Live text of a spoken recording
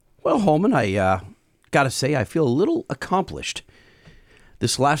Well, Holman, I got to say, I feel a little accomplished.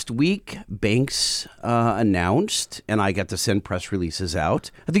 This last week, Banks announced, and I got to send press releases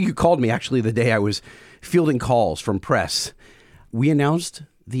out. I think you called me, actually, the day I was fielding calls from press. We announced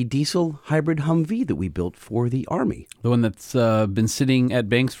the diesel hybrid Humvee that we built for the Army. The one that's been sitting at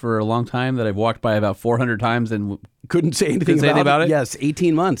Banks for a long time that I've walked by about 400 times and couldn't say anything about it. Yes,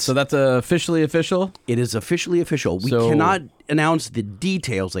 18 months. So that's officially official? It is officially official. We cannot announce the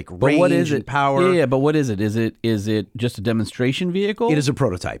details like range what is it? And power. Yeah, but what is it? Is it just a demonstration vehicle? It is a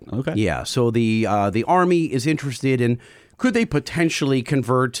prototype. Okay. Yeah, so the Army is interested in, could they potentially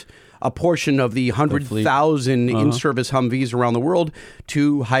convert a portion of the 100,000 in-service Humvees around the world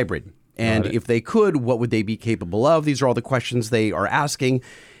to hybrid? And if they could, what would they be capable of? These are all the questions they are asking.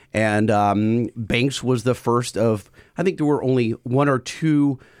 And Banks was the first of, I think there were only one or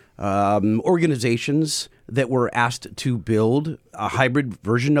two organizations that were asked to build a hybrid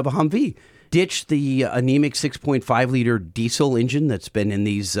version of a Humvee. Ditch the anemic 6.5-liter diesel engine that's been in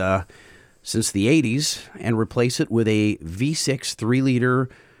these since the 80s and replace it with a V6 3-liter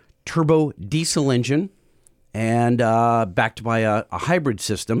turbo diesel engine and backed by a hybrid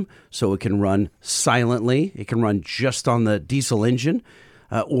system, so it can run silently. It can run just on the diesel engine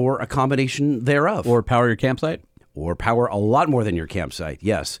or a combination thereof. Or power your campsite? Or power a lot more than your campsite,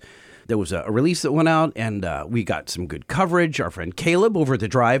 yes. There was a release that went out, and we got some good coverage. Our friend Caleb over at The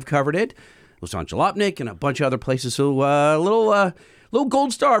Drive covered it. It was on Jalopnik and a bunch of other places. So a little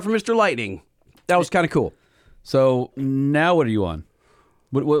gold star for Mr. Lightning. That was kind of cool. So now what are you on?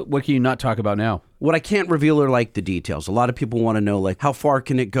 What can you not talk about now? What I can't reveal are like the details. A lot of people want to know like how far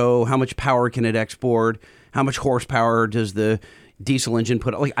can it go? How much power can it export? How much horsepower does the diesel engine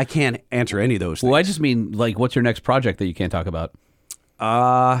put? Like I can't answer any of those things. Well, I just mean like what's your next project that you can't talk about?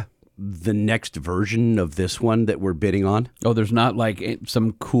 The next version of this one that we're bidding on. Oh, there's not like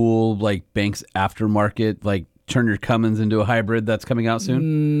some cool like Banks aftermarket like turn your Cummins into a hybrid that's coming out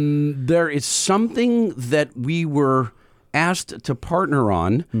soon? There is something that we were asked to partner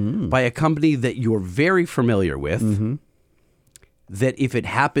on by a company that you're very familiar with, that if it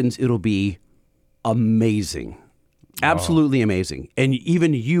happens, it'll be amazing. Absolutely amazing. And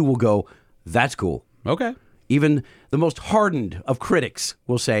even you will go, that's cool. Okay. Even the most hardened of critics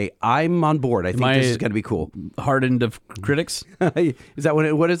will say, I'm on board. I think this is going to be cool. Hardened of critics? Is that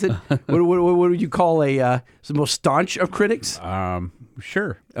what is it? what would you call the most staunch of critics?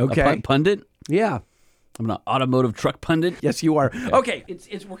 Sure. Okay. A pundit? Yeah. I'm an automotive truck pundit. Yes, you are. Okay,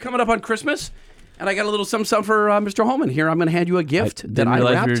 we're coming up on Christmas, and I got a little something for Mr. Holman here. I'm going to hand you a gift that I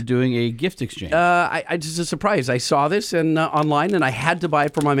realize wrapped. we were doing a gift exchange. I just a surprise. I saw this online, and I had to buy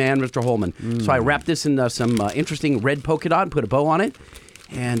it for my man, Mr. Holman. So I wrapped this in some interesting red polka dot and put a bow on it.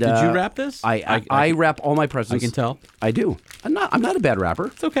 And did you wrap this? I wrap all my presents. I can tell. I do. I'm not a bad wrapper.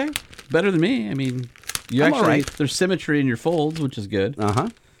 It's okay. Better than me. I mean, I'm all right. There's symmetry in your folds, which is good. Uh-huh.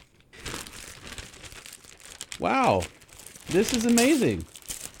 Wow. This is amazing.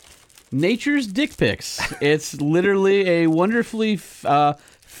 Nature's Dick Pics. It's literally a wonderfully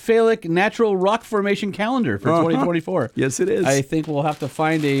phallic natural rock formation calendar for 2024. Yes, it is. I think we'll have to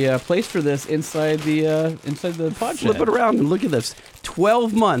find a place for this inside the pod Flip shed. it around and look at this.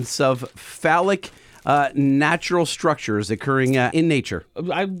 12 months of phallic natural structures occurring in nature.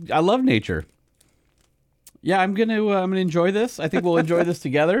 I love nature. Yeah, I'm gonna enjoy this. I think we'll enjoy this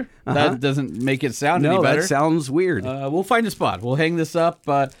together. That doesn't make it sound any better. No, that sounds weird. We'll find a spot. We'll hang this up.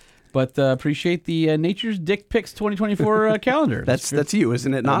 But appreciate the Nature's Dick Pics 2024 calendar. That's you,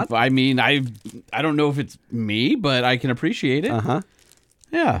 isn't it not? I mean, I don't know if it's me, but I can appreciate it.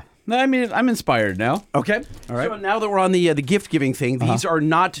 Yeah. I mean, I'm inspired now. Okay. All right. So now that we're on the gift giving thing, these are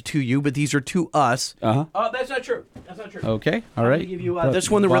not to you, but these are to us. Oh, that's not true. That's not true. Okay. All I'm right. going to give you this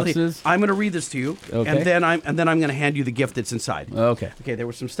one. I'm going to read this to you, Okay. and then I'm going to hand you the gift that's inside. Okay. Okay. There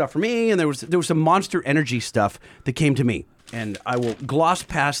was some stuff for me, and there was some Monster Energy stuff that came to me, and I will gloss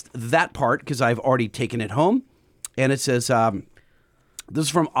past that part because I've already taken it home, and it says, "This is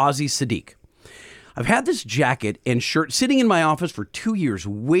from Ozzy Sadiq. I've had this jacket and shirt sitting in my office for 2 years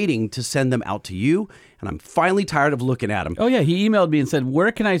waiting to send them out to you, and I'm finally tired of looking at them." Oh, yeah. He emailed me and said, where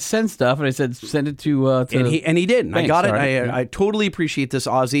can I send stuff? And I said, send it to and he did. And I got it. Right. I totally appreciate this,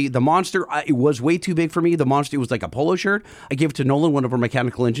 Ozzy. The Monster, it was way too big for me. The Monster, it was like a polo shirt. I gave it to Nolan, one of our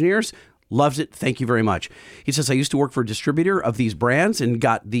mechanical engineers. Loves it. Thank you very much. He says, I used to work for a distributor of these brands and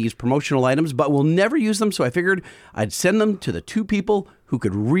got these promotional items, but will never use them. So I figured I'd send them to the two people who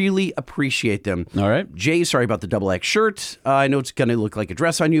could really appreciate them. All right. Jay, sorry about the XXL shirt. I know it's going to look like a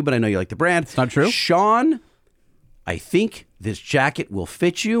dress on you, but I know you like the brand. It's not true. Sean, I think this jacket will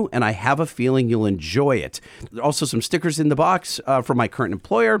fit you, and I have a feeling you'll enjoy it. Also, some stickers in the box from my current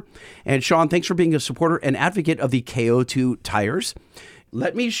employer. And Sean, thanks for being a supporter and advocate of the KO2 tires.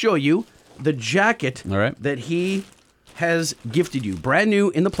 Let me show you the jacket that he has gifted you. Brand new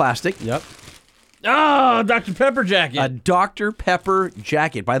in the plastic. Yep. Oh, Dr. Pepper jacket. A Dr. Pepper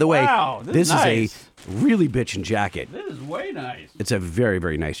jacket. By the way, wow, this is nice. A really bitchin' jacket. This is way nice. It's a very,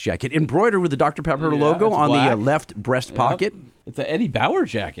 very nice jacket. Embroidered with the Dr. Pepper logo on the left breast pocket. It's an Eddie Bauer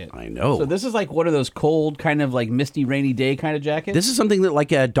jacket. I know. So this is like one of those cold, kind of like misty, rainy day kind of jackets. This is something that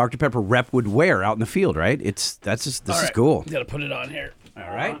like a Dr. Pepper rep would wear out in the field, right? This is cool. Got to put it on here. All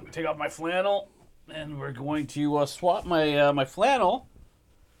right. Take off my flannel, and we're going to swap my flannel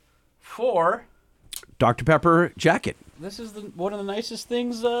for Dr. Pepper jacket. This is one of the nicest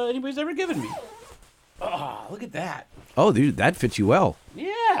things anybody's ever given me. Oh, look at that. Oh, dude, that fits you well.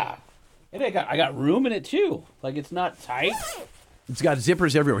 Yeah. And I got room in it, too. Like, it's not tight. It's got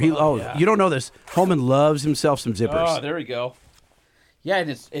zippers everywhere. You don't know this. Holman loves himself some zippers. Oh, there we go. Yeah, and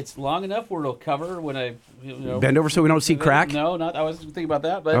it's long enough where it'll cover when I bend over so we don't see crack? No, not. I wasn't thinking about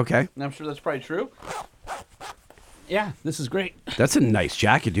that, but okay. I'm sure that's probably true. Yeah, this is great. That's a nice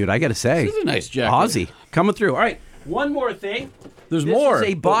jacket, dude. I got to say. This is a nice jacket. Aussie. Coming through. All right. One more thing. There's more. This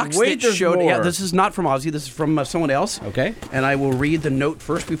is a box that showed. More. Yeah, this is not from Aussie. This is from someone else. Okay. And I will read the note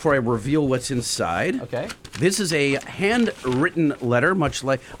first before I reveal what's inside. Okay. This is a handwritten letter, much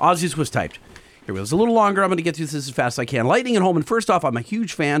like Aussie's was typed. Here we go. It's a little longer. I'm going to get through this as fast as I can. Lightning and Holman. First off, I'm a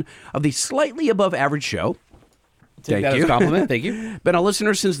huge fan of the slightly above average show. Take that as a compliment. Thank you. Been a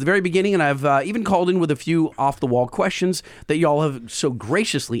listener since the very beginning, and I've even called in with a few off-the-wall questions that y'all have so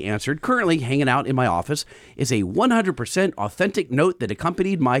graciously answered. Currently hanging out in my office is a 100% authentic note that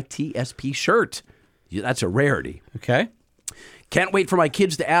accompanied my TSP shirt. That's a rarity. Okay. Can't wait for my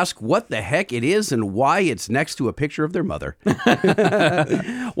kids to ask what the heck it is and why it's next to a picture of their mother.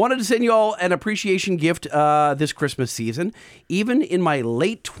 Wanted to send you all an appreciation gift this Christmas season. Even in my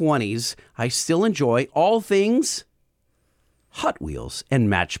late 20s, I still enjoy all things Hot Wheels and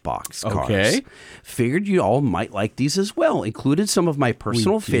Matchbox cars. Okay. Figured you all might like these as well. Included some of my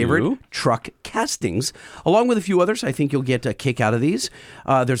personal favorite truck castings, along with a few others. I think you'll get a kick out of these.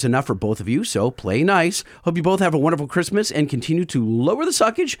 There's enough for both of you, so play nice. Hope you both have a wonderful Christmas and continue to lower the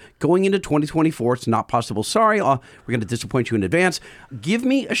suckage going into 2024. It's not possible. Sorry, we're going to disappoint you in advance. Give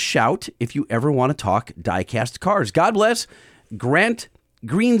me a shout if you ever want to talk die-cast cars. God bless Grant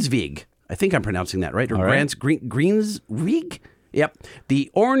Greensvig. I think I'm pronouncing that right. Or Grant's Greensvig? Yep.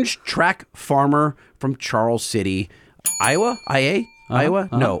 The Orange Track Farmer from Charles City, Iowa? IA? Iowa?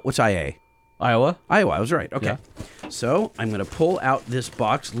 No, what's IA? Iowa. Iowa, I was right. Okay. Yeah. So I'm going to pull out this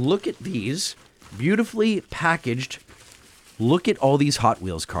box. Look at these. Beautifully packaged. Look at all these Hot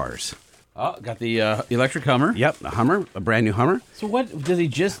Wheels cars. Oh, got the electric Hummer. Yep, a Hummer, a brand new Hummer. So what does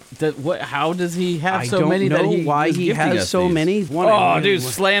he how does he have so I many? don't know that why he has so many. Dude,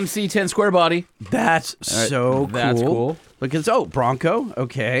 Slam C10 square body. That's so cool. That's cool. Look at Bronco.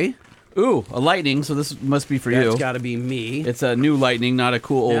 Okay. Ooh, a Lightning. So this must be for you. That's got to be me. It's a new Lightning, not a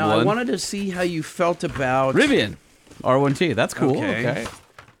cool old one. I wanted to see how you felt about Rivian R1T. That's cool. Okay.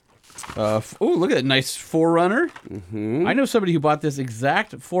 Look at that nice 4Runner. Mm-hmm. I know somebody who bought this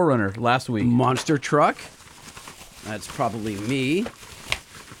exact 4Runner last week. Monster truck. That's probably me.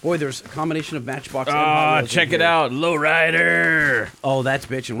 Boy, there's a combination of Matchbox and Hot Wheels check it out. Lowrider. Oh, that's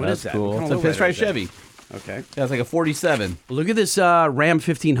bitchin'. What is that? Cool. It's a pinstripe Chevy. Okay. Yeah, it's like a 47. Look at this Ram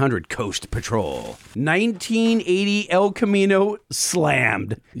 1500 Coast Patrol. 1980 El Camino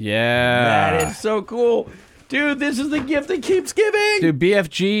slammed. Yeah. That is so cool. Dude, this is the gift that keeps giving. Dude,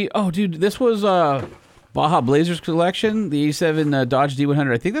 BFG. Oh, dude, this was Baja Blazers collection, the 87 Dodge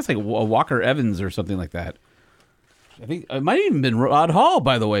D100. I think that's like a Walker Evans or something like that. I think it might have even been Rod Hall,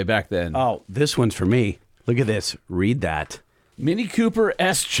 by the way, back then. Oh, this one's for me. Look at this. Read that. Mini Cooper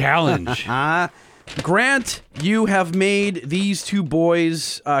S Challenge. Grant, you have made these two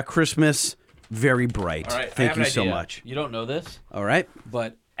boys' Christmas very bright. All right, Thank you so much. You don't know this? All right.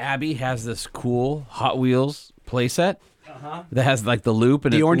 But Abby has this cool Hot Wheels playset that has like the loop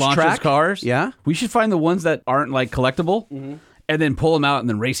and the it orange launches track? cars. Yeah. We should find the ones that aren't like collectible and then pull them out and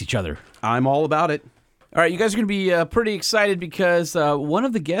then race each other. I'm all about it. All right, you guys are going to be pretty excited because one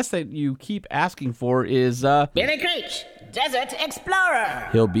of the guests that you keep asking for is Billy Creech, Desert Explorer.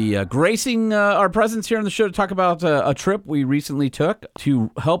 He'll be gracing our presence here on the show to talk about a trip we recently took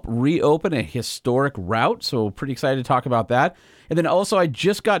to help reopen a historic route. So pretty excited to talk about that. And then also I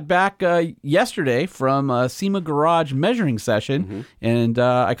just got back yesterday from a SEMA garage measuring session. And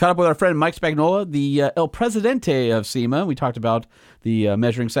I caught up with our friend Mike Spagnola, the El Presidente of SEMA. We talked about the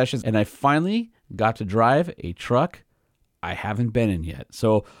measuring sessions. And I finally got to drive a truck I haven't been in yet.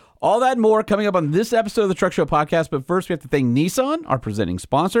 So all that and more coming up on this episode of the Truck Show Podcast. But first, we have to thank Nissan, our presenting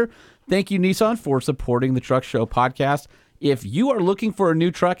sponsor. Thank you, Nissan, for supporting the Truck Show Podcast. If you are looking for a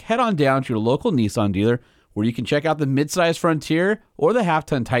new truck, head on down to your local Nissan dealer where you can check out the midsize Frontier or the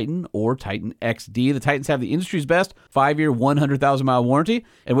half-ton Titan or Titan XD. The Titans have the industry's best 5-year, 100,000-mile warranty.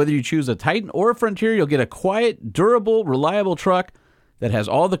 And whether you choose a Titan or a Frontier, you'll get a quiet, durable, reliable truck that has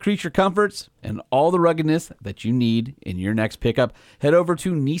all the creature comforts and all the ruggedness that you need in your next pickup. Head over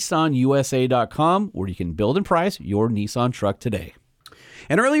to NissanUSA.com where you can build and price your Nissan truck today.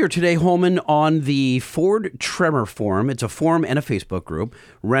 And earlier today, Holman, on the Ford Tremor Forum, it's a forum and a Facebook group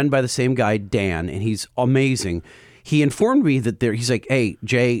run by the same guy, Dan, and he's amazing. He informed me that he's like, hey,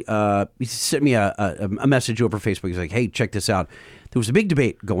 Jay, he sent me a message over Facebook. He's like, hey, check this out. There was a big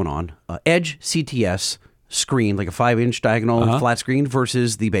debate going on. Edge CTS screen, like a 5-inch diagonal flat screen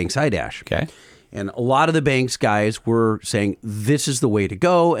versus the Banks iDash. Okay. And a lot of the Banks guys were saying this is the way to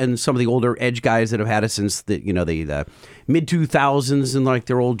go, and some of the older Edge guys that have had it since the mid 2000s and like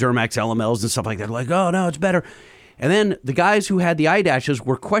their old Duramax LMLs and stuff like that are like, oh no, it's better. And then the guys who had the iDashes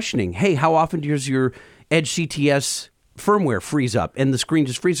were questioning, hey, how often does your Edge CTS firmware freeze up and the screen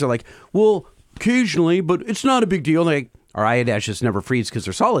just freezes? They're like, well, occasionally, but it's not a big deal. Like, our iDashes never freeze because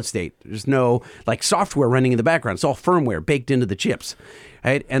they're solid state. There's no like software running in the background. It's all firmware baked into the chips,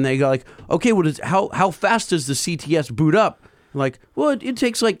 right? And they go like, okay, well, how fast does the CTS boot up? I'm like, well, it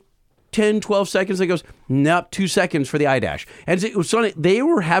takes like 10, 12 seconds. It goes, nope, 2 seconds for the iDash. And it was funny. They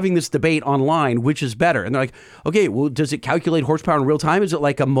were having this debate online, which is better. And they're like, okay, well, does it calculate horsepower in real time? Is it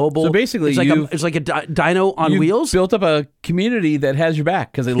like a mobile? So basically, it's like a dyno on wheels. Built up a community that has your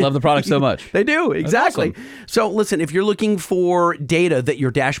back because they love the product so much. They do, exactly. Awesome. So listen, if you're looking for data that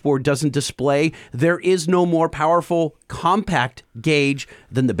your dashboard doesn't display, there is no more powerful compact gauge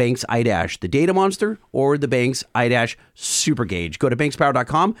than the Banks iDash, the Data Monster, or the Banks iDash Super Gauge. Go to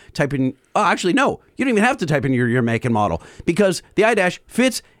bankspower.com, type in, oh, actually, no, you don't even have to type in your make and model because the iDash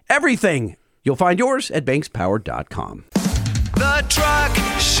fits everything. You'll find yours at bankspower.com. The Truck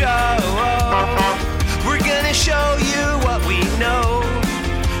Show. We're gonna show you what we know.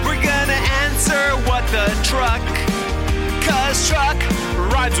 We're gonna answer what the truck, 'cause truck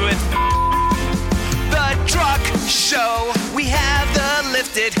rhymes with the Truck Show. We have the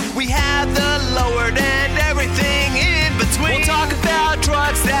lifted, we have the lowered, and everything in between. We'll talk about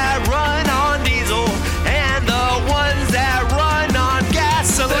trucks that run on diesel and the ones that run on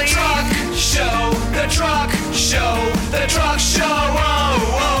gasoline. The Truck Show, the Truck Show, the Truck Show.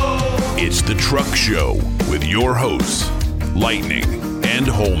 Oh, oh. It's the Truck Show with your hosts, Lightning and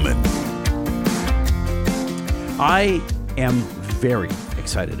Holman. I am very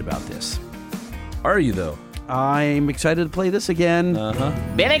excited about this. Are you, though? I'm excited to play this again.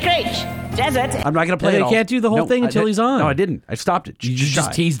 Billy Creech, Desert. I'm not going to play Yeah, it you all. can't do the whole thing until he's on. No, I didn't. I stopped it. You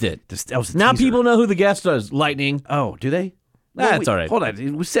just teased it. That was a Now teaser. people know who the guest is. Lightning. Oh, do they? That's all right. Hold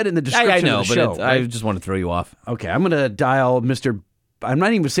on. We said it in the description I know, of the but show. I right? just want to throw you off. Okay, I'm going to dial Mr. I'm not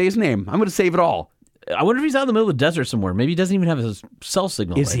even going to say his name. I'm going to save it all. I wonder if he's out in the middle of the desert somewhere. Maybe he doesn't even have his cell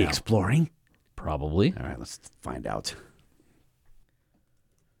signal Is right he now. exploring? Probably. All right, let's find out.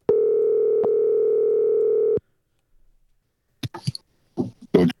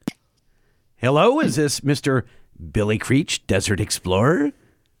 Hello, is this Mr. Billy Creech, Desert Explorer?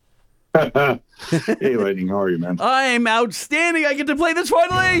 Hey, Lightning, how are you, man? I'm outstanding. I get to play this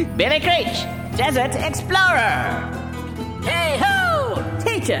finally. Billy Creech, Desert Explorer. Hey ho!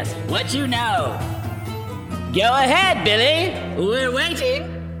 Teach us what you know. Go ahead, Billy. We're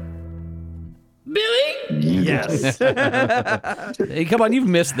waiting. Billy? Yes. Hey, come on, you've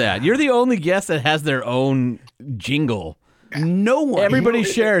missed that. You're the only guest that has their own jingle. No one. Everybody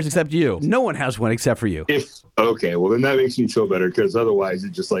shares except you. No one has one except for you. Okay, well, then that makes me feel better because otherwise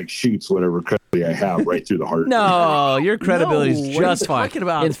it just like shoots whatever credibility I have right through the heart. No, your credibility No, is what are just you fine. talking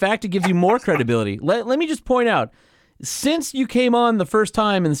about? In fact, it gives you more credibility. Let me just point out, since you came on the first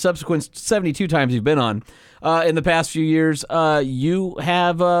time and the subsequent 72 times you've been on in the past few years, you've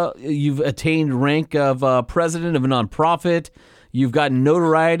attained rank of president of a nonprofit. You've gotten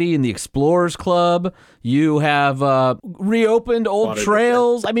notoriety in the Explorers Club. You have reopened old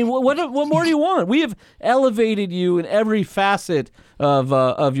trails. I mean, what more do you want? We have elevated you in every facet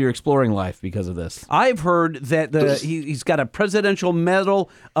of your exploring life because of this. I've heard that he's got a presidential medal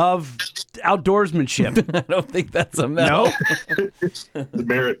of outdoorsmanship. I don't think that's a medal. No? The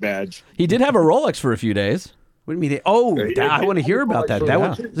merit badge. He did have a Rolex for a few days. What do you mean? Oh, Yeah, I want to hear about that. That yeah.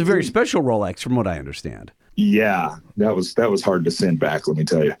 was a very special Rolex, from what I understand. Yeah, that was hard to send back, let me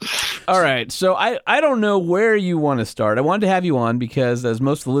tell you. All right, so I don't know where you want to start. I wanted to have you on because, as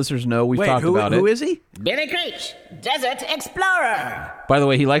most of the listeners know, we've talked about it. Who is he? Billy Creech, Desert Explorer. By the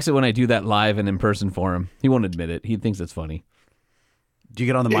way, he likes it when I do that live and in person for him. He won't admit it. He thinks it's funny. Do you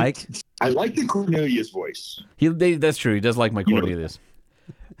get on the mic? I like the Cornelius voice. That's true. He does like my Cornelius.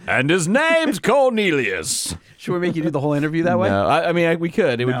 And his name's Cornelius. Should we make you do the whole interview that way? No, I mean, we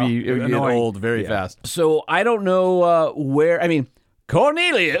could. It would get annoying. old very fast. So I don't know where. I mean,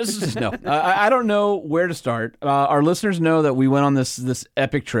 Cornelius. No, I don't know where to start. Our listeners know that we went on this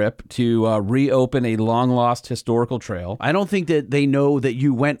epic trip to reopen a long lost historical trail. I don't think that they know that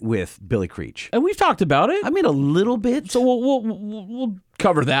you went with Billy Creech. And we've talked about it. I mean, a little bit. So we'll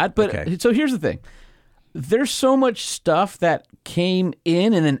cover that. But Okay. So here's the thing. There's so much stuff that came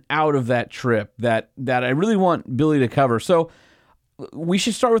in and then out of that trip that I really want Billy to cover. So we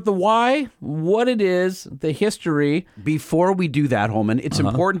should start with the why, what it is, the history. Before we do that, Holman, it's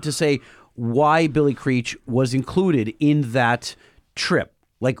important to say why Billy Creech was included in that trip.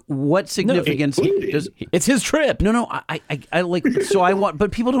 Like, what significance does? It's his trip. No, I like. So I want,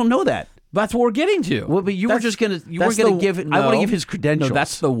 but people don't know that. That's what we're getting to. Well, but you were just gonna. You weren't gonna give it. I want to give his credentials. No,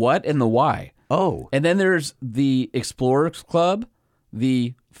 that's the what and the why. Oh. And then there's the Explorers Club,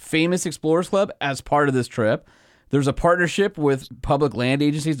 the famous Explorers Club, as part of this trip. There's a partnership with public land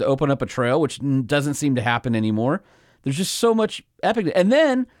agencies to open up a trail, which doesn't seem to happen anymore. There's just so much epic. And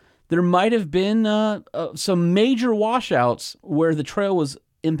then there might have been some major washouts where the trail was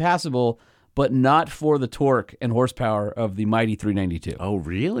impassable, but not for the torque and horsepower of the mighty 392. Oh,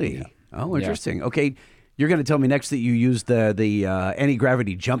 really? Yeah. Oh, interesting. Yeah. Okay. You're going to tell me next that you used the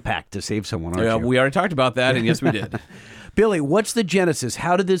anti-gravity jump pack to save someone, aren't you? We already talked about that, and yes, we did. Billy, what's the genesis?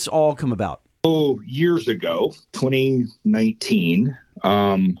 How did this all come about? Oh, years ago, 2019,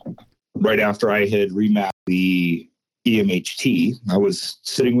 right after I had remapped the EMHT, I was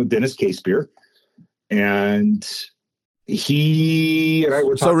sitting with Dennis Casebeer, and he and I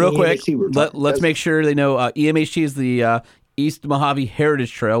were talking. So real quick, EMHT, let's make sure they know EMHT is the East Mojave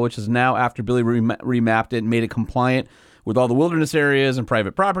Heritage Trail, which is now, after Billy remapped it and made it compliant with all the wilderness areas and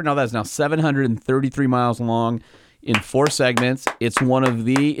private property. Now that's now 733 miles long in 4 segments. It's one of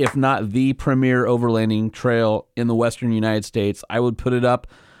the, if not the premier overlanding trail in the western United States. I would put it up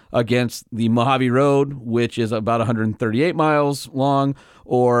against the Mojave Road, which is about 138 miles long,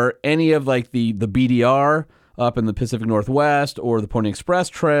 or any of like the BDR up in the Pacific Northwest, or the Pony Express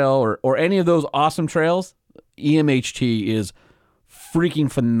Trail, or any of those awesome trails. EMHT is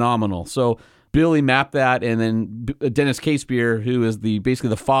freaking phenomenal. So Billy mapped that, and then Dennis Casebeer, who is basically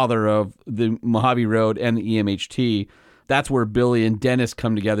the father of the Mojave Road and the EMHT, that's where Billy and Dennis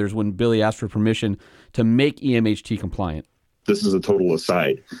come together, is when Billy asked for permission to make EMHT compliant. This is a total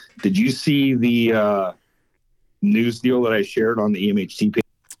aside. Did you see the news deal that I shared on the EMHT page?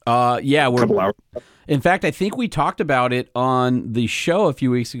 Yeah. A couple hours ago? In fact, I think we talked about it on the show a few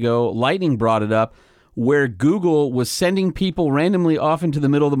weeks ago. Lightning brought it up, where Google was sending people randomly off into the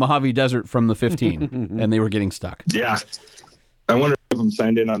middle of the Mojave Desert from the 15, and they were getting stuck. Yeah. I wonder if I'm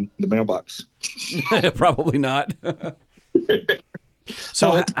signed in on the mailbox. Probably not.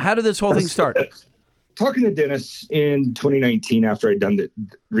 So how did this whole thing start? Talking to Dennis in 2019, after I'd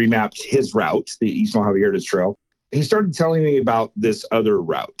remapped his route, the East Mojave Heritage Trail, he started telling me about this other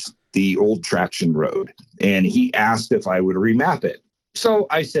route, the old traction road. And he asked if I would remap it. So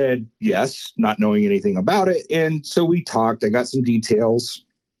I said yes, not knowing anything about it. And so we talked. I got some details.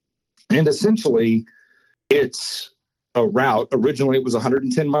 And essentially, it's a route. Originally, it was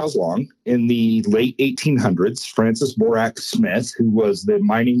 110 miles long. In the late 1800s, Francis Borac Smith, who was the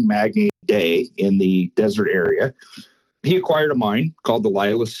mining magnate day in the desert area, he acquired a mine called the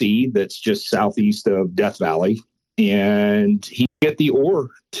Lila C that's just southeast of Death Valley. And he get the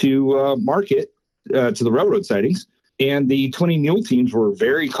ore to market to the railroad sidings. And the 20 mule teams were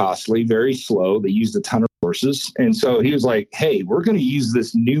very costly, very slow. They used a ton of horses. And so he was like, hey, we're going to use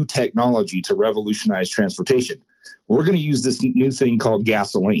this new technology to revolutionize transportation. We're going to use this new thing called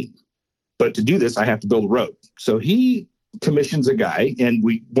gasoline. But to do this, I have to build a road. So he commissions a guy. And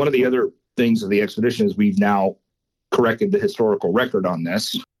one of the other things of the expedition is we've now corrected the historical record on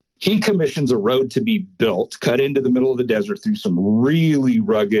this. He commissions a road to be built, cut into the middle of the desert through some really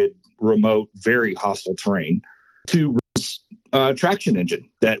rugged, remote, very hostile terrain, to a traction engine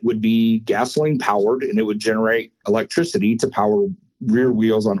that would be gasoline powered, and it would generate electricity to power rear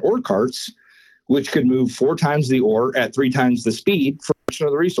wheels on ore carts, which could move 4 times the ore at 3 times the speed for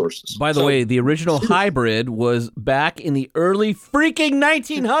of the resources. By the way, the original hybrid was back in the early freaking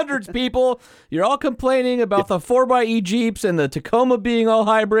 1900s, people. You're all complaining about the 4xe Jeeps and the Tacoma being all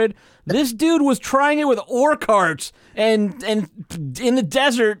hybrid. This dude was trying it with ore carts and in the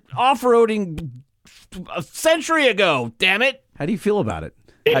desert off-roading a century ago, damn it. How do you feel about it?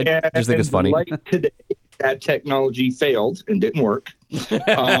 I just think it's funny. Like today, that technology failed and didn't work.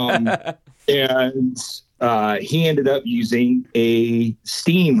 And he ended up using a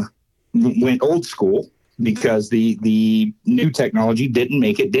steam, went old school because the new technology didn't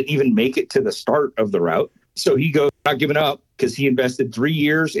even make it to the start of the route. So he goes, not giving up, because he invested 3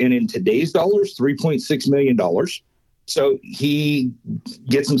 years and in today's dollars, $3.6 million. So he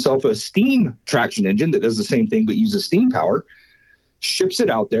gets himself a steam traction engine that does the same thing but uses steam power, ships it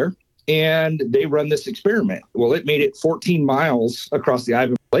out there, and they run this experiment. Well, it made it 14 miles across the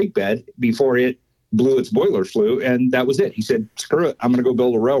Ivan Lake bed before it blew its boiler flue, and that was it. He said, screw it, I'm going to go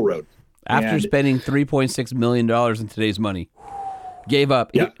build a railroad. After spending $3.6 million in today's money. Gave up.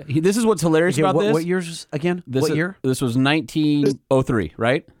 Yeah. This is what's hilarious about this. What years again? What year? This was 1903,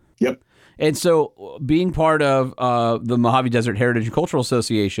 right? Yep. And so being part of the Mojave Desert Heritage and Cultural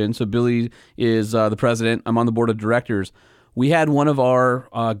Association, so Billy is the president, I'm on the board of directors, we had one of our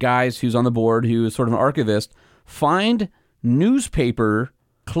guys who's on the board, who is sort of an archivist, find newspaper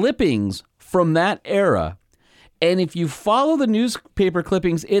clippings from that era. And if you follow the newspaper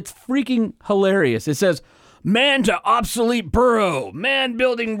clippings, it's freaking hilarious. It says, man to obsolete burrow, man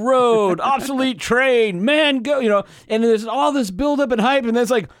building road, obsolete train, man go, and there's all this buildup and hype, and then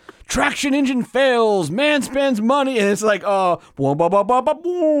it's like, traction engine fails, man spends money, and it's like, oh, womp, womp, womp, womp,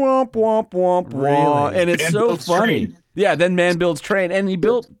 womp, womp, womp, womp, and it's so funny. Train. Yeah, then man builds train, and he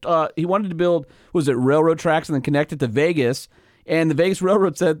wanted to build, railroad tracks and then connect it to Vegas, and the Vegas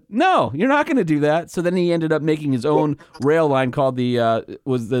Railroad said, no, you're not going to do that. So then he ended up making his own rail line called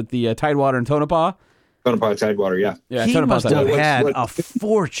the Tidewater and Tonopah. Tonopah Tidewater, yeah. Yeah, He Tonopah must have Tidewater. had a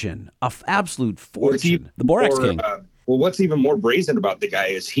fortune, an absolute fortune. The Borax King. Well, what's even more brazen about the guy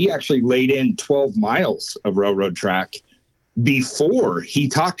is he actually laid in 12 miles of railroad track before he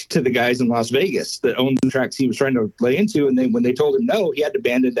talked to the guys in Las Vegas that owned the tracks he was trying to lay into. And then when they told him no, he had to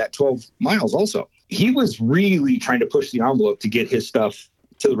abandon that 12 miles also. He was really trying to push the envelope to get his stuff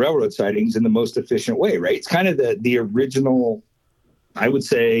to the railroad sidings in the most efficient way, right? It's kind of the original, I would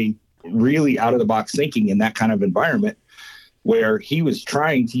say, really out-of-the-box thinking in that kind of environment, where he was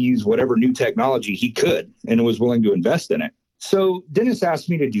trying to use whatever new technology he could and was willing to invest in it. So Dennis asked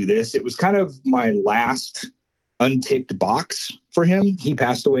me to do this. It was kind of my last unticked box for him. He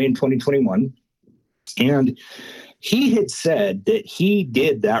passed away in 2021. And he had said that he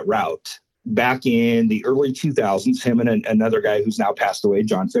did that route back in the early 2000s, him and another guy who's now passed away,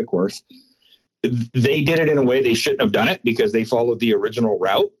 John Fickworth. They did it in a way they shouldn't have done it because they followed the original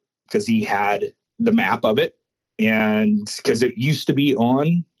route, because he had the map of it. And because it used to be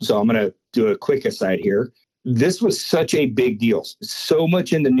on, so I'm going to do a quick aside here. This was such a big deal. So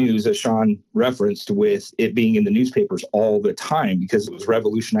much in the news, as Sean referenced, with it being in the newspapers all the time because it was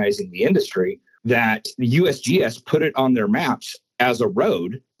revolutionizing the industry, that the USGS put it on their maps as a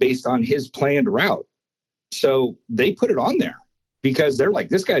road based on his planned route. So they put it on there because they're like,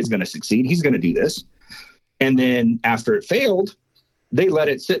 this guy's going to succeed. He's going to do this. And then after it failed, they let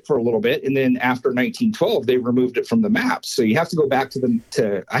it sit for a little bit. And then after 1912, they removed it from the maps. So you have to go back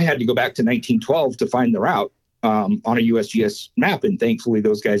I had to go back to 1912 to find the route on a USGS map. And thankfully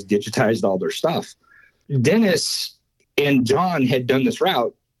those guys digitized all their stuff. Dennis and John had done this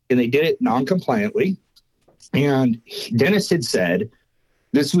route and they did it non-compliantly. And Dennis had said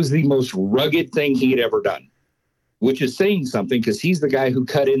this was the most rugged thing he had ever done, which is saying something because he's the guy who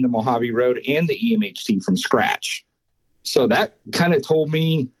cut in the Mojave Road and the EMHT from scratch. So that kind of told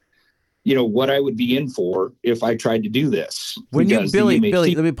me, what I would be in for if I tried to do this. When you, Billy,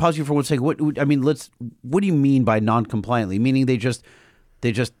 let me pause you for 1 second. What do you mean by non-compliantly? Meaning they just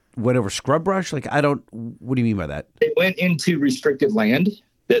went over scrub brush? What do you mean by that? They went into restricted land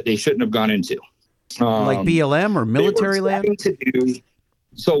that they shouldn't have gone into. Like BLM or military land? To do,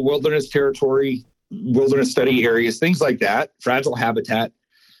 so wilderness territory, wilderness study areas, things like that, fragile habitat.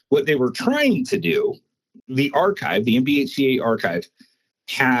 What they were trying to do, the archive, the MBHCA archive,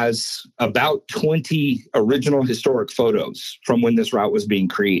 has about 20 original historic photos from when this route was being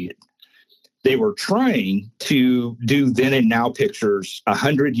created. They were trying to do then and now pictures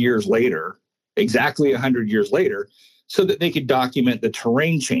 100 years later, exactly 100 years later, so that they could document the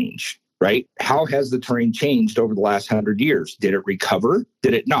terrain change, right? How has the terrain changed over the last 100 years? Did it recover?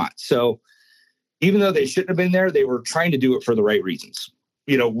 Did it not? So even though they shouldn't have been there, they were trying to do it for the right reasons.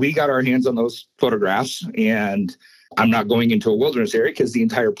 We got our hands on those photographs, and I'm not going into a wilderness area because the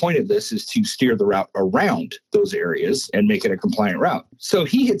entire point of this is to steer the route around those areas and make it a compliant route. So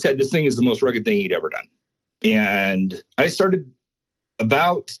he had said this thing is the most rugged thing he'd ever done. And I started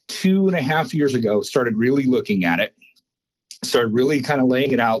about 2.5 years ago, started really looking at it, started really kind of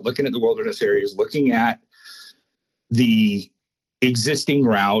laying it out, looking at the wilderness areas, looking at the existing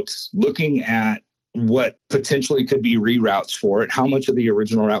routes, looking at what potentially could be reroutes for it, how much of the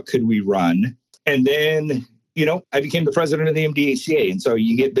original route could we run. And then, I became the president of the MDHCA. And so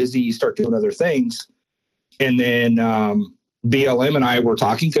you get busy, you start doing other things. And then BLM and I were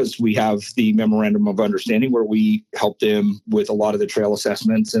talking because we have the memorandum of understanding where we help them with a lot of the trail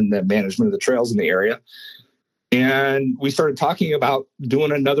assessments and the management of the trails in the area. And we started talking about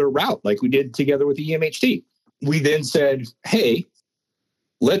doing another route like we did together with the EMHT. We then said, hey,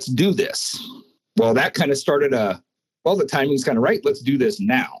 let's do this. Well, that kind of started the timing's kind of right. Let's do this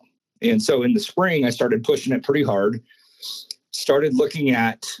now. And so in the spring, I started pushing it pretty hard, started looking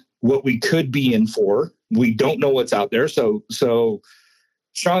at what we could be in for. We don't know what's out there. So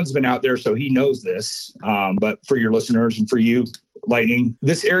Sean's been out there, so he knows this. But for your listeners and for you, Lightning,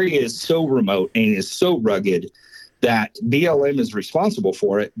 this area is so remote and is so rugged that BLM is responsible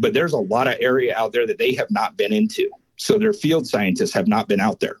for it. But there's a lot of area out there that they have not been into. So their field scientists have not been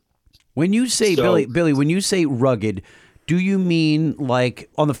out there. When you say, Billy, when you say rugged, do you mean like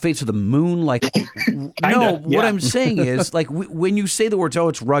on the face of the moon? Like, no, what I'm saying is like when you say the words, oh,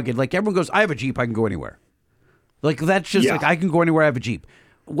 it's rugged, like everyone goes, I have a Jeep, I can go anywhere. Like that's just like, I can go anywhere, I have a Jeep.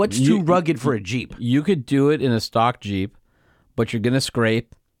 What's too rugged for a Jeep? You could do it in a stock Jeep, but you're going to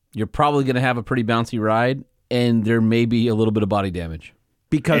scrape. You're probably going to have a pretty bouncy ride, and there may be a little bit of body damage.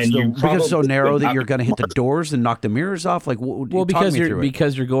 Because it's so narrow that you're going to hit the doors and knock the mirrors off? Like, because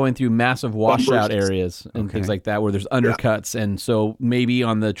you're going through massive washout areas and things like that where there's undercuts. And so maybe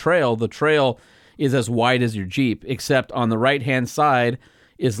on the trail is as wide as your Jeep, except on the right-hand side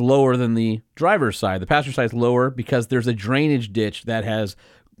is lower than the driver's side. The passenger side is lower because there's a drainage ditch that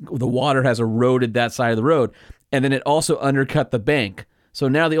the water has eroded that side of the road. And then it also undercut the bank. So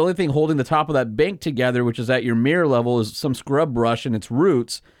now the only thing holding the top of that bank together, which is at your mirror level, is some scrub brush and its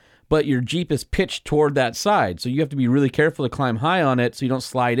roots, but your Jeep is pitched toward that side. So you have to be really careful to climb high on it so you don't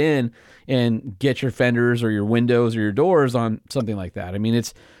slide in and get your fenders or your windows or your doors on something like that. I mean,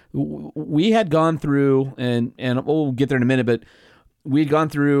 we had gone through, and we'll get there in a minute, but we had gone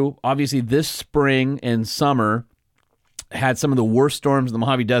through, obviously, this spring and summer had some of the worst storms in the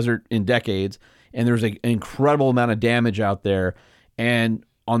Mojave Desert in decades, and there's an incredible amount of damage out there. And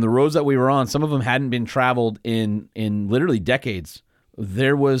on the roads that we were on, some of them hadn't been traveled in literally decades.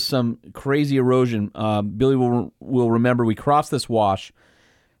 There was some crazy erosion. Billy will remember we crossed this wash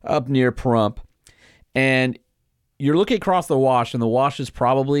up near Pahrump, and you're looking across the wash, and the wash is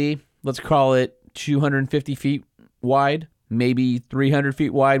probably, let's call it 250 feet wide, maybe 300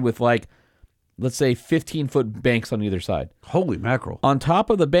 feet wide with let's say 15-foot banks on either side. Holy mackerel. On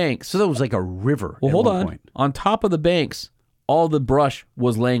top of the banks. So that was like a river. Well, hold on. Point. On top of the banks, all the brush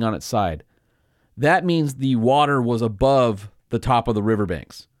was laying on its side. That means the water was above the top of the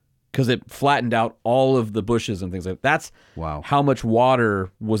riverbanks because it flattened out all of the bushes and things like that. That's how much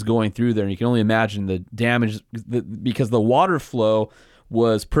water was going through there. And you can only imagine the damage because the water flow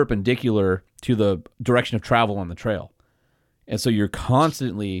was perpendicular to the direction of travel on the trail. And so you're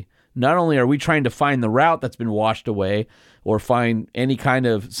constantly, not only are we trying to find the route that's been washed away or find any kind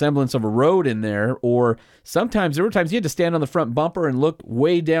of semblance of a road in there, or sometimes there were times you had to stand on the front bumper and look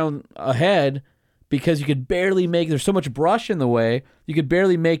way down ahead because you could barely there's so much brush in the way, you could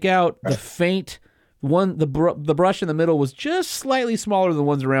barely make out the faint one. The brush in the middle was just slightly smaller than the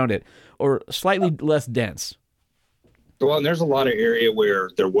ones around it, or slightly less dense. Well, and there's a lot of area where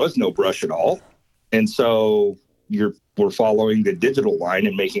there was no brush at all. And so we're following the digital line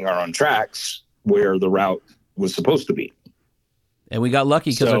and making our own tracks where the route was supposed to be. And we got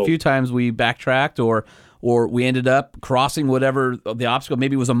lucky because a few times we backtracked or we ended up crossing whatever the obstacle,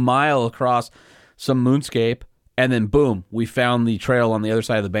 maybe it was a mile across some moonscape, and then boom, we found the trail on the other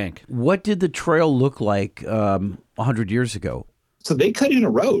side of the bank. What did the trail look like 100 years ago? So they cut in a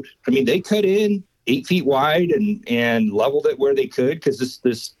road. I mean, they cut in 8 feet wide and leveled it where they could because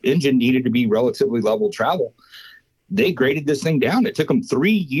this engine needed to be relatively level travel. They graded this thing down. It took them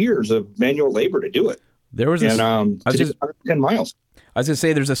 3 years of manual labor to do it. There was 10 miles. I was going to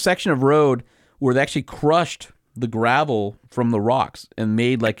say there's a section of road where they actually crushed the gravel from the rocks and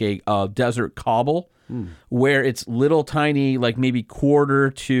made like a desert cobble where it's little tiny, like maybe $quarter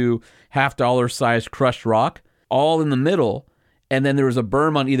to $half size crushed rock all in the middle. And then there was a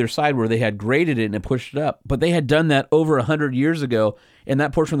berm on either side where they had graded it and pushed it up. But they had done that over 100 years ago. And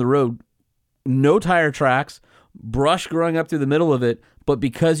that portion of the road, no tire tracks, brush growing up through the middle of it, but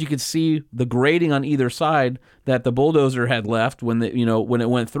because you could see the grading on either side that the bulldozer had left when when it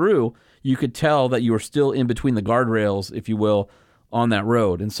went through, you could tell that you were still in between the guardrails, if you will, on that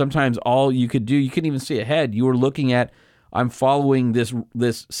road. And sometimes all you could do, you couldn't even see ahead. You were looking at, I'm following this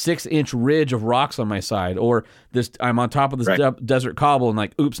 6-inch ridge of rocks on my side, or I'm on top of this desert cobble, and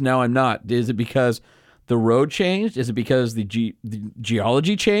like, oops, now I'm not. Is it because the road changed? Is it because the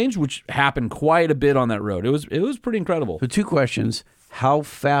geology changed, which happened quite a bit on that road? It was pretty incredible. So 2 questions. How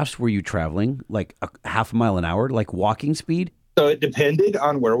fast were you traveling? Like a half a mile an hour, like walking speed? So it depended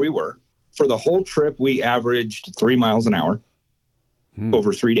on where we were. For the whole trip, we averaged 3 miles an hour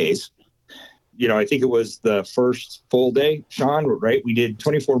over 3 days. I think it was the first full day, Sean, right? We did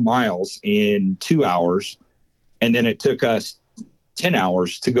 24 miles in 2 hours, and then it took us 10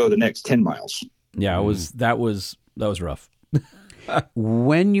 hours to go the next 10 miles. Yeah, that was rough.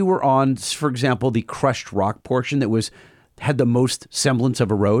 When you were on, for example, the crushed rock portion that had the most semblance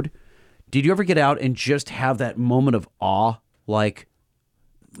of a road, did you ever get out and just have that moment of awe? Like,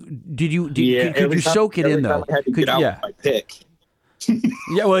 could you soak it in though? I had to get out with my pick.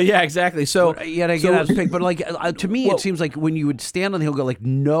 Exactly. So you had to get out his pick. But like to me, it seems like when you would stand on the hill, go like,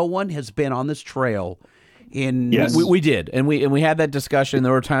 no one has been on this trail. We did, and we had that discussion.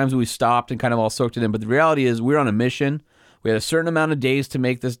 There were times we stopped and kind of all soaked it in. But the reality is, we were on a mission. We had a certain amount of days to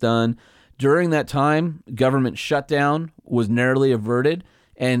make this done. During that time, government shutdown was narrowly averted,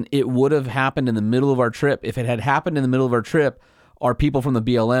 and it would have happened in the middle of our trip. If it had happened in the middle of our trip, our people from the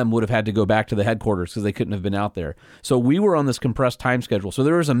BLM would have had to go back to the headquarters because they couldn't have been out there. So we were on this compressed time schedule. So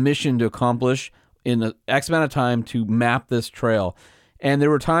there was a mission to accomplish in an X amount of time to map this trail. And there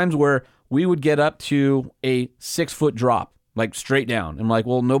were times where we would get up to a 6-foot drop, like straight down. I'm like,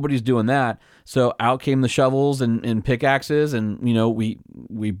 well, nobody's doing that. So out came the shovels and pickaxes, and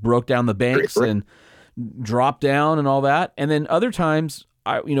we broke down the banks and dropped down and all that. And then other times,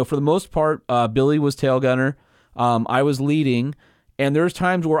 for the most part, Billy was tail gunner. I was leading, and there's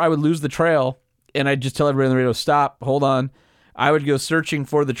times where I would lose the trail, and I'd just tell everybody on the radio, stop, hold on. I would go searching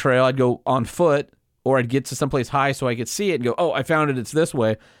for the trail. I'd go on foot, or I'd get to someplace high so I could see it and go, oh, I found it. It's this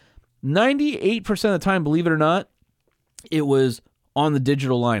way. 98% of the time, believe it or not, it was on the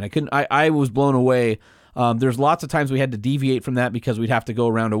digital line. I was blown away. There's lots of times we had to deviate from that because we'd have to go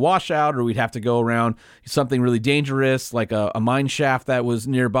around a washout, or we'd have to go around something really dangerous, like a mine shaft that was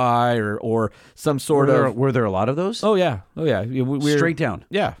nearby, or some sort of... Were there a lot of those? Oh, yeah. We're straight down?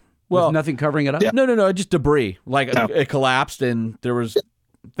 Yeah. Well, with nothing covering it up? Yeah. No, just debris. It collapsed, and there was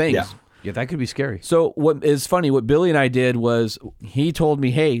things. Yeah, that could be scary. So what is funny, what Billy and I did was, he told me,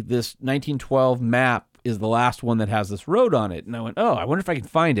 hey, this 1912 map is the last one that has this road on it. And I went, oh, I wonder if I can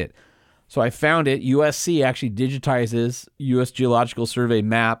find it. So I found it. USC actually digitizes U.S. Geological Survey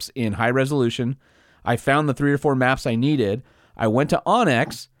maps in high resolution. I found the 3 or 4 maps I needed. I went to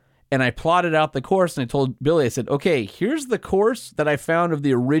Onyx, and I plotted out the course, and I told Billy, I said, okay, here's the course that I found of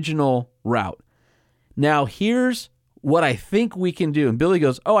the original route. Now, here's what I think we can do. And Billy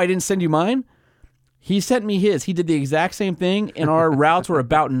goes, oh, I didn't send you mine? He sent me his. He did the exact same thing, and our routes were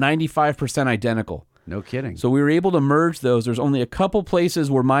about 95% identical. No kidding. So we were able to merge those. There's only a couple places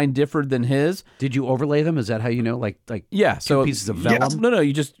where mine differed than his. Did you overlay them? Is that how you know? Like yeah, two pieces of vellum? No,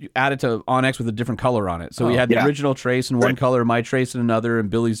 you just add it to Onyx with a different color on it. So we had the original trace in one color, my trace in another, and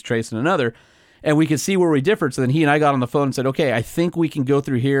Billy's trace in another. And we could see where we differed. So then he and I got on the phone and said, okay, I think we can go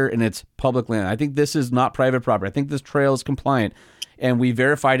through here, and it's public land. I think this is not private property. I think this trail is compliant. And we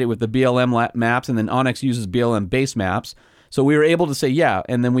verified it with the BLM maps, and then Onyx uses BLM base maps. So we were able to say, yeah,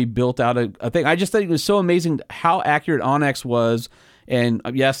 and then we built out a thing. I just think it was so amazing how accurate Onyx was. And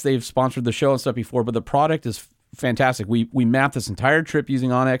yes, they've sponsored the show and stuff before, but the product is fantastic. We mapped this entire trip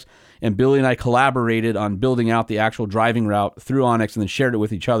using Onyx, and Billy and I collaborated on building out the actual driving route through Onyx and then shared it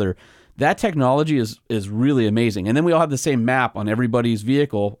with each other. That technology is really amazing. And then we all have the same map on everybody's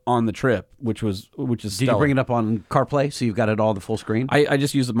vehicle on the trip, which is stellar. Did you bring it up on CarPlay so you've got it all the full screen? I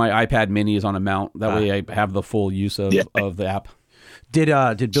just use my iPad mini as on a mount. That way I have the full use of the app.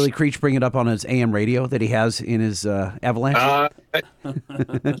 Did Billy Creech bring it up on his AM radio that he has in his Avalanche?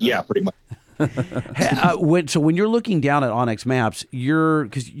 Yeah, pretty much. So when you're looking down at Onyx maps,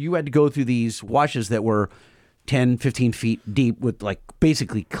 because you had to go through these washes that were 10, 15 feet deep with like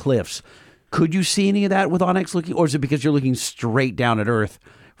basically cliffs. Could you see any of that with Onyx looking, or is it because you're looking straight down at Earth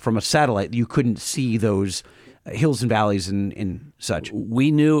from a satellite you couldn't see those hills and valleys and such?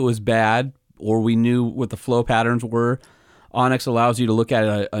 We knew it was bad, or we knew what the flow patterns were. Onyx allows you to look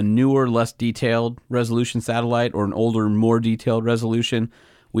at a newer, less detailed resolution satellite, or an older, more detailed resolution.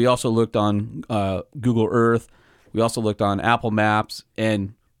 We also looked on Google Earth. We also looked on Apple Maps,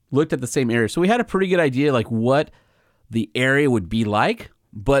 and looked at the same area. So we had a pretty good idea like what the area would be like,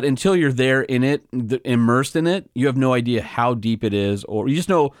 but until you're there in it, immersed in it, you have no idea how deep it is, or you just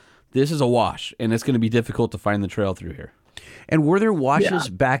know this is a wash and it's going to be difficult to find the trail through here. And were there washes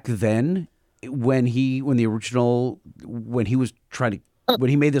back then when he made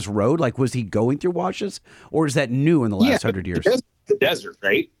this road? Like, was he going through washes, or is that new in the last 100 years? The desert,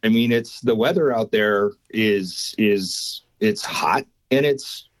 right? I mean, it's the weather out there is it's hot, and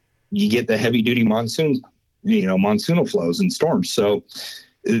you get the heavy duty monsoonal flows and storms. So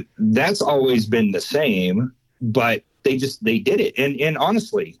that's always been the same, but they did it. And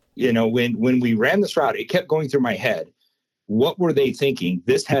honestly, when we ran this route, it kept going through my head. What were they thinking?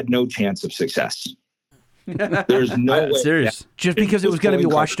 This had no chance of success. There's no way. Serious. Just because it was going to be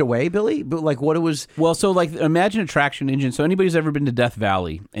washed away, Billy? But like what it was... Well, so like imagine a traction engine. So anybody who's ever been to Death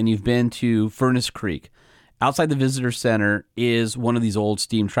Valley and you've been to Furnace Creek, outside the visitor center is one of these old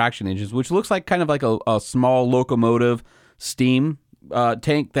steam traction engines, which looks like kind of like a small locomotive steam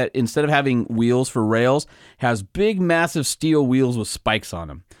tank that instead of having wheels for rails has big, massive steel wheels with spikes on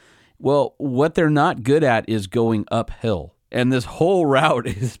them. Well, what they're not good at is going uphill. And this whole route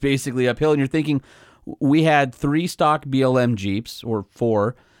is basically uphill. And you're thinking, we had 3 stock BLM Jeeps, or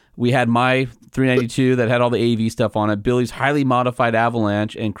 4. We had my 392 that had all the AV stuff on it, Billy's highly modified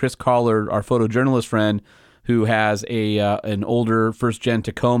Avalanche, and Chris Collard, our photojournalist friend, who has an older first-gen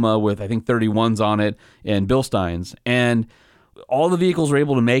Tacoma with, I think, 31s on it, and Bilsteins. And all the vehicles were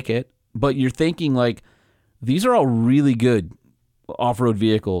able to make it, but you're thinking, like, these are all really good off-road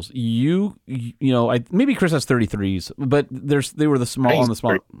vehicles. Maybe Chris has 33s, but they were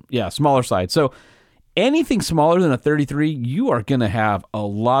smaller side. So anything smaller than a 33, you are going to have a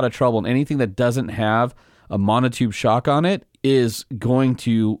lot of trouble. And anything that doesn't have a monotube shock on it is going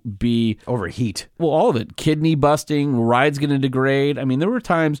to be overheat. Well, all of it. Kidney busting, ride's going to degrade. I mean, there were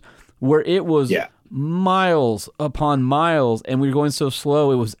times where it was miles upon miles, and we were going so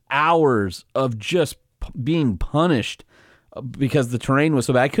slow, it was hours of just being punished because the terrain was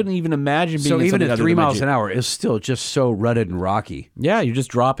so bad. I couldn't even imagine being so even at 3 miles an an hour is still just so rutted and rocky. Yeah, you're just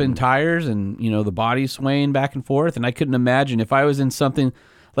dropping tires and the body's swaying back and forth. And I couldn't imagine if I was in something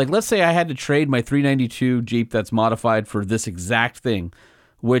like, let's say I had to trade my 392 Jeep that's modified for this exact thing,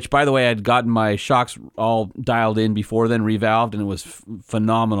 which, by the way, I'd gotten my shocks all dialed in before then, revalved, and it was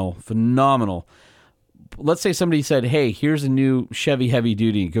phenomenal. Let's say somebody said, hey, here's a new Chevy heavy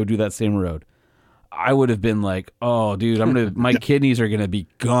duty, go do that same road. I would have been like, oh, dude, my kidneys are going to be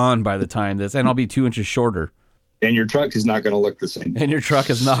gone by the time and I'll be 2 inches shorter. And your truck is not going to look the same.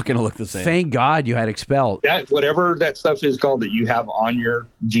 Thank God you had Expel. Whatever that stuff is called that you have on your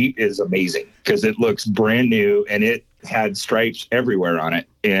Jeep is amazing because it looks brand new and it had stripes everywhere on it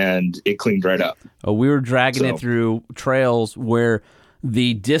and it cleaned right up. Oh, we were dragging it through trails where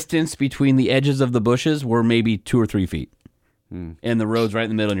the distance between the edges of the bushes were maybe 2 or 3 feet. And the road's right in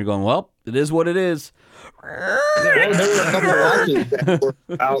the middle, and you're going, well, it is what it is. Well, there were a couple of washes that were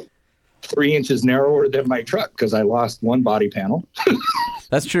about 3 inches narrower than my truck because I lost one body panel.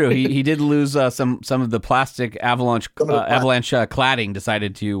 That's true. He did lose some of the plastic avalanche cladding.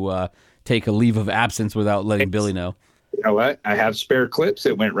 Decided to take a leave of absence without letting Billy know. You know what? I have spare clips.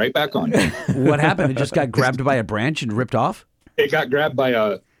 It went right back on. What happened? It just got grabbed by a branch and ripped off? It got grabbed by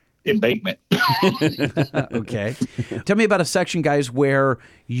a embankment. Okay. Tell me about a section, guys, where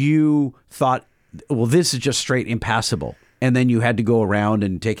you thought, well, this is just straight impassable. And then you had to go around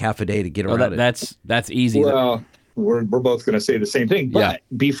and take half a day to get around it. That's easy. Well, we're both going to say the same thing. But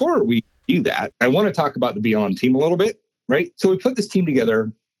before we do that, I want to talk about the BLM team a little bit, right? So we put this team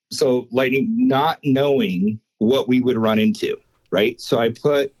together. So Lightning, not knowing what we would run into, right? So I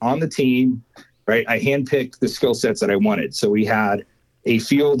put on the team, right? I handpicked the skill sets that I wanted. So we had a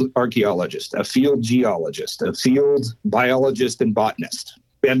field archaeologist, a field geologist, a field biologist and botanist.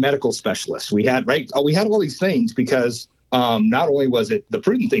 We had medical specialists. We had all these things because not only was it the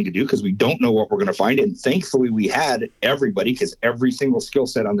prudent thing to do because we don't know what we're going to find, and thankfully we had everybody because every single skill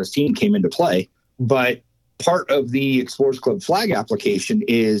set on this team came into play. But part of the Explorers Club flag application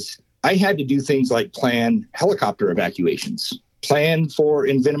is I had to do things like plan helicopter evacuations, plan for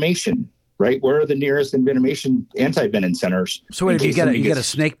envenomation. Right, where are the nearest envenomation anti-venom centers? So wait, you got a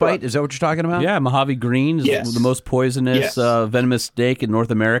snake bite? Is that what you're talking about? Yeah, Mojave Green is the most poisonous venomous snake in North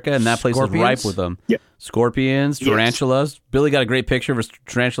America, and that place is ripe with them. Yeah. Scorpions, tarantulas. Billy got a great picture of a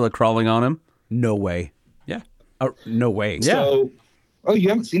tarantula crawling on him. No way. Yeah. No way. So, you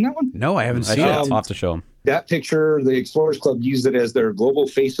haven't seen that one? No, I haven't seen it. I'll have to show him. That picture, the Explorers Club used it as their global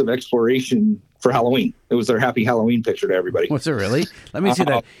face of exploration for Halloween. It was their happy Halloween picture to everybody. Was it really? Let me see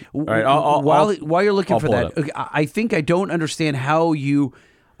that. All right, while you're looking for that, I think I don't understand how you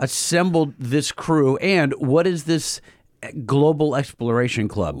assembled this crew, and what is this Global Exploration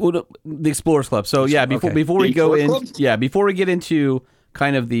Club? Well, the Explorers Club. So yeah, before we go in, before we get into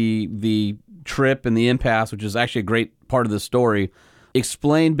kind of the trip and the impasse, which is actually a great part of the story,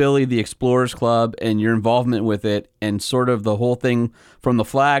 explain, Billy, the Explorers Club and your involvement with it, and sort of the whole thing from the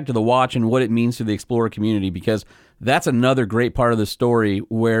flag to the watch and what it means to the explorer community, because that's another great part of the story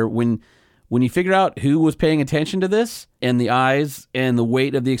where when you figure out who was paying attention to this and the eyes and the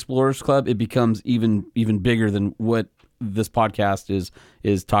weight of the Explorers Club, it becomes even bigger than what this podcast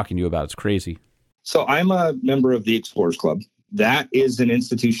is talking to you about. It's crazy. So I'm a member of the Explorers Club. That is an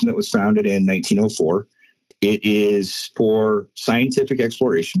institution that was founded in 1904. It is for scientific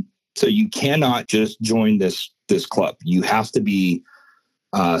exploration. So you cannot just join this club. You have to be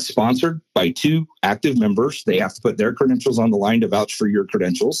sponsored by 2 active members. They have to put their credentials on the line to vouch for your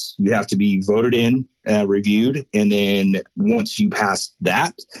credentials. You have to be voted in, reviewed. And then once you pass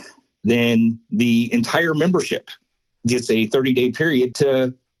that, then the entire membership gets a 30-day period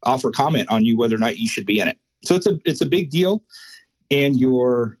to offer comment on you whether or not you should be in it. So it's a big deal. And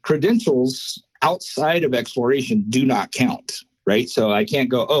your credentials outside of exploration do not count, right? So I can't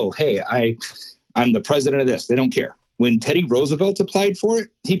go, oh, hey, I'm the president of this. They don't care. When Teddy Roosevelt applied for it,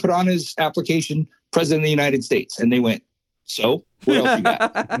 he put on his application, President of the United States, and they went, so what else you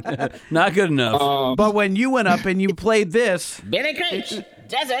got? Not good enough. But when you went up and you played this, Billy Creech,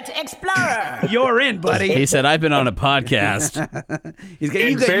 Desert Explorer. you're in, buddy. He said, I've been on a podcast.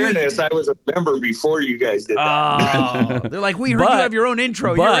 In fairness, I was a member before you guys did that. Oh, they're like, we heard you have your own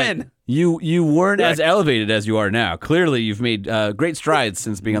intro. You're in. You weren't as elevated as you are now. Clearly, you've made great strides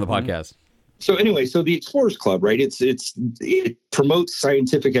since being on the podcast. So anyway, so the Explorers Club, right? It promotes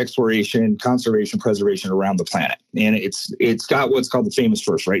scientific exploration, conservation, preservation around the planet, and it's got what's called the famous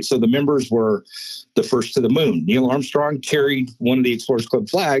first, right? So the members were the first to the moon. Neil Armstrong carried one of the Explorers Club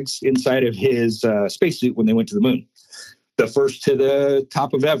flags inside of his spacesuit when they went to the moon. The first to the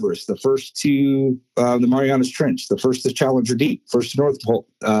top of Everest, the first to the Marianas Trench, the first to Challenger Deep, first to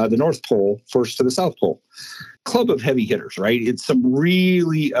the North Pole, first to the South Pole. Club of heavy hitters, right? It's some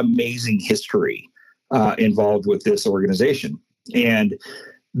really amazing history involved with this organization. And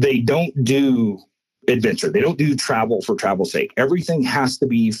they don't do adventure. They don't do travel for travel's sake. Everything has to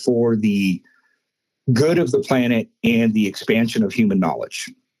be for the good of the planet and the expansion of human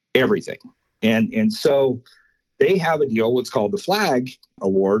knowledge. Everything. And so they have a deal, what's called the Flag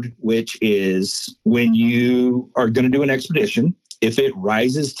Award, which is when you are going to do an expedition, if it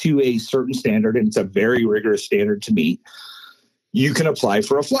rises to a certain standard, and it's a very rigorous standard to meet, you can apply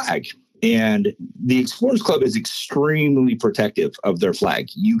for a flag. And the Explorers Club is extremely protective of their flag.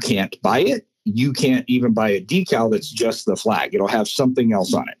 You can't buy it. You can't even buy a decal that's just the flag. It'll have something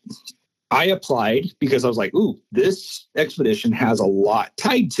else on it. I applied because I was like, ooh, this expedition has a lot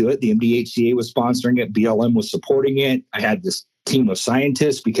tied to it. The MDHCA was sponsoring it. BLM was supporting it. I had this team of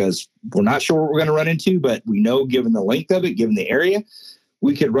scientists because we're not sure what we're going to run into, but we know given the length of it, given the area,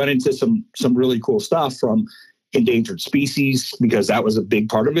 we could run into some really cool stuff from endangered species, because that was a big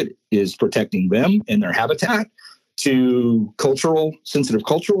part of it, is protecting them and their habitat, to sensitive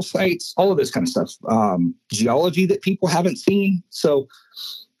cultural sites, all of this kind of stuff, geology that people haven't seen. So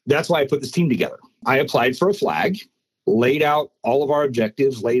that's why I put this team together. I applied for a flag, laid out all of our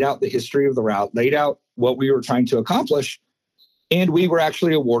objectives, laid out the history of the route, laid out what we were trying to accomplish. And we were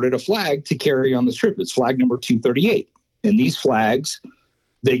actually awarded a flag to carry on this trip. It's flag number 238. And these flags,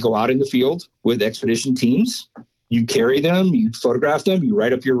 they go out in the field with expedition teams. You carry them, you photograph them, you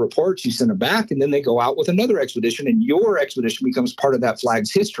write up your reports, you send them back, and then they go out with another expedition, and your expedition becomes part of that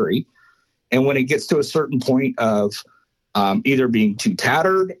flag's history. And when it gets to a certain point of either being too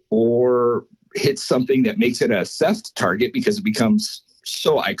tattered or hits something that makes it a theft target because it becomes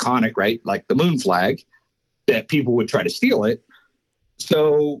so iconic, right? Like the moon flag, that people would try to steal it.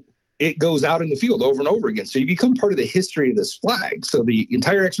 So it goes out in the field over and over again. So you become part of the history of this flag. So the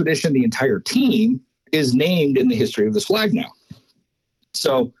entire expedition, the entire team is named in the history of this flag now.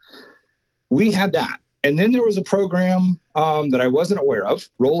 So we had that. And then there was a program that I wasn't aware of.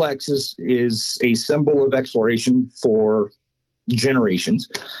 Rolex is a symbol of exploration for generations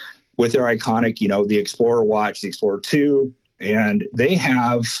with their iconic, the Explorer watch, the Explorer 2. And they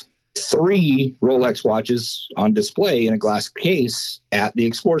have 3 Rolex watches on display in a glass case at the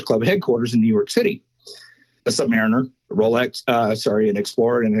Explorers Club headquarters in New York City. A Submariner, an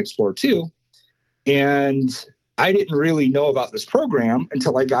Explorer and an Explorer 2. And I didn't really know about this program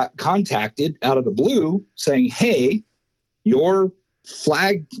until I got contacted out of the blue saying, hey, your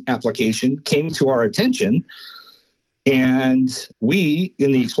flag application came to our attention, and we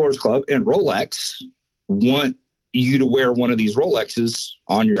in the Explorers Club and Rolex want you to wear one of these Rolexes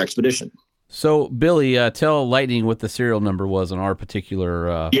on your expedition. So, Billy, tell Lightning what the serial number was on our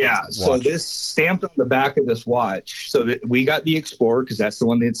particular Yeah, watch. so this stamped on the back of this watch. So that we got the Explorer because that's the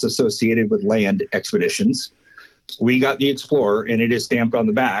one that's associated with land expeditions. We got the Explorer, and it is stamped on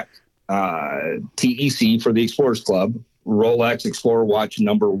the back, TEC for the Explorers Club, Rolex Explorer watch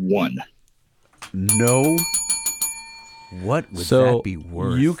number 1. No. What would that be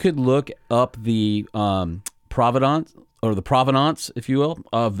worth? You could look up the provenance, or the provenance, if you will,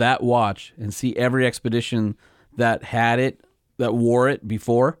 of that watch and see every expedition that had it, that wore it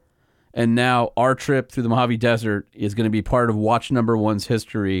before. And now our trip through the Mojave Desert is going to be part of watch number 1's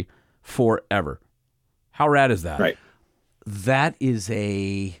history forever. How rad is that? Right. That is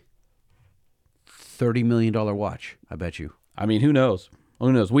a $30 million watch, I bet you. I mean, who knows?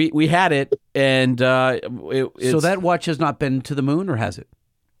 Who knows? We had it, and So that watch has not been to the moon, or has it?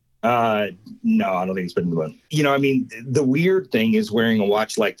 No, I don't think it's been one. You know, I mean, the weird thing is wearing a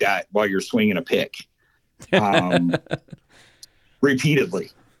watch like that while you're swinging a pick,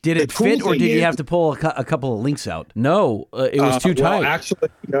 repeatedly. Did it cool fit, or thing did you is- have to pull a couple of links out? No, it was too tight. Well, actually,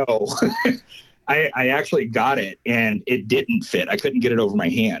 no. I actually got it, and it didn't fit. I couldn't get it over my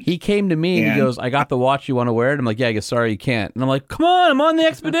hand. He came to me and he And- goes, "I got the watch. You want to wear it?" I'm like, "Yeah." I guess, "Sorry, you can't." And I'm like, "Come on, I'm on the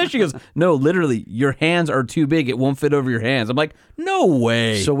expedition." He goes, "No, literally, your hands are too big. It won't fit over your hands." I'm like, "No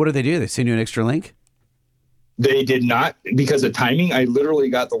way." So what do? They send you an extra link? They did not, because of timing. I literally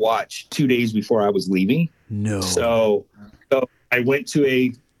got the watch 2 days before I was leaving. No. So I went to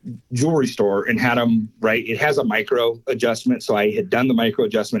a jewelry store and had them, right? It has a micro adjustment. So I had done the micro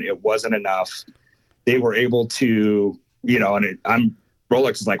adjustment. It wasn't enough. They were able to, you know, and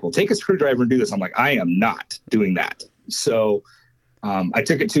Rolex is like, well, take a screwdriver and do this. I'm like, I am not doing that. So I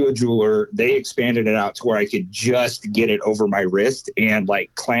took it to a jeweler. They expanded it out to where I could just get it over my wrist and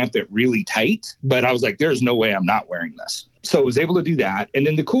like clamp it really tight. But I was like, there's no way I'm not wearing this. So I was able to do that. And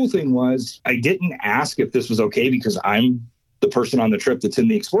then the cool thing was I didn't ask if this was okay because I'm the person on the trip that's in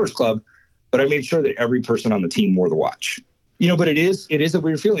the Explorers Club, but I made sure that every person on the team wore the watch. You know, but it is a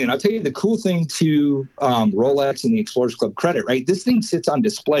weird feeling. And I'll tell you the cool thing to Rolex and the Explorers Club credit, right? This thing sits on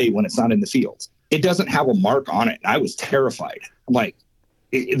display when it's not in the field. It doesn't have a mark on it. And I was terrified. I'm like,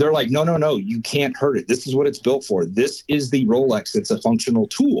 they're like, no, you can't hurt it. This is what it's built for. This is the Rolex. It's a functional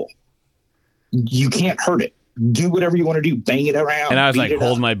tool. You can't hurt it. Do whatever you want to do. Bang it around. And I was like, beat it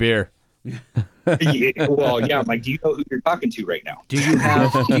 "Hold up." my beer." Well, yeah. I'm like, do you know who you're talking to right now? Do you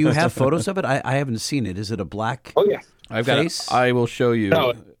have photos of it? I haven't seen it. Is it a black Oh, yeah. I've got face? it. I will show you.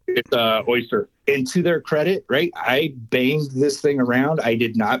 No, it's Oyster. And to their credit, right, I banged this thing around. I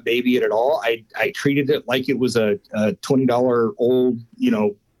did not baby it at all. I treated it like it was a $20 old,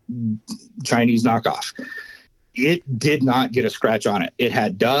 Chinese knockoff. It did not get a scratch on it. It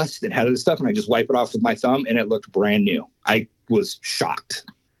had dust. It had other stuff, and I just wipe it off with my thumb, and it looked brand new. I was shocked.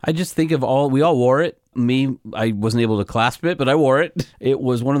 I just think of we all wore it. Me, I wasn't able to clasp it, but I wore it. It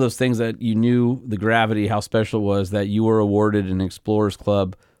was one of those things that you knew the gravity, how special it was that you were awarded an Explorers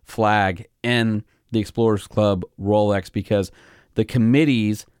Club flag and the Explorers Club Rolex, because the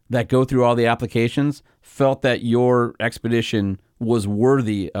committees that go through all the applications felt that your expedition was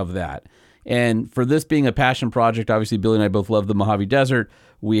worthy of that. And for this being a passion project, obviously Billy and I both love the Mojave Desert.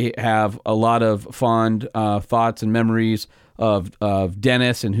 We have a lot of fond thoughts and memories of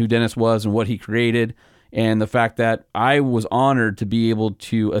Dennis and who Dennis was and what he created, and the fact that I was honored to be able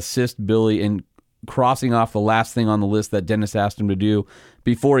to assist Billy in crossing off the last thing on the list that Dennis asked him to do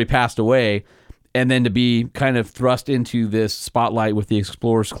before he passed away, and then to be kind of thrust into this spotlight with the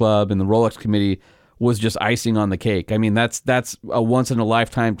Explorers Club and the Rolex Committee was just icing on the cake. I mean, that's a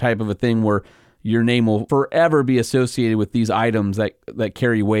once-in-a-lifetime type of a thing where your name will forever be associated with these items that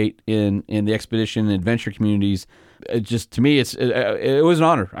carry weight in the expedition and adventure communities. It just, to me, it was an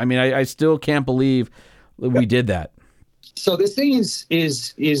honor. I mean, I still can't believe we did that. So this thing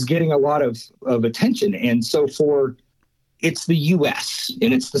is getting a lot of attention, and so it's the U.S.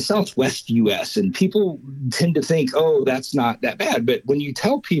 and it's the Southwest U.S. and people tend to think, oh, that's not that bad. But when you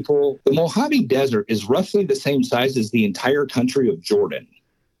tell people the Mojave Desert is roughly the same size as the entire country of Jordan,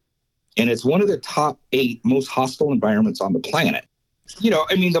 and it's one of the top 8 most hostile environments on the planet.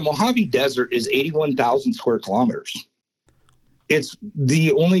 The Mojave Desert is 81,000 square kilometers. It's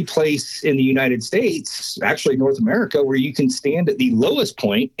the only place in the United States, actually North America, where you can stand at the lowest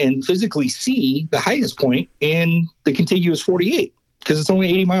point and physically see the highest point in the contiguous 48, because it's only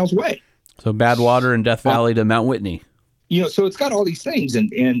 80 miles away. So Badwater and Death Valley to Mount Whitney. So it's got all these things.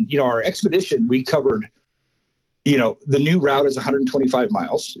 And our expedition, we covered, the new route is 125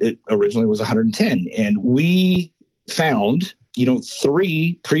 miles. It originally was 110. And we found,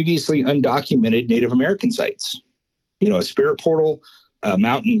 3 previously undocumented Native American sites. a spirit portal, a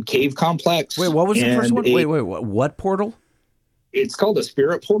mountain cave complex. Wait, what was the first one? a- Wait, what portal? It's called a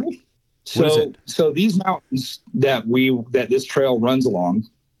spirit portal. What is it? So these mountains that this trail runs along,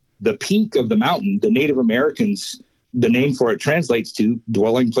 the peak of the mountain, the Native Americans, the name for it translates to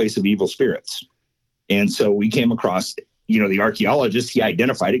dwelling place of evil spirits. And so we came across, the archaeologist, he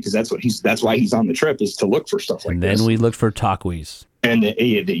identified it because that's why he's on the trip, is to look for stuff like And this. then we looked for Takwees. And then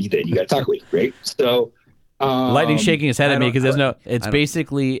you got Takwe, right? So Lightning shaking his head at me because it's don't-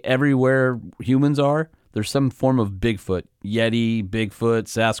 basically everywhere humans are. There's some form of Bigfoot, Yeti, Bigfoot,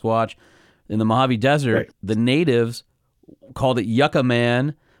 Sasquatch. In the Mojave Desert, Right. the natives called it Yucca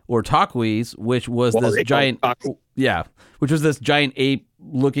Man or Takwees, which was Well, this they giant, call it Takwe. which was this giant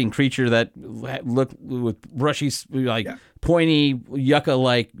ape-looking creature that looked with brushy, pointy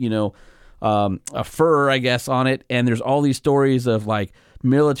yucca-like, a fur, I guess, on it. And there's all these stories of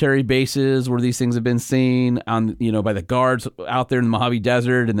military bases where these things have been seen on, by the guards out there in the Mojave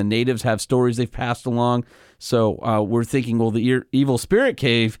Desert, and the natives have stories they've passed along. So we're thinking, well, the evil spirit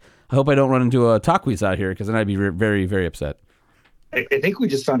cave. I hope I don't run into a Takwees out here, because then I'd be very, very upset. I think we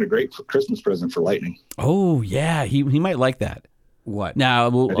just found a great Christmas present for Lightning. Oh yeah, he might like that. What? Now,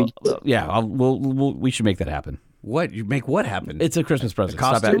 I think- we should make that happen. What? You make what happen? It's a Christmas present.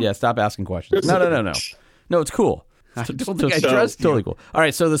 costume? Stop asking questions. No, it's cool. I don't think I So- trust you. Totally cool. All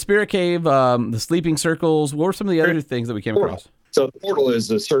right, so the spirit cave, the sleeping circles. What were some of the other things that we came across? So the portal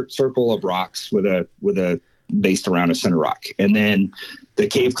is a circle of rocks with a based around a center rock, and then the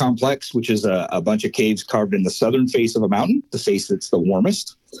cave complex, which is a bunch of caves carved in the southern face of a mountain, the face that's the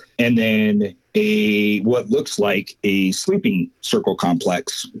warmest, and then what looks like a sleeping circle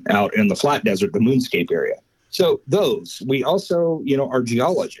complex out in the flat desert, the moonscape area. So those, we also, our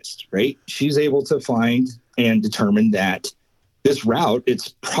geologist, right? She's able to find and determine that this route, it's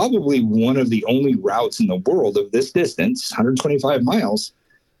probably one of the only routes in the world of this distance, 125 miles,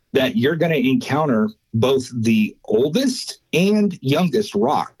 that you're going to encounter both the oldest and youngest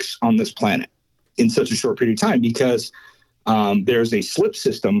rocks on this planet in such a short period of time, because there's a slip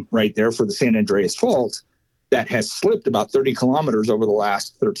system right there for the San Andreas Fault that has slipped about 30 kilometers over the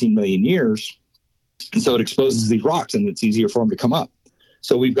last 13 million years. And so it exposes these rocks, and it's easier for them to come up.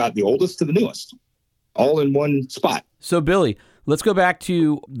 So we've got the oldest to the newest, all in one spot. So Billy, let's go back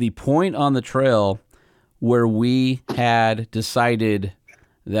to the point on the trail where we had decided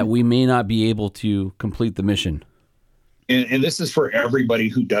that we may not be able to complete the mission. And this is for everybody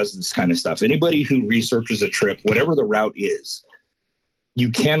who does this kind of stuff. Anybody who researches a trip, whatever the route is,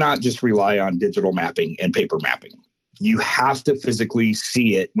 you cannot just rely on digital mapping and paper mapping. You have to physically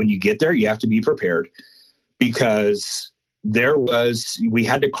see it. When you get there, you have to be prepared, because we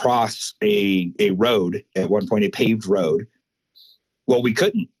had to cross a road at one point, a paved road. Well, we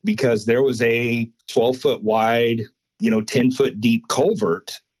couldn't, because there was a 12-foot wide, 10-foot deep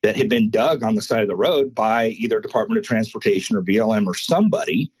culvert that had been dug on the side of the road by either Department of Transportation or BLM or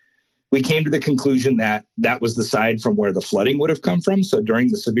somebody. We came to the conclusion that that was the side from where the flooding would have come from. So during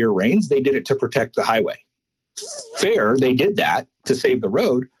the severe rains, they did it to protect the highway. Fair, they did that to save the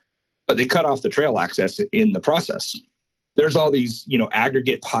road, but they cut off the trail access in the process. There's all these,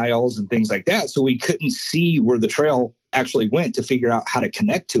 aggregate piles and things like that. So we couldn't see where the trail actually went to figure out how to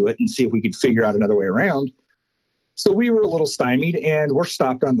connect to it and see if we could figure out another way around. So we were a little stymied, and we're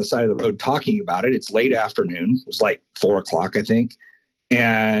stopped on the side of the road talking about it. It's late afternoon. It was like 4:00, I think.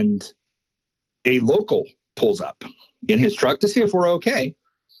 And a local pulls up in his truck to see if we're okay.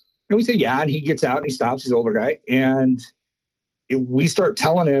 And we say, yeah. And he gets out and he stops, he's an older guy. And we start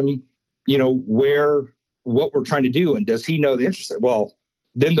telling him, what we're trying to do. And does he know the interest? Well,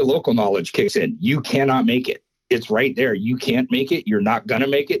 then the local knowledge kicks in. You cannot make it. It's right there. You can't make it. You're not going to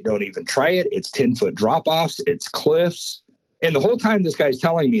make it. Don't even try it. It's 10-foot drop-offs. It's cliffs. And the whole time this guy's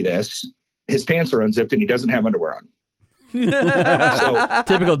telling me this, his pants are unzipped and he doesn't have underwear on.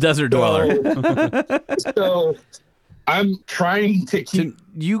 Typical desert dweller. So I'm trying to keep...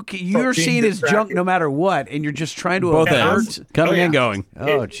 You're seeing his junk no matter what, and you're just trying to Both avert. ends. Coming and going.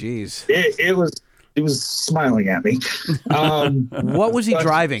 Oh, jeez. It was smiling at me. What was he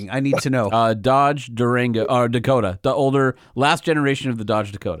driving? I need to know. Dodge Durango, or Dakota, the older, last generation of the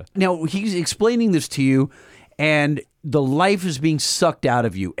Dodge Dakota. Now, he's explaining this to you, and the life is being sucked out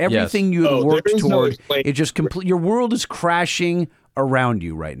of you. Everything you had worked there is no toward, explain- it just complete. Your world is crashing around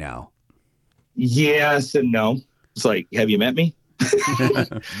you right now. Yes and no. It's like, have you met me?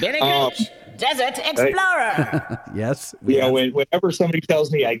 Billy Creech, Desert Explorer. Yes. Whenever somebody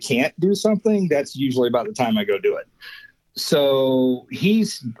tells me I can't do something, that's usually about the time I go do it. So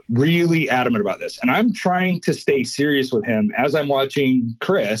he's really adamant about this. And I'm trying to stay serious with him as I'm watching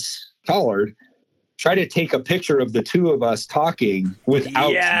Chris Collard try to take a picture of the two of us talking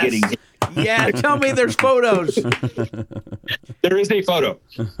without getting hit. Yeah, tell me there's photos. There is a photo.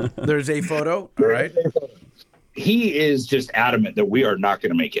 There's a photo. All right. He is just adamant that we are not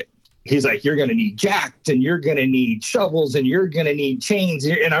going to make it. He's like, you're going to need jacks and you're going to need shovels and you're going to need chains.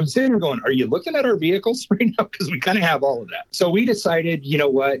 And I'm sitting there going, are you looking at our vehicles right now? Because we kind of have all of that. So we decided, you know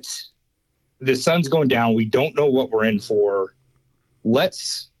what? The sun's going down. We don't know what we're in for.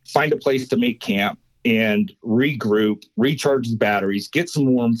 Let's find a place to make camp and regroup, recharge the batteries, get some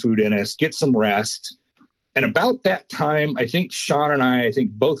warm food in us, get some rest. And about that time, I think Sean and I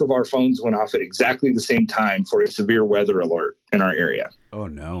think both of our phones went off at exactly the same time for a severe weather alert in our area. Oh,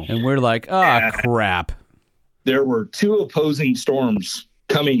 no. And we're like, crap. There were two opposing storms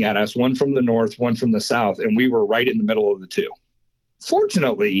coming at us, one from the north, one from the south, and we were right in the middle of the two.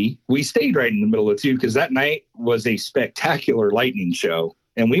 Fortunately, we stayed right in the middle of the two because that night was a spectacular lightning show,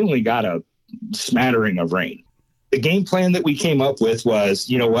 and we only got a smattering of rain. The game plan that we came up with was,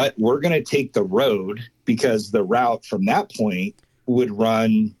 you know what, we're going to take the road because the route from that point would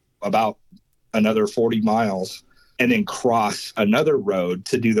run about another 40 miles and then cross another road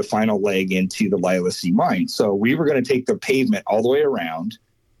to do the final leg into the Lila C mine. So we were going to take the pavement all the way around,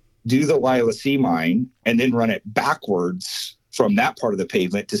 do the Lila C mine, and then run it backwards from that part of the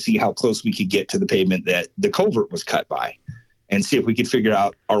pavement to see how close we could get to the pavement that the culvert was cut by and see if we could figure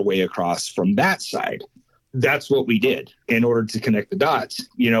out our way across from that side. That's what we did in order to connect the dots.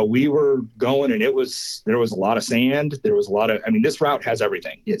 You know, we were going and there was a lot of sand. There was a lot of, this route has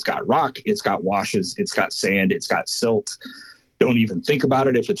everything. It's got rock, it's got washes, it's got sand, it's got silt. Don't even think about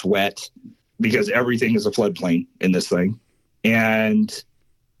it if it's wet because everything is a floodplain in this thing. And,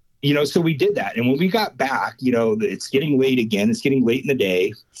 so we did that. And when we got back, it's getting late again. It's getting late in the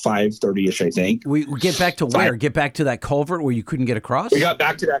day, 5:30-ish, I think. We get back to where? Get back to that culvert where you couldn't get across? We got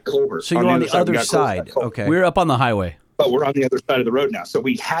back to that culvert. So you're on the other side. Okay. We're up on the highway. But we're on the other side of the road now. So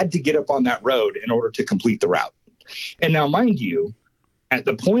we had to get up on that road in order to complete the route. And now, mind you, at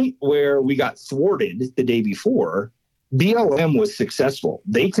the point where we got thwarted the day before, BLM was successful.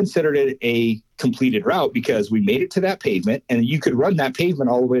 They considered it a completed route because we made it to that pavement and you could run that pavement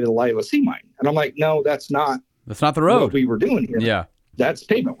all the way to the Lila C mine. And I'm like, no, that's not the road what we were doing here. Yeah. That's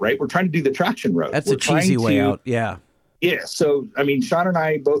pavement, right? We're trying to do the traction road. That's a cheesy way out. Yeah. Yeah. So, Sean and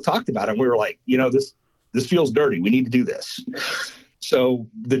I both talked about it. And we were like, this feels dirty. We need to do this. So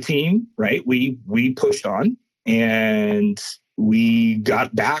the team, right, we pushed on and we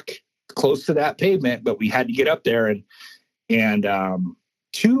got back close to that pavement, but we had to get up there. And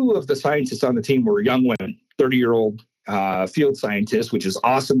two of the scientists on the team were young women, 30-year-old field scientists, which is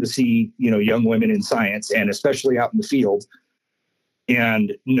awesome to see, young women in science and especially out in the field.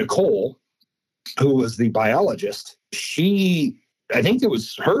 And Nicole, who was the biologist, I think it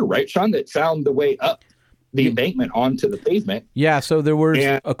was her, right, Sean, that found the way up the embankment onto the pavement. Yeah, so there was,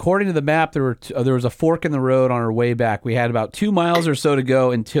 according to the map, there was a fork in the road on our way back. We had about 2 miles or so to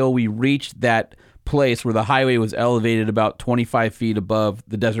go until we reached that place where the highway was elevated about 25 feet above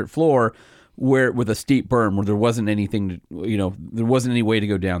the desert floor, with a steep berm where there wasn't anything, there wasn't any way to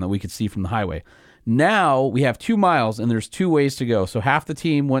go down that we could see from the highway. Now we have 2 miles and there's 2 ways to go. So half the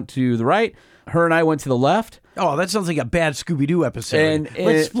team went to the right, her and I went to the left. Oh, that sounds like a bad Scooby-Doo episode. And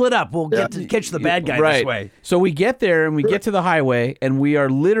let's split up. We'll get to catch the bad guy this way. So we get there and we get to the highway and we are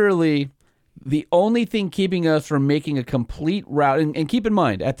literally the only thing keeping us from making a complete route. And keep in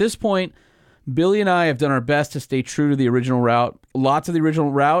mind, at this point, Billy and I have done our best to stay true to the original route. Lots of the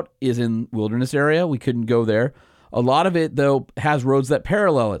original route is in wilderness area. We couldn't go there. A lot of it, though, has roads that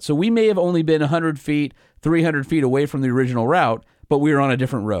parallel it. So we may have only been 100 feet, 300 feet away from the original route, but we were on a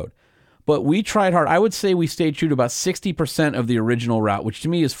different road. But we tried hard. I would say we stayed true to about 60% of the original route, which to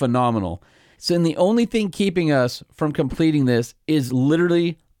me is phenomenal. So and the only thing keeping us from completing this is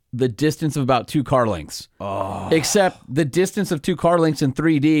literally the distance of about 2 car lengths. Oh. Except the distance of 2 car lengths in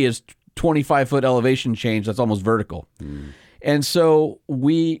 3D is 25-foot elevation change. That's almost vertical. And so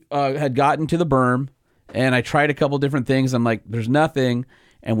we had gotten to the berm, and I tried a couple different things. I'm like, there's nothing.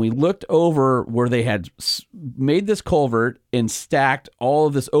 And we looked over where they had made this culvert and stacked all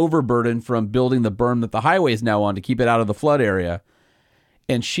of this overburden from building the berm that the highway is now on to keep it out of the flood area.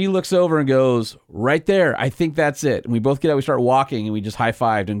 And she looks over and goes, right there, I think that's it. And we both get out, we start walking, and we just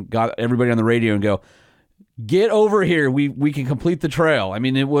high-fived and got everybody on the radio and go, get over here. We can complete the trail.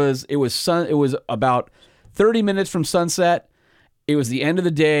 It was about 30 minutes from sunset. It was the end of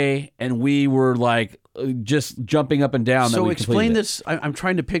the day, and we were like just jumping up and down. So explain this. I'm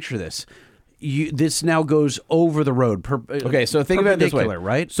trying to picture this. this now goes over the road. Okay, so think of it this way,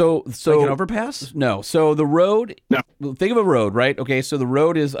 right? So like an overpass? No. So the road. No. Think of a road, right? Okay, so the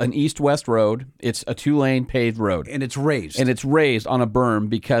road is an east-west road. It's a 2-lane paved road, And it's raised. and it's raised on a berm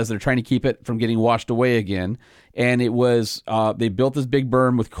because they're trying to keep it from getting washed away again. And it was they built this big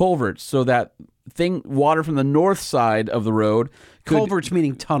berm with culverts so that water from the north side of the road Culverts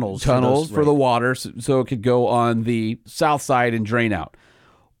meaning tunnels. for the water, so it could go on the south side and drain out.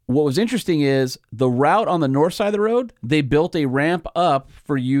 What was interesting is the route on the north side of the road, they built a ramp up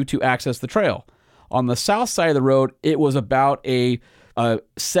for you to access the trail. On the south side of the road, it was about a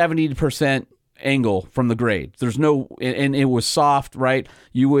 70% angle from the grade. There's no, and it was soft, right?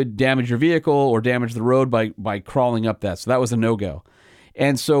 You would damage your vehicle or damage the road by crawling up that. So that was a no-go.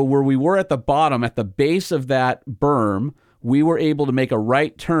 And so where we were at the bottom, at the base of that berm, we were able to make a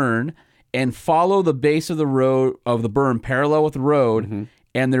right turn and follow the base of the road, of the berm, parallel with the road.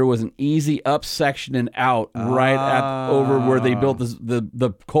 And there was an easy up section and out over where they built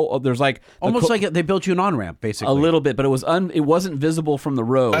there's like almost like they built you an on-ramp, basically. A little bit, but it wasn't visible from the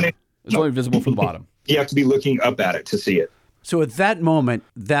road. It was only visible from the bottom. You have to be looking up at it to see it. So at that moment,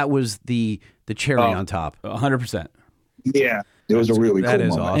 that was the cherry on top. 100%. Yeah, it was a really cool That is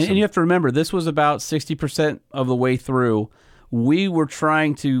moment. awesome. And you have to remember, this was about 60% of the way through. We were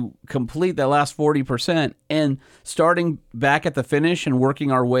trying to complete that last 40% and starting back at the finish and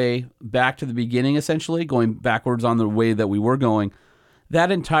working our way back to the beginning, essentially, going backwards on the way that we were going.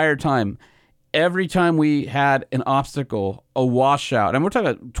 That entire time, every time we had an obstacle, a washout, and we're talking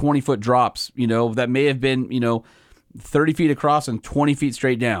about 20-foot drops, that may have been, 30 feet across and 20 feet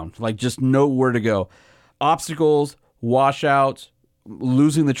straight down, like just nowhere to go. Obstacles, washouts,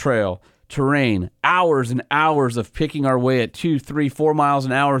 losing the trail, terrain, hours and hours of picking our way at 2, 3, 4 miles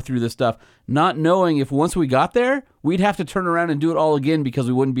an hour through this stuff, not knowing if once we got there, we'd have to turn around and do it all again because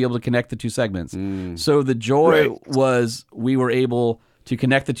we wouldn't be able to connect the two segments. So the joy was we were able to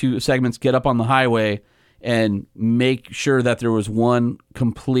connect the two segments, get up on the highway, and make sure that there was one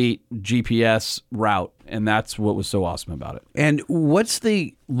complete GPS route. And that's what was so awesome about it. And what's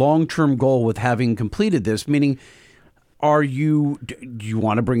the long-term goal with having completed this? Meaning, do you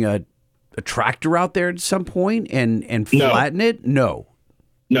want to bring a tractor out there at some point and flatten it? No.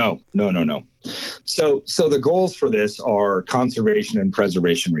 So the goals for this are conservation and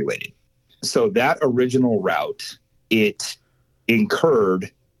preservation related. So that original route, it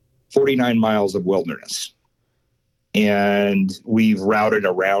incurred 49 miles of wilderness. And we've routed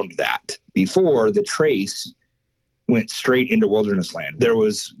around that. Before, the trace went straight into wilderness land. There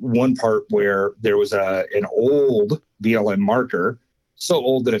was one part where there was an old BLM marker, so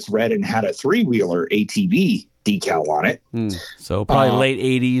old that it's red and had a 3-wheeler ATV decal on it. So probably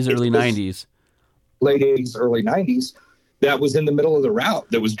late 80s, early 90s. Late 80s, early 90s. That was in the middle of the route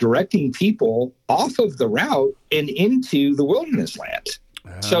that was directing people off of the route and into the wilderness land.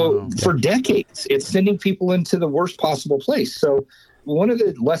 So for decades, it's sending people into the worst possible place. So one of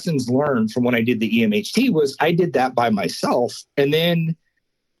the lessons learned from when I did the EMHT was I did that by myself. And then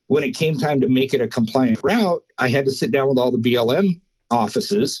when it came time to make it a compliant route, I had to sit down with all the BLM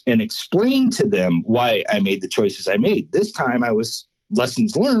offices and explain to them why I made the choices I made. This time I was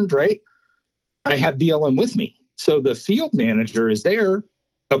lessons learned, right? I had BLM with me. So the field manager is there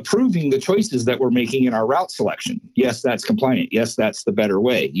approving the choices that we're making in our route selection. Yes, that's compliant. Yes, that's the better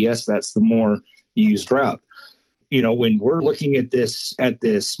way. Yes, that's the more used route. When we're looking at this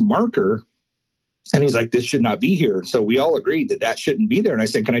marker, and he's like, this should not be here. So we all agreed that shouldn't be there. And I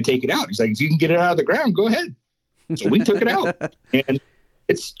said, can I take it out? He's like, if you can get it out of the ground, go ahead. So we took it out, and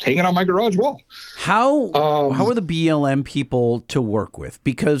it's hanging on my garage wall. How are the BLM people to work with?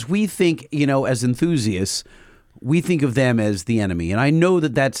 Because we think, as enthusiasts, we think of them as the enemy. And I know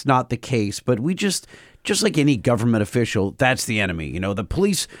that that's not the case, but we just like any government official, that's the enemy. The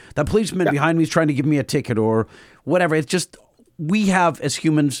policeman behind me is trying to give me a ticket or whatever. It's just, we have, as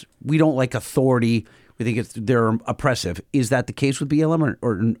humans, we don't like authority. We think they're oppressive. Is that the case with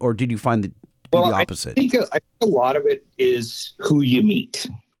BLM, or did you find the opposite? I think a lot of it is who you meet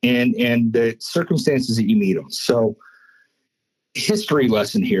and the circumstances that you meet them. So history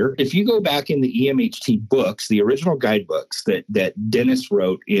lesson here. If you go back in the EMHT books, the original guidebooks that Dennis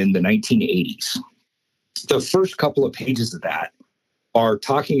wrote in the 1980s, the first couple of pages of that are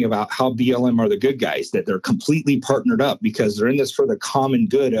talking about how BLM are the good guys, that they're completely partnered up because they're in this for the common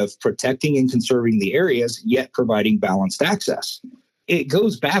good of protecting and conserving the areas, yet providing balanced access. It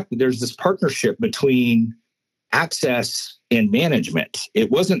goes back, there's this partnership between access and management. It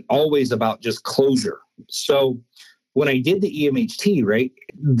wasn't always about just closure. So when I did the EMHT, right,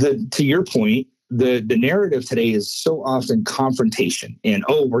 to your point, the narrative today is so often confrontation and,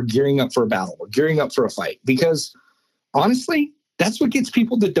 oh, we're gearing up for a battle. We're gearing up for a fight. Because honestly, that's what gets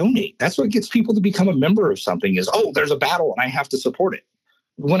people to donate. That's what gets people to become a member of something is, oh, there's a battle and I have to support it.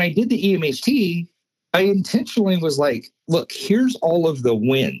 When I did the EMHT, I intentionally was like, look, here's all of the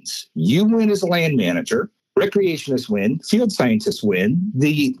wins. You win as a land manager, recreationists win, field scientists win,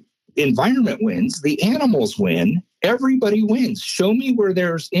 the environment wins, the animals win, everybody wins. Show me where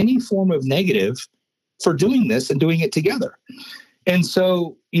there's any form of negative for doing this and doing it together. And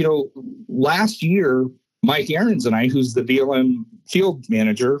so, last year, Mike Aarons and I, who's the BLM field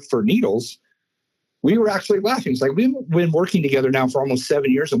manager for Needles, we were actually laughing. It's like, we've been working together now for almost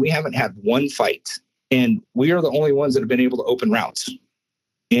 7 years and we haven't had one fight. And we are the only ones that have been able to open routes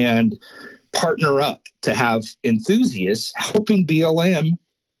and partner up to have enthusiasts helping BLM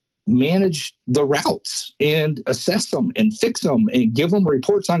manage the routes and assess them and fix them and give them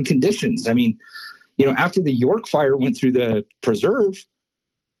reports on conditions. I mean, after the York fire went through the preserve,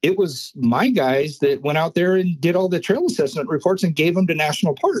 it was my guys that went out there and did all the trail assessment reports and gave them to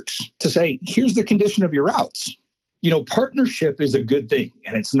national parks to say, here's the condition of your routes. Partnership is a good thing,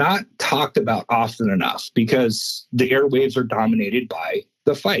 and it's not talked about often enough because the airwaves are dominated by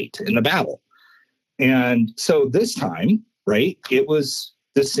the fight and the battle. And so this time, right, it was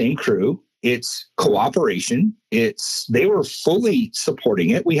the same crew. It's cooperation. They were fully supporting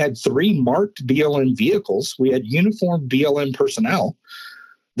it. We had 3 marked BLM vehicles. We had uniformed BLM personnel.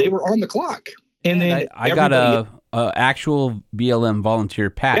 They were on the clock. And then I got a actual BLM volunteer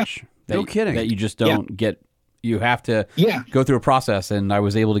patch. Yeah. No kidding. That you just don't get. You have to go through a process, and I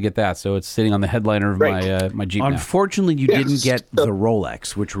was able to get that. So it's sitting on the headliner of my Jeep now. Unfortunately, you didn't get the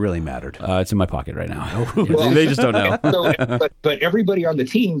Rolex, which really mattered. It's in my pocket right now. Well, they just don't know. But everybody on the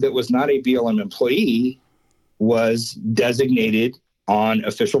team that was not a BLM employee was designated on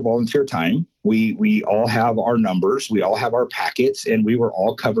official volunteer time. We all have our numbers. We all have our packets, and we were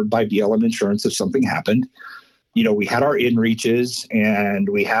all covered by BLM insurance if something happened. We had our inReaches and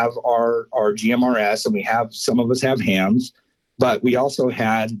we have our GMRS and some of us have hams, but we also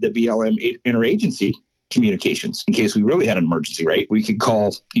had the BLM interagency communications in case we really had an emergency, right? We could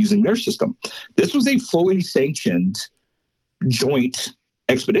call using their system. This was a fully sanctioned joint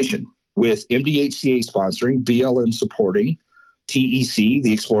expedition with MDHCA sponsoring, BLM supporting, TEC,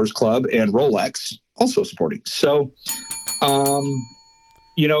 the Explorers Club, and Rolex also supporting. So,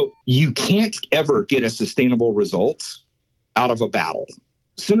 you can't ever get a sustainable result out of a battle.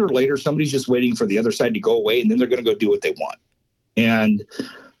 Sooner or later, somebody's just waiting for the other side to go away, and then they're going to go do what they want. And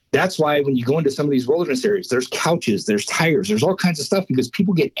that's why when you go into some of these wilderness areas, there's couches, there's tires, there's all kinds of stuff because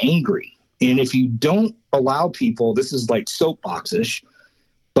people get angry. And if you don't allow people, this is like soapbox-ish,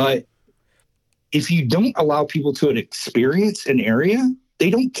 but if you don't allow people to experience an area, they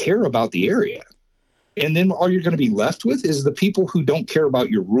don't care about the area. And then all you're going to be left with is the people who don't care about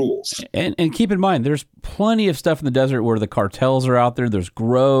your rules. And keep in mind, there's plenty of stuff in the desert where the cartels are out there. There's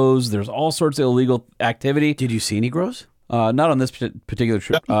grows. There's all sorts of illegal activity. Did you see any grows? Not on this particular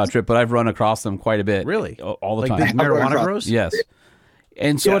trip, but I've run across them quite a bit. Really? All the like time. Big marijuana grows? Yes.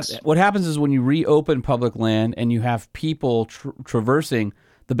 And so what happens is when you reopen public land and you have people traversing,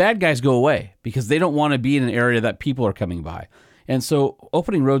 the bad guys go away because they don't want to be in an area that people are coming by. And so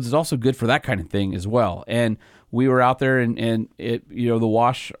opening roads is also good for that kind of thing as well. And we were out there and it, the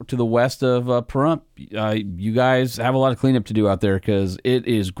wash to the west of Pahrump, you guys have a lot of cleanup to do out there because it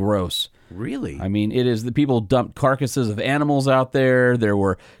is gross. Really? I mean, it is. The people dumped carcasses of animals out there. There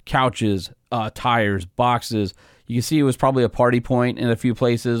were couches, tires, boxes. You can see it was probably a party point in a few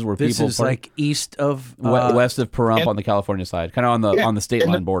places where this people. This is like east of west of Pahrump on the California side, kind of on the state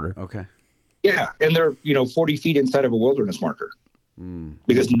line border. Okay. Yeah, and they're 40 feet inside of a wilderness marker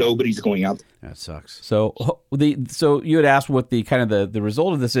because nobody's going out there. That sucks. So you had asked what the kind of the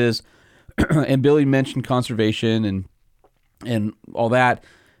result of this is, and Billy mentioned conservation and all that.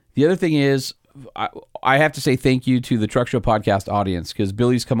 The other thing is, I have to say thank you to the Truck Show podcast audience because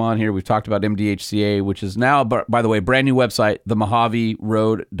Billy's come on here. We've talked about MDHCA, which is now, by the way, brand new website,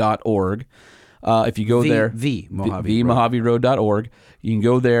 themojaveroad.org. If you go there, themojaveroad.org, you can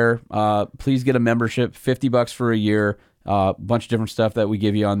go there. Please get a membership, $50 for a year, a bunch of different stuff that we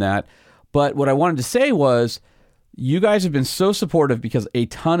give you on that. But what I wanted to say was, you guys have been so supportive because a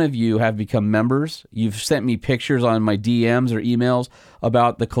ton of you have become members. You've sent me pictures on my DMs or emails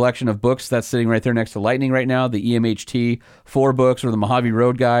about the collection of books that's sitting right there next to Lightning right now, the EMHT 4 books or the Mojave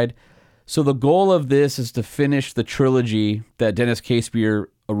Road Guide. So the goal of this is to finish the trilogy that Dennis Casebeer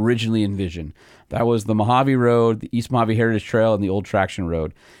originally envisioned. That was the Mojave Road, the East Mojave Heritage Trail, and the Old Traction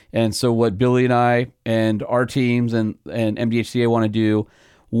Road. And so what Billy and I and our teams and MDHCA want to do,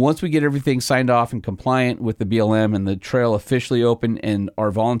 Once we get everything signed off and compliant with the BLM and the trail officially open and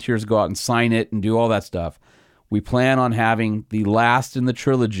our volunteers go out and sign it and do all that stuff, we plan on having the last in the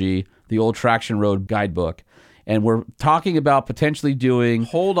trilogy, the Old Traction Road guidebook. And we're talking about potentially doing.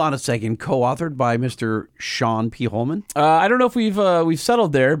 Hold on a second. Co-authored by Mr. Sean P. Holman. I don't know if we've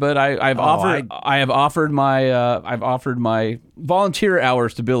settled there, but I've offered my volunteer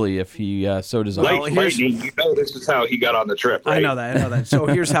hours to Billy if he so desires. Lightning, this is how he got on the trip, right? I know that. So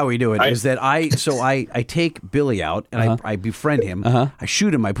here's how we do it: is that I take Billy out and I befriend him. I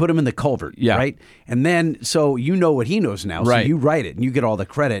shoot him. I put him in the culvert. Yeah. Right. And then so you know what he knows now. Right. So you write it and you get all the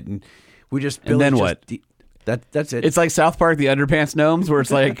credit. And we just. And then what? That's it. It's like South Park, the Underpants Gnomes, where it's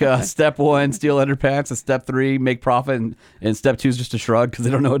like step 1, steal underpants, and step 3, make profit, and step 2 is just a shrug because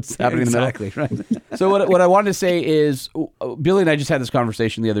they don't know what's happening in the middle. Exactly, right. So what I wanted to say is, Billy and I just had this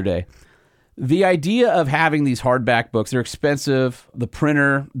conversation the other day. The idea of having these hardback books, they're expensive. The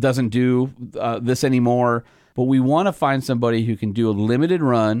printer doesn't do this anymore. But we want to find somebody who can do a limited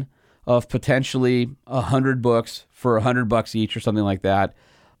run of potentially 100 books for $100 each or something like that.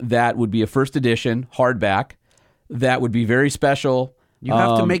 That would be a first edition hardback. That would be very special. You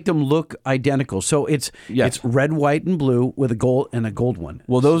have to make them look identical. So it's red, white, and blue with a gold one.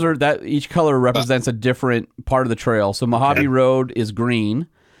 Well, those are that each color represents a different part of the trail. So Mojave Road is green,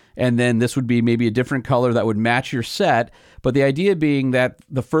 and then this would be maybe a different color that would match your set. But the idea being that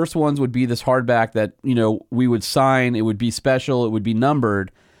the first ones would be this hardback that we would sign. It would be special. It would be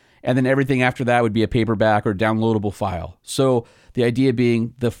numbered, and then everything after that would be a paperback or downloadable file. So the idea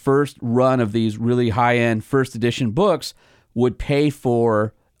being the first run of these really high-end first edition books would pay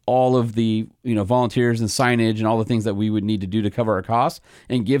for all of the volunteers and signage and all the things that we would need to do to cover our costs,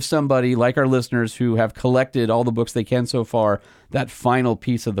 and give somebody like our listeners who have collected all the books they can so far that final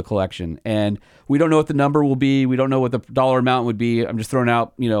piece of the collection. And we don't know what the number will be. We don't know what the dollar amount would be. I'm just throwing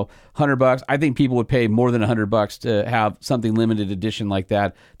out $100. I think people would pay more than $100 to have something limited edition like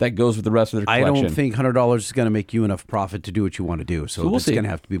that goes with the rest of their collection. I don't think $100 is going to make you enough profit to do what you want to do. So it's going to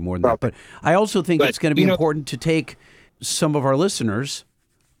have to be more than that. But I also think it's going to be important to take some of our listeners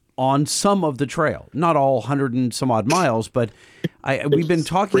on some of the trail, not all 100 and some odd miles, but we've been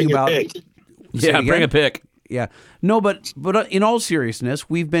talking about. Bring a pick. Yeah, no, but in all seriousness,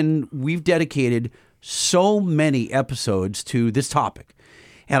 we've dedicated so many episodes to this topic,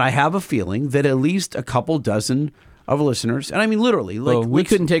 and I have a feeling that at least a couple dozen of listeners, and I mean literally, we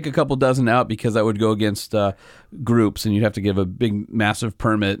couldn't take a couple dozen out because that would go against groups, and you'd have to give a big, massive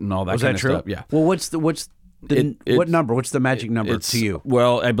permit and all that. Was kind that of true? Stuff. Yeah. Well, what number? What's the magic number to you?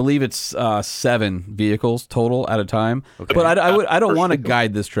 Well, I believe it's 7 vehicles total at a time. Okay. But I don't want to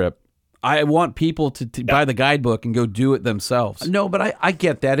guide this trip. I want people to buy the guidebook and go do it themselves. No, but I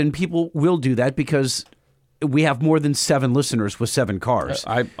get that, and people will do that because we have more than 7 listeners with 7 cars.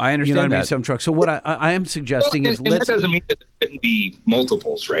 I understand you know what that. I mean? 7 trucks. So what I am suggesting is that doesn't mean that there couldn't be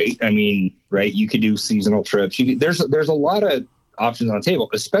multiples, right? I mean, right? You could do seasonal trips. There's a lot of options on the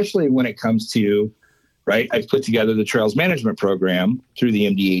table, especially when it comes to. Right, I've put together the Trails Management Program through the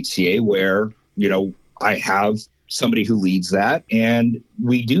MDHCA, where I have somebody who leads that, and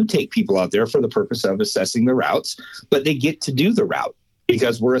we do take people out there for the purpose of assessing the routes, but they get to do the route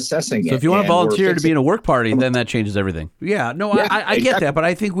because we're assessing it. So if you want to volunteer to be in a work party, then that changes everything. Yeah, no, I get that, but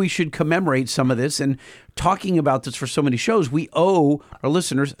I think we should commemorate some of this, and talking about this for so many shows, we owe our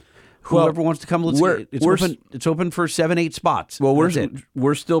listeners. Whoever wants to come, it's open for 7-8 spots. Well,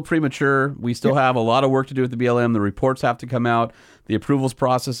 we're still premature. We still have a lot of work to do with the BLM. The reports have to come out. The approvals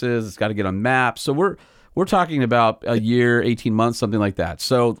processes. It's got to get on maps. So we're talking about a year, 18 months, something like that.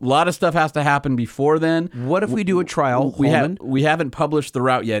 So a lot of stuff has to happen before then. What if we do a trial? We haven't published the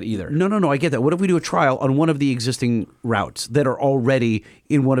route yet either. No, I get that. What if we do a trial on one of the existing routes that are already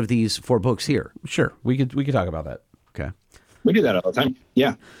in one of these 4 books here? Sure, we could talk about that. Okay. We do that all the time.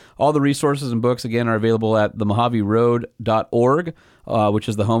 Yeah. All the resources and books, again, are available at themojaveroad.org, which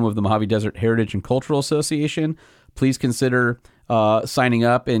is the home of the Mojave Desert Heritage and Cultural Association. Please consider signing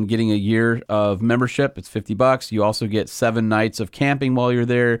up and getting a year of membership. It's $50. You also get 7 nights of camping while you're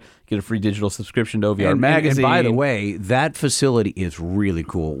there. Get a free digital subscription to OVR Magazine. And by the way, that facility is really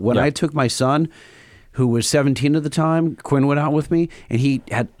cool. When I took my son, who was 17 at the time, Quinn went out with me, and he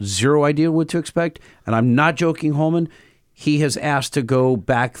had zero idea what to expect. And I'm not joking, Holman. He has asked to go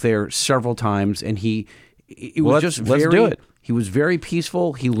back there several times, and let's do it. He was very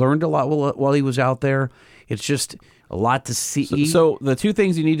peaceful. He learned a lot while he was out there. It's just a lot to see. So the 2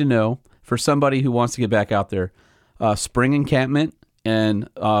 things you need to know for somebody who wants to get back out there, spring encampment and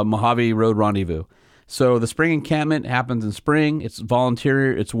Mojave Road Rendezvous. So the spring encampment happens in spring. It's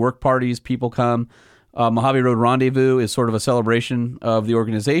volunteer. It's work parties. People come. Mojave Road Rendezvous is sort of a celebration of the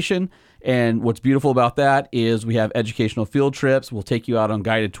organization. And what's beautiful about that is we have educational field trips. We'll take you out on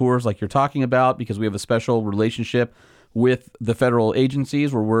guided tours like you're talking about, because we have a special relationship with the federal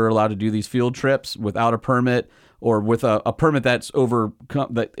agencies where we're allowed to do these field trips without a permit, or with a permit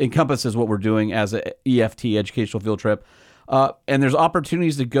that encompasses what we're doing as an EFT, educational field trip. And there's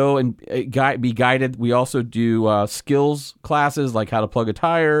opportunities to go and be guided. We also do skills classes like how to plug a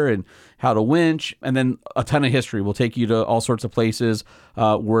tire and how to winch, and then a ton of history. We'll take you to all sorts of places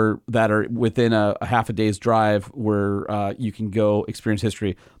that are within a half a day's drive where you can go experience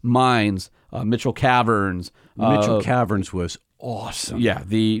history. Mines, Mitchell Caverns. Mitchell Caverns was awesome. Yeah,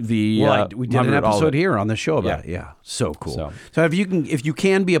 we did an episode here on the show about it. Yeah, so cool. So if you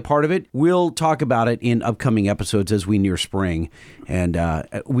can be a part of it, we'll talk about it in upcoming episodes as we near spring, and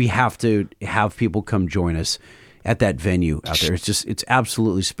we have to have people come join us at that venue out there. It's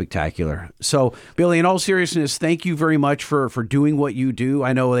absolutely spectacular. So, Billy, in all seriousness, thank you very much for doing what you do.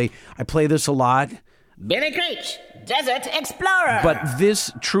 I know I play this a lot. Billy Creech, Desert Explorer. But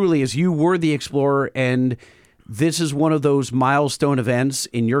this truly is, you were the explorer, and this is one of those milestone events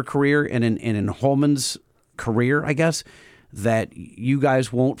in your career and in Holman's career, I guess, that you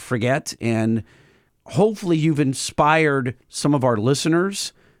guys won't forget. And hopefully you've inspired some of our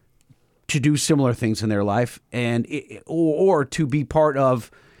listeners to do similar things in their life, and or to be part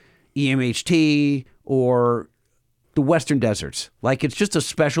of EMHT or the Western Deserts. Like, it's just a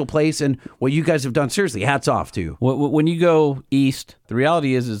special place, and what you guys have done, seriously, hats off to you. When you go east, the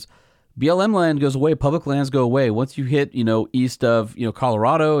reality is BLM land goes away, public lands go away. Once you hit, east of,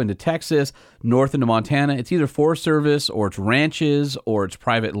 Colorado into Texas, north into Montana, it's either Forest Service or it's ranches or it's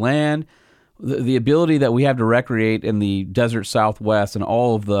private land. The ability that we have to recreate in the desert Southwest and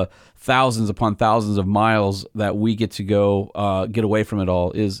all of the thousands upon thousands of miles that we get to go get away from it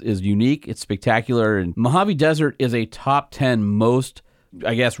all is unique. It's spectacular. And Mojave Desert is a top 10 most,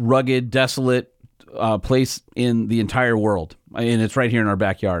 I guess, rugged, desolate place in the entire world. And it's right here in our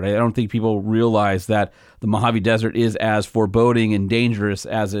backyard. I don't think people realize that the Mojave Desert is as foreboding and dangerous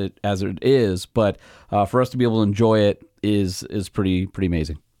as it is. But for us to be able to enjoy it is pretty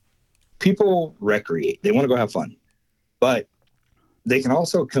amazing. People recreate. They want to go have fun. But they can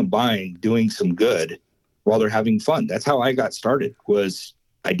also combine doing some good while they're having fun. That's how I got started. Was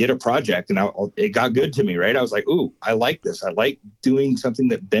I did a project and it got good to me, right? I was like, ooh, I like this. I like doing something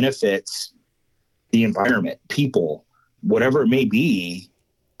that benefits the environment, people, whatever it may be.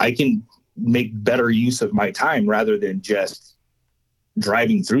 I can make better use of my time rather than just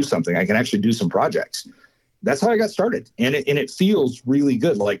driving through something. I can actually do some projects. That's how I got started. And it feels really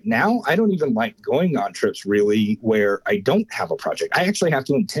good. Like, now I don't even like going on trips really where I don't have a project. I actually have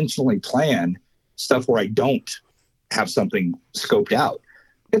to intentionally plan stuff where I don't have something scoped out.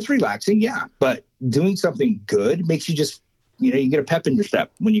 It's relaxing, yeah, but doing something good makes you just, you get a pep in your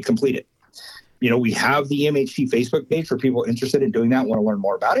step when you complete it. We have the MHT Facebook page for people interested in doing that, want to learn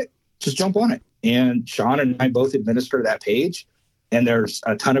more about it. Just jump on it. And Sean and I both administer that page. And there's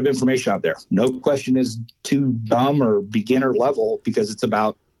a ton of information out there. No question is too dumb or beginner level, because it's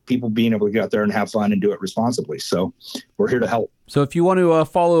about people being able to get out there and have fun and do it responsibly. So we're here to help. So if you want to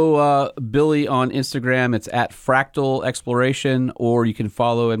follow Billy on Instagram, it's at Fractal Exploration, or you can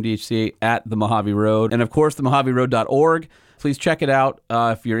follow MDHCA at the Mojave Road. And of course, the mojaveroad.org. Please check it out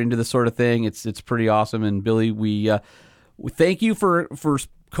if you're into this sort of thing. It's pretty awesome. And Billy, we thank you for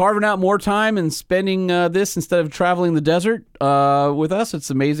carving out more time and spending this instead of traveling the desert with us.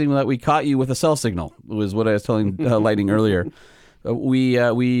 It's amazing that we caught you with a cell signal, was what I was telling Lightning earlier. We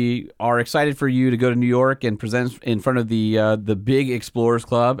are excited for you to go to New York and present in front of the Big Explorers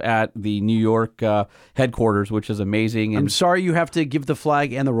Club at the New York headquarters, which is amazing. And I'm sorry you have to give the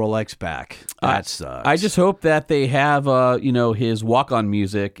flag and the Rolex back. That sucks. I just hope that they have his walk-on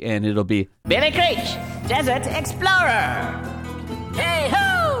music, and it'll be Billy Creech, Desert Explorer. Hey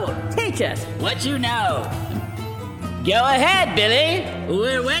ho! Teach us what you know. Go ahead, Billy.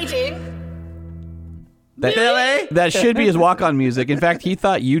 We're waiting. That should be his walk-on music. In fact, he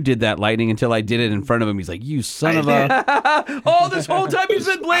thought you did that, Lightning, until I did it in front of him. He's like, you son of a... Oh, this whole time he's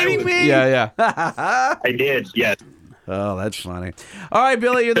been blaming me? Yeah. I did, yes. Oh, that's funny. All right,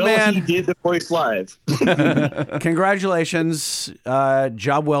 Billy, you're the man. He did the voice live. Congratulations.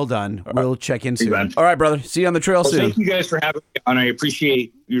 Job well done. We'll check in soon. All right, brother. See you on the trail soon. Thank you guys for having me on. I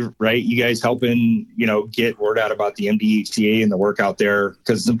appreciate you guys helping, get word out about the MDHCA and the work out there,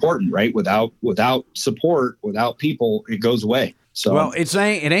 because it's important, right? Without support, without people, it goes away. So, well, it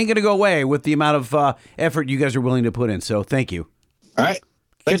ain't going to go away with the amount of effort you guys are willing to put in. So thank you. All right.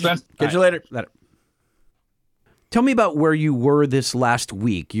 Thanks, man. Catch you later. Tell me about where you were this last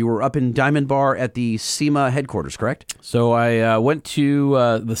week. You were up in Diamond Bar at the SEMA headquarters, correct? So I went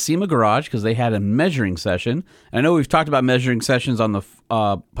to the SEMA garage because they had a measuring session. I know we've talked about measuring sessions on the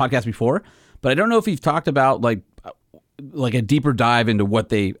podcast before, but I don't know if we've talked about like a deeper dive into what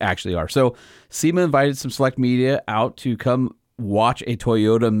they actually are. So SEMA invited some select media out to come watch a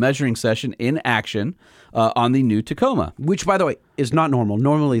Toyota measuring session in action on the new Tacoma. Which, by the way, is not normal.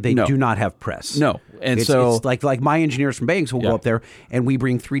 Normally, they do not have press. No. And it's like my engineers from Banks will go up there and we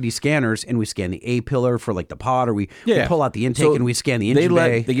bring 3D scanners and we scan the A-pillar for like the pod, or we pull out the intake and we scan the engine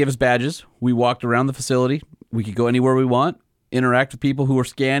bay. They gave us badges. We walked around the facility. We could go anywhere we want, interact with people who were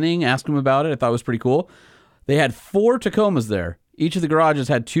scanning, ask them about it. I thought it was pretty cool. They had 4 Tacomas there. Each of the garages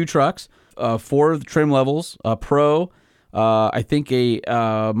had 2 trucks, 4 trim levels, a Pro, I think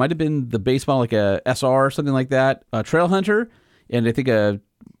might have been the base model, like a SR or something like that, a Trail Hunter, and I think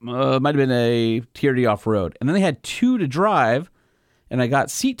might have been a TRD off-road. And then they had 2 to drive, and I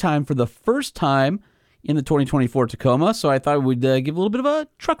got seat time for the first time in the 2024 Tacoma, so I thought we'd give a little bit of a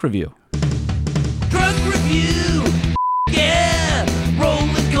truck review. Truck review! Yeah!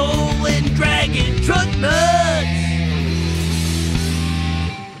 Rolling coal and dragging truck nuts!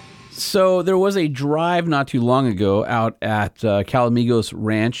 So there was a drive not too long ago out at Calamigos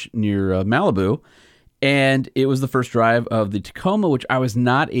Ranch near Malibu, and it was the first drive of the Tacoma, which I was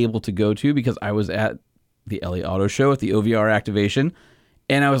not able to go to because I was at the LA Auto Show at the OVR activation,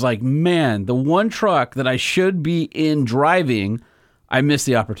 and I was like, man, the one truck that I should be in driving, I missed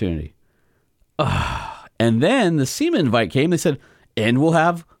the opportunity. And then the SEMA invite came. They said, and we'll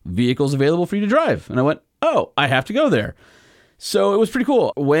have vehicles available for you to drive. And I went, oh, I have to go there. So it was pretty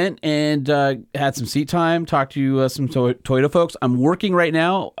cool. Went and had some seat time, talked to some Toyota folks. I'm working right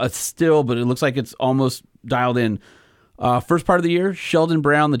now still, but it looks like it's almost dialed in. First part of the year, Sheldon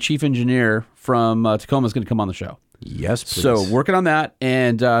Brown, the chief engineer from Tacoma, is going to come on the show. Yes, please. So working on that.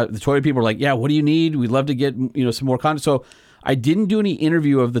 And the Toyota people are like, yeah, what do you need? We'd love to get some more content. So I didn't do any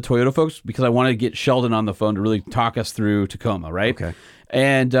interview of the Toyota folks because I wanted to get Sheldon on the phone to really talk us through Tacoma, right? Okay.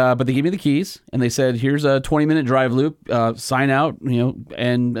 And but they gave me the keys and they said, "Here's a 20-minute drive loop. Sign out,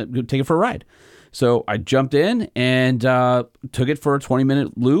 and take it for a ride." So I jumped in and took it for a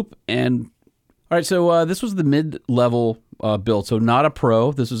 20-minute loop. And all right, so this was the mid-level build, so not a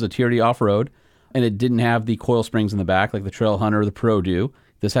Pro. This was a TRD off-road, and it didn't have the coil springs in the back like the Trail Hunter or the Pro do.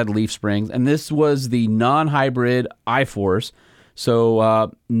 This had leaf springs, and this was the non-hybrid iForce,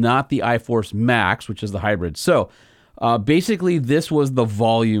 so not the iForce Max, which is the hybrid. So basically, this was the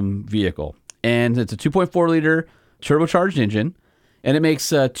volume vehicle, and it's a 2.4-liter turbocharged engine, and it makes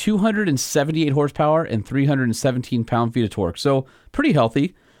 278 horsepower and 317 pound-feet of torque, so pretty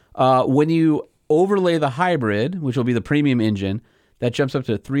healthy. When you overlay the hybrid, which will be the premium engine, that jumps up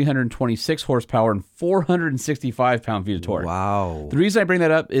to 326 horsepower and 465 pound-feet of torque. Wow. The reason I bring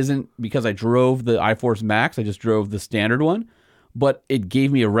that up isn't because I drove the iForce Max. I just drove the standard one. But it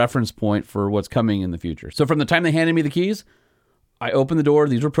gave me a reference point for what's coming in the future. So from the time they handed me the keys, I opened the door.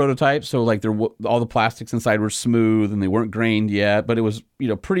 These were prototypes. So like all the plastics inside were smooth and they weren't grained yet. But it was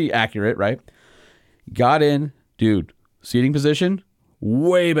pretty accurate, right? Got in. Dude, seating position,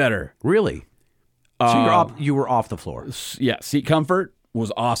 way better. Really? So you were off the floor. Yeah, seat comfort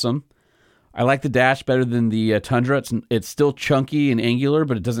was awesome. I like the dash better than the Tundra. It's still chunky and angular,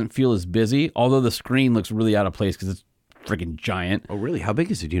 but it doesn't feel as busy. Although the screen looks really out of place because it's freaking giant. Oh, really? How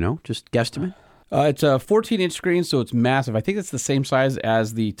big is it? Do you know? Just guesstimate? It's a 14-inch screen, so it's massive. I think it's the same size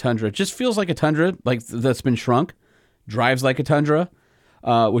as the Tundra. It just feels like a Tundra, like that's been shrunk. Drives like a Tundra,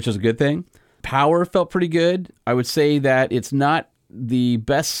 which is a good thing. Power felt pretty good. I would say that it's not the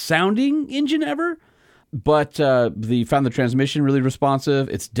best sounding engine ever, but found the transmission really responsive.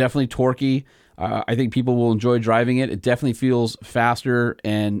 It's definitely torquey. I think people will enjoy driving it. It definitely feels faster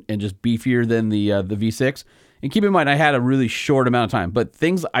and just beefier than the V6. And keep in mind, I had a really short amount of time, but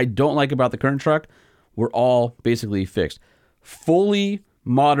things I don't like about the current truck were all basically fixed. Fully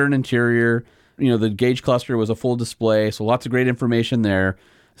modern interior. The gauge cluster was a full display, so lots of great information there.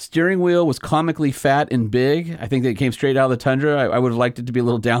 Steering wheel was comically fat and big. I think that it came straight out of the Tundra. I would have liked it to be a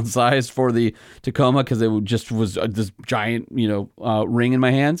little downsized for the Tacoma because it just was this giant, ring in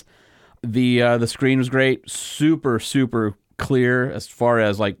my hands. The screen was great, super, super clear as far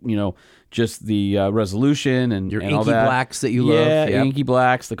as just the resolution and your and all inky that. blacks that you love. Yeah, Yep. inky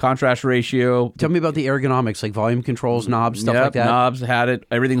blacks, the contrast ratio. Tell me about the ergonomics, like volume controls, knobs, stuff like that. Knobs had it.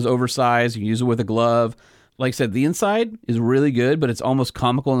 Everything's oversized. You can use it with a glove. Like I said, the inside is really good, but it's almost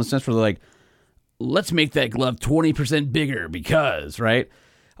comical in the sense where let's make that glove 20% bigger because, right?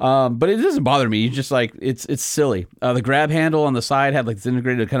 But it doesn't bother me. You just it's silly. The grab handle on the side had this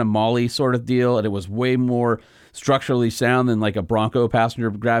integrated kind of MOLLE sort of deal, and it was way more structurally sound than like a Bronco passenger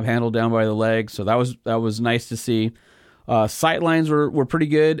grab handle down by the leg. So that was nice to see. Sight lines were pretty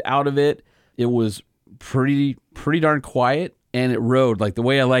good out of it. It was pretty darn quiet, and it rode like the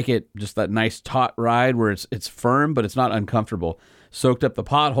way I like it, just that nice taut ride where it's firm, but it's not uncomfortable. Soaked up the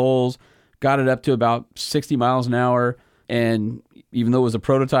potholes, got it up to about 60 miles an hour, and even though it was a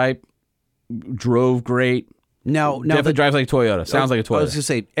prototype, drove great. Now Definitely drives like a Toyota. Sounds like a Toyota. I was going to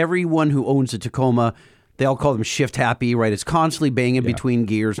say, everyone who owns a Tacoma, they all call them shift happy, right? It's constantly banging between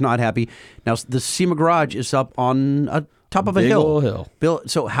gears, not happy. Now, the SEMA garage is up on top of a Big hill. old hill. Bill,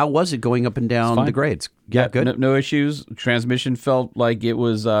 so how was it going up and down the grades? Yeah, good. No issues. Transmission felt like it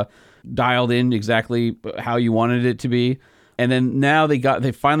was dialed in exactly how you wanted it to be. And then now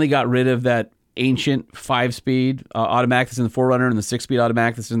they finally got rid of that ancient 5-speed automatic that's in the 4Runner and the 6-speed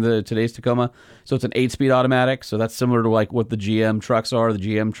automatic that's in today's Tacoma. So it's an 8-speed automatic. So that's similar to like what the GM trucks are. The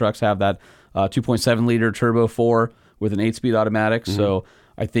GM trucks have that 2.7 liter turbo 4 with an 8-speed automatic. Mm-hmm. So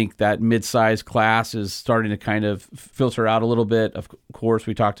I think that mid-size class is starting to kind of filter out a little bit. Of course,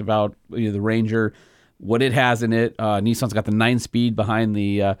 we talked about the Ranger, what it has in it. Nissan's got the 9-speed behind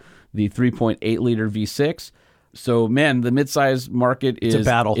the 3.8 liter V6. So man, the mid-size market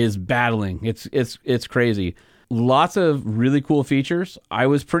is battling. It's crazy. Lots of really cool features. I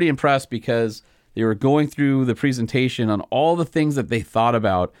was pretty impressed because they were going through the presentation on all the things that they thought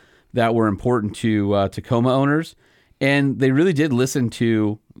about that were important to Tacoma owners, and they really did listen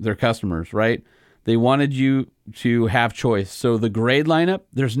to their customers. Right? They wanted you to have choice. So the grade lineup,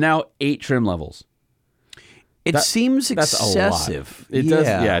 there's now 8 trim levels. It seems excessive. It does.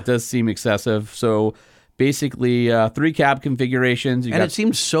 Yeah, it does seem excessive. So basically 3 cab configurations. It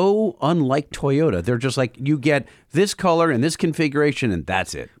seems so unlike Toyota. They're just like, you get this color and this configuration, and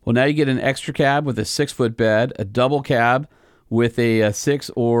that's it. Well, now you get an extra cab with a 6-foot bed, a double cab with a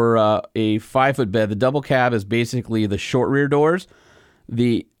 6 or a 5-foot bed. The double cab is basically the short rear doors.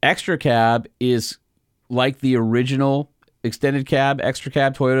 The extra cab is like the original extended cab, extra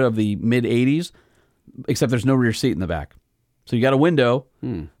cab Toyota of the mid-'80s, except there's no rear seat in the back. So you got a window,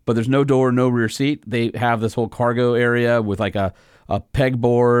 but there's no door, no rear seat. They have this whole cargo area with like a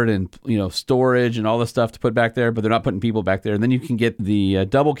pegboard and storage and all this stuff to put back there, but they're not putting people back there. And then you can get the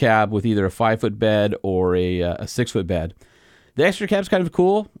double cab with either a 5-foot bed or a 6-foot bed. The extra cab's kind of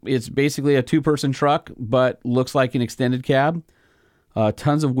cool. It's basically a 2-person truck, but looks like an extended cab.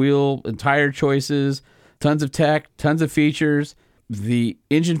 Tons of wheel and tire choices, tons of tech, tons of features. The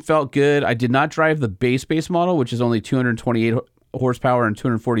engine felt good. I did not drive the base model, which is only 228 horsepower and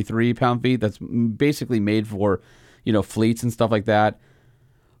 243 pound-feet. That's basically made for, fleets and stuff like that.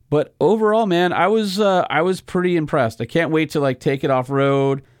 But overall, man, I was pretty impressed. I can't wait to take it off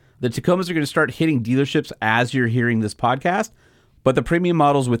road. The Tacomas are going to start hitting dealerships as you're hearing this podcast. But the premium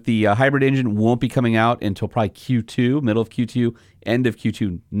models with the hybrid engine won't be coming out until probably Q2, middle of Q2, end of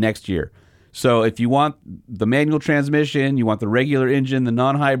Q2 next year. So if you want the manual transmission, you want the regular engine, the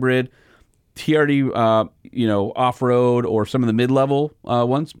non-hybrid, TRD, off-road, or some of the mid-level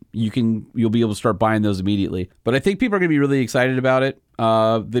ones, you'll be able to start buying those immediately. But I think people are going to be really excited about it.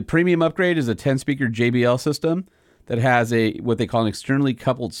 The premium upgrade is a 10-speaker JBL system that has what they call an externally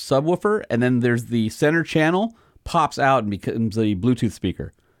coupled subwoofer, and then there's the center channel pops out and becomes a Bluetooth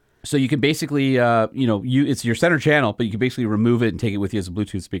speaker. So you can basically, it's your center channel, but you can basically remove it and take it with you as a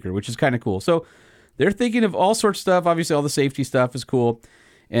Bluetooth speaker, which is kind of cool. So they're thinking of all sorts of stuff. Obviously, all the safety stuff is cool.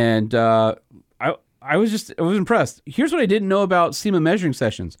 And I was impressed. Here's what I didn't know about SEMA measuring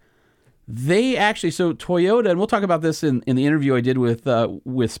sessions. They actually, so Toyota, and we'll talk about this in the interview I did with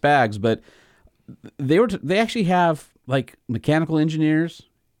Spags, but they actually have mechanical engineers,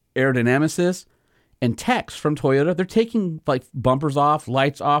 aerodynamicists, and techs from Toyota. They're taking bumpers off,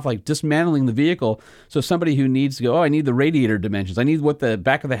 lights off, dismantling the vehicle. So somebody who needs to go, I need the radiator dimensions. I need what the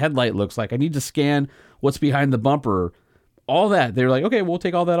back of the headlight looks like. I need to scan what's behind the bumper. All that. They're like, okay, we'll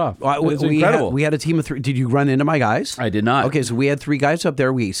take all that off. It's incredible. We had a team of 3. Did you run into my guys? I did not. Okay, so we had 3 guys up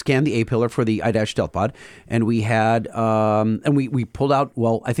there. We scanned the A-pillar for the iDash Stealth Pod, and we had and we pulled out.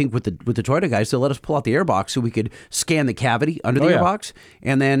 Well, I think with the Toyota guys, they let us pull out the airbox so we could scan the cavity under the airbox,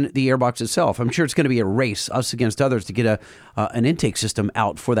 and then the airbox itself. I'm sure it's going to be a race, us against others, to get an intake system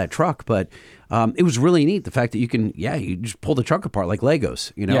out for that truck, but. It was really neat, the fact that you just pull the truck apart like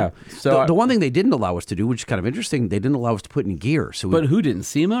Legos, Yeah. So the one thing they didn't allow us to do, which is kind of interesting, they didn't allow us to put in gear. But who didn't,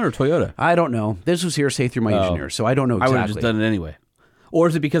 SEMA or Toyota? I don't know. This was hearsay through my engineer, so I don't know exactly. I would have just done it anyway. Or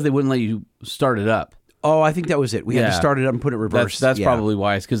is it because they wouldn't let you start it up? Oh, I think that was it. We had to start it up and put it reverse. That's probably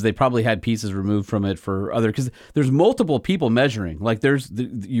why. It's because they probably had pieces removed from it for other. Because there's multiple people measuring.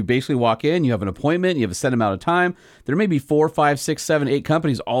 You basically walk in, you have an appointment, you have a set amount of time. There may be 4, 5, 6, 7, 8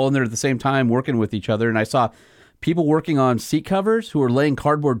 companies all in there at the same time working with each other. And I saw people working on seat covers who are laying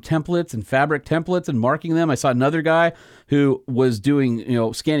cardboard templates and fabric templates and marking them. I saw another guy who was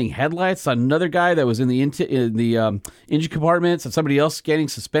doing, scanning headlights. I saw another guy that was in the engine compartments, and somebody else scanning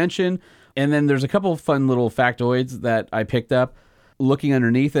suspension. And then there's a couple of fun little factoids that I picked up looking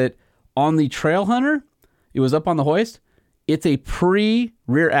underneath it. On the Trail Hunter, it was up on the hoist. It's a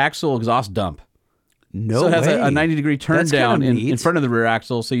pre-rear axle exhaust dump. No So it has way. a 90-degree turn That's down kinda in neat. front of the rear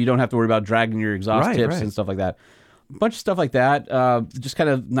axle, so you don't have to worry about dragging your exhaust tips and stuff like that. A bunch of stuff like that. Just kind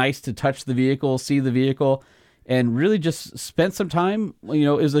of nice to touch the vehicle, see the vehicle, and really just spent some time. It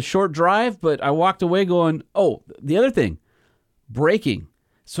was a short drive, but I walked away going, oh, the other thing, braking.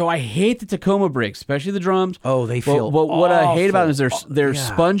 So I hate the Tacoma brakes, especially the drums. Oh, they feel But what I hate about them is they're yeah.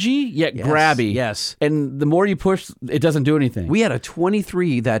 spongy yet grabby. Yes. And the more you push, it doesn't do anything. We had a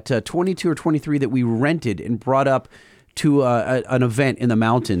 23, 22 or 23 that we rented and brought up to an event in the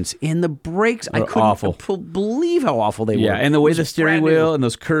mountains. And the brakes, I They're couldn't awful. believe how awful they were. Yeah, and the way It was the steering brand new. wheel and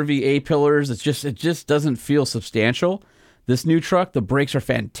those curvy A-pillars, it just doesn't feel substantial. This new truck, the brakes are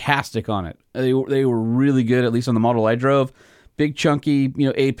fantastic on it. They were really good, at least on the model I drove. Big chunky,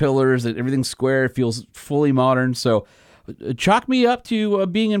 A-pillars, everything's square, it feels fully modern. So chalk me up to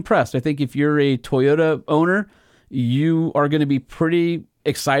being impressed. I think if you're a Toyota owner, you are going to be pretty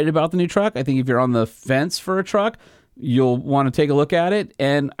excited about the new truck. I think if you're on the fence for a truck, you'll want to take a look at it.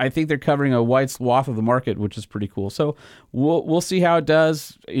 And I think they're covering a wide swath of the market, which is pretty cool. So we'll see how it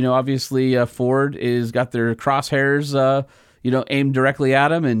does. Obviously Ford is got their crosshairs aimed directly at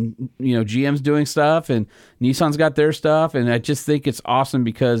them, and GM's doing stuff, and Nissan's got their stuff, and I just think it's awesome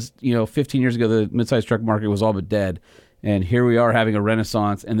because 15 years ago the midsize truck market was all but dead, and here we are having a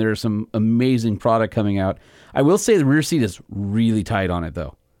renaissance, and there's some amazing product coming out. I will say the rear seat is really tight on it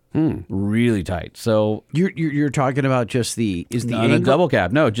though, really tight. So You're talking about just the on a angle? double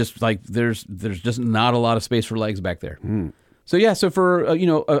cab, no, just like there's just not a lot of space for legs back there. So yeah, so for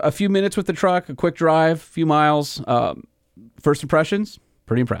a few minutes with the truck, a quick drive, a few miles. First impressions,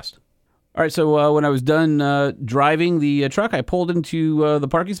 pretty impressed. All right, so when I was done driving the truck, I pulled into the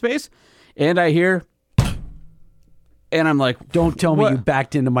parking space, and I hear, and I'm like, Don't tell me what? you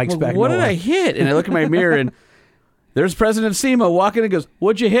backed into Mike's back. What did I hit? And I look in my mirror, and there's President of SEMA walking and goes,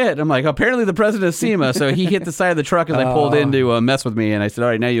 what'd you hit? I'm like, apparently the President of SEMA. So he hit the side of the truck as I pulled in to mess with me, and I said, all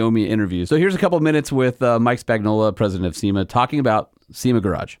right, now you owe me an interview. So here's a couple of minutes with Mike Spagnola, President of SEMA, talking about SEMA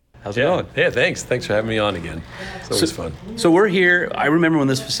Garage. How's it going? Yeah, thanks. Thanks for having me on again. It's always fun. So we're here. I remember when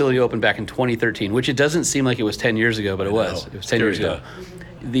this facility opened back in 2013, which it doesn't seem like it was 10 years ago, but it was. It was 10 years ago.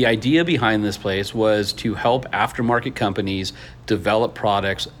 The idea behind this place was to help aftermarket companies develop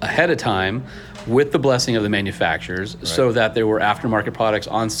products ahead of time with the blessing of the manufacturers so that there were aftermarket products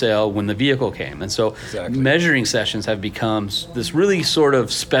on sale when the vehicle came. And so measuring sessions have become this really sort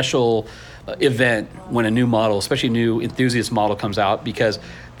of special event when a new model, especially a new enthusiast model, comes out, because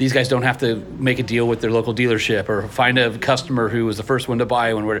these guys don't have to make a deal with their local dealership or find a customer who was the first one to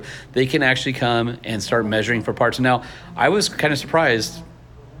buy one. Where they can actually come and start measuring for parts. Now, I was kind of surprised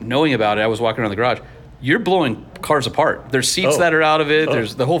knowing about it. I was walking around the garage. You're blowing cars apart. There's seats that are out of it.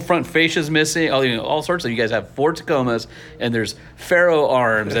 There's the whole front fascia's missing. All sorts of. You guys have 4 Tacomas, and there's Faro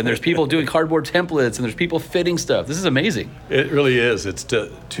arms, and there's people doing cardboard templates, and there's people fitting stuff. This is amazing. It really is. It's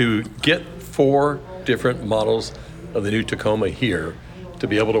to get 4 different models of the new Tacoma here, to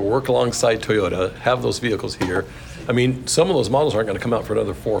be able to work alongside Toyota, have those vehicles here. I mean, some of those models aren't going to come out for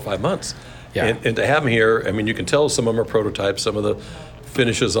another 4 or 5 months. Yeah. And to have them here, I mean, you can tell some of them are prototypes. Some of the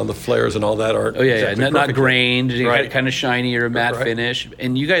finishes on the flares and all that aren't. Not grained, Right. kind of shiny or a matte finish.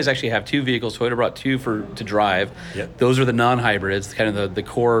 And you guys actually have 2 vehicles. Toyota brought 2 to drive. Yeah. Those are the non-hybrids, kind of the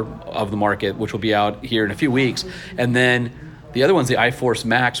core of the market, which will be out here in a few weeks. And then the other one's the iForce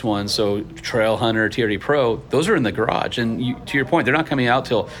Max one, so Trail Hunter, TRD Pro. Those are in the garage. And to your point, they're not coming out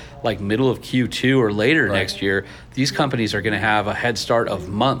till like middle of Q2 or later next year. These companies are going to have a head start of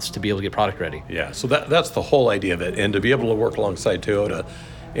months to be able to get product ready. Yeah, so that's the whole idea of it, and to be able to work alongside Toyota.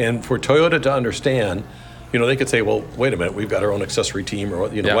 And for Toyota to understand, they could say, well, wait a minute, we've got our own accessory team, or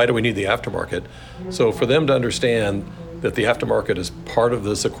why do we need the aftermarket? So for them to understand that the aftermarket is part of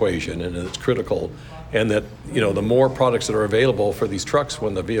this equation and it's critical, and that the more products that are available for these trucks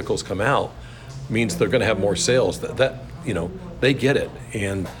when the vehicles come out means they're going to have more sales. That they get it,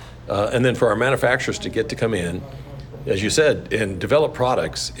 and then for our manufacturers to get to come in, as you said, and develop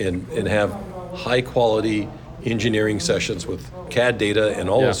products and have high quality engineering sessions with CAD data and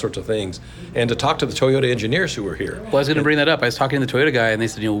all those sorts of things, and to talk to the Toyota engineers who were here. Well, I was going to bring that up. I was talking to the Toyota guy, and they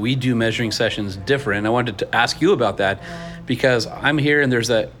said, we do measuring sessions different. I wanted to ask you about that, because I'm here, and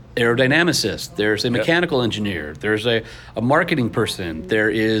there's aerodynamicist, there's a mechanical engineer, there's a marketing person, there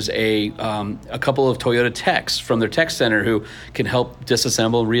is a couple of Toyota techs from their tech center who can help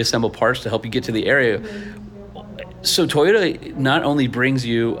disassemble, reassemble parts to help you get to the area. So Toyota not only brings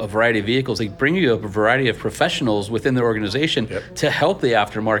you a variety of vehicles, they bring you a variety of professionals within their organization to help the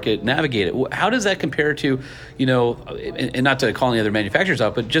aftermarket navigate it. How does that compare to, and not to call any other manufacturers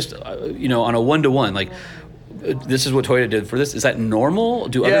out, but just, on a one-to-one, like, this is what Toyota did for this. Is that normal?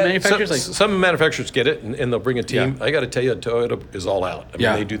 Do other manufacturers some manufacturers get it and they'll bring a team. I got to tell you, Toyota is all out. I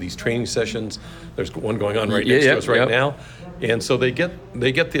mean, they do these training sessions. There's one going on right next to us right now, and so they get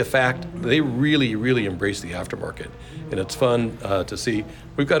the fact. They really, really embrace the aftermarket, and it's fun to see.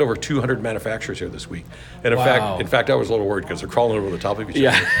 We've got over 200 manufacturers here this week, and in fact, I was a little worried because they're crawling over the top of each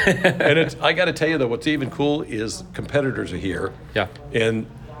other. And I got to tell you though, what's even cool is competitors are here. And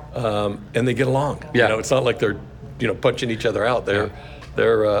they get along. It's not like they're, punching each other out.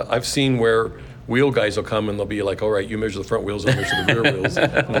 I've seen where wheel guys will come and they'll be like, all right, you measure the front wheels, I'll measure the rear wheels,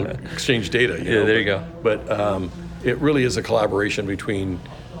 and we'll exchange data. There you go. But it really is a collaboration between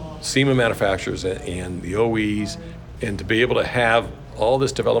SEMA manufacturers and the OEs, and to be able to have all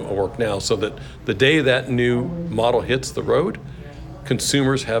this development work now so that the day that new model hits the road,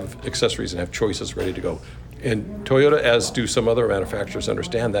 consumers have accessories and have choices ready to go. And Toyota, as do some other manufacturers,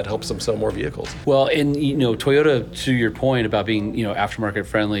 understand that helps them sell more vehicles. Well, and Toyota, to your point about being aftermarket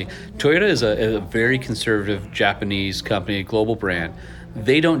friendly, Toyota is a very conservative Japanese company, global brand.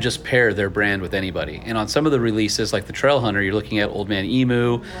 They don't just pair their brand with anybody. And on some of the releases, like the Trail Hunter, you're looking at Old Man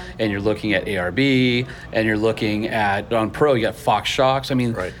Emu, and you're looking at ARB, and you're looking at, on Pro, you got Fox Shocks. I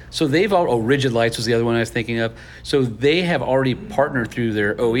mean, so they've all, Rigid Lights was the other one I was thinking of. So they have already partnered through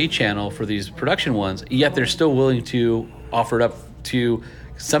their OE channel for these production ones, yet they're still willing to offer it up to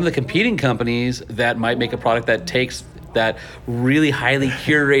some of the competing companies that might make a product that takes that really highly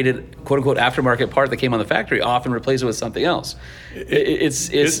curated, quote unquote, aftermarket part that came on the factory off and replace it with something else. It's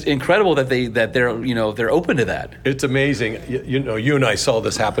incredible that they're open to that. It's amazing. You and I saw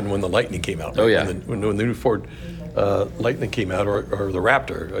this happen when the Lightning came out. Right? When the new Ford Lightning came out, or the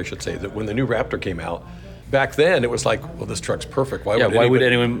Raptor, I should say, that when the new Raptor came out. Back then, it was like, well, this truck's perfect. Why would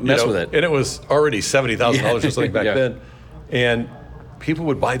anyone mess with it? And it was already $70,000 or something back then. And people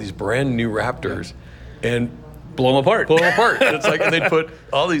would buy these brand new Raptors and blow them apart. It's like, and they'd put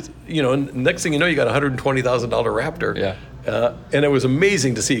all these, and next thing you know, you got a $120,000 Raptor. And it was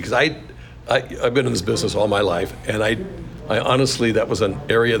amazing to see, because I've been in this business all my life, and I honestly, that was an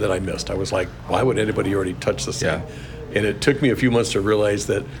area that I missed. I was like, why would anybody already touch this thing? And it took me a few months to realize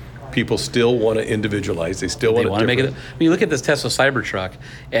that people still want to individualize. They still want to make it. You look at this Tesla Cybertruck,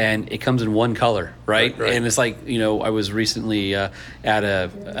 and it comes in one color, right? And it's like, I was recently at an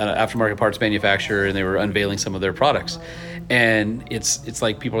aftermarket parts manufacturer, and they were unveiling some of their products. And it's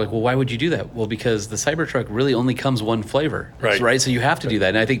like, people are like, well, why would you do that? Well, because the Cybertruck really only comes one flavor, right? So you have to do that.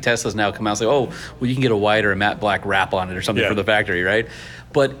 And I think Tesla's now come out and say, oh, well, you can get a white or a matte black wrap on it or something from the factory, right?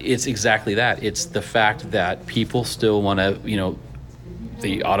 But it's exactly that. It's the fact that people still want to,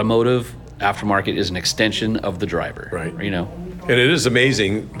 the automotive aftermarket is an extension of the driver, right? And it is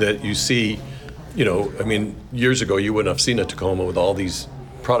amazing that you see, years ago you wouldn't have seen a Tacoma with all these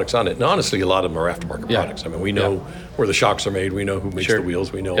products on it. And honestly, a lot of them are aftermarket products. I mean, we know where the shocks are made. We know who makes the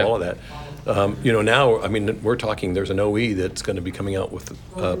wheels. We know all of that. Now, we're talking, there's an OE that's going to be coming out with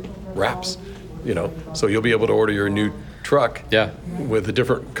wraps, so you'll be able to order your new truck with a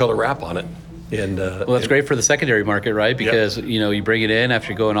different color wrap on it. And well, that's great for the secondary market, right? Because you bring it in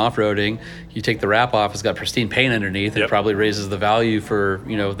after going off-roading, you take the wrap off, it's got pristine paint underneath. It probably raises the value for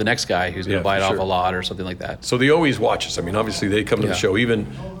the next guy who's going to buy it off a lot or something like that. So the OEs watch us. Obviously they come to the show. Even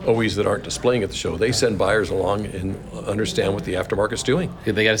OEs that aren't displaying at the show, they send buyers along and understand what the aftermarket's doing.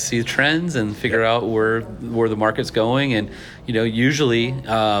 They got to see the trends and figure out where the market's going. And usually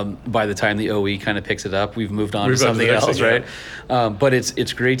by the time the OE kind of picks it up, we've moved on to something else, right? But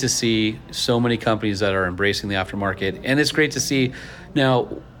it's great to see so many companies that are embracing the aftermarket, and it's great to see. Now,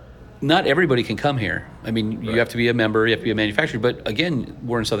 not everybody can come here. You have to be a member, you have to be a manufacturer, but again,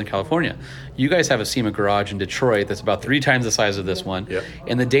 we're in Southern California. You guys have a SEMA garage in Detroit that's about 3 times the size of this one.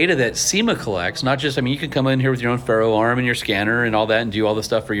 And the data that SEMA collects, not just, you can come in here with your own ferro arm and your scanner and all that and do all the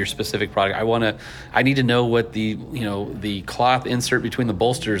stuff for your specific product. I need to know what the cloth insert between the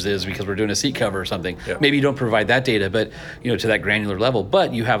bolsters is because we're doing a seat cover or something. Maybe you don't provide that data, but to that granular level,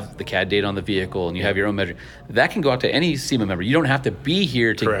 but you have the CAD data on the vehicle and you have your own measure. That can go out to any SEMA member. You don't have to be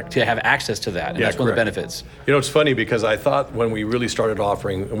here to have access to that. And that's one of the benefits. It's funny because I thought when we really started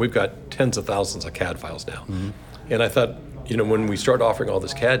offering, and we've got tens of thousands of CAD files now, and I thought, when we start offering all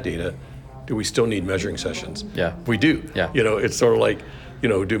this CAD data, do we still need measuring sessions? Yeah. We do. Yeah. It's sort of like,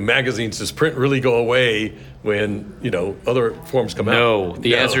 do magazines, does print really go away when, other forms come out? No.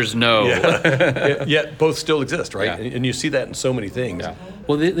 The answer is no. Yeah. Yet both still exist, right? Yeah. And you see that in so many things. Yeah.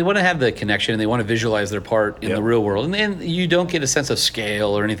 Well, they want to have the connection, and they want to visualize their part in the real world. And then you don't get a sense of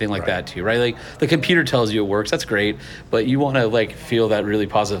scale or anything like that, too, right? Like, the computer tells you it works. That's great. But you want to, feel that really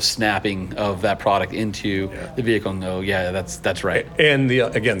positive snapping of that product into the vehicle and go, that's right. And,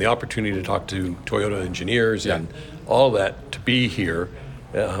 the opportunity to talk to Toyota engineers and all that, to be here.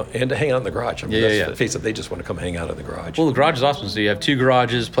 And to hang out in the garage. I mean, let's face it, they just want to come hang out in the garage. Well, the garage is awesome. So you have 2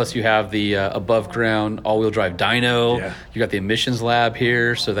 garages, plus you have the above-ground all-wheel drive dyno. Yeah. You got the emissions lab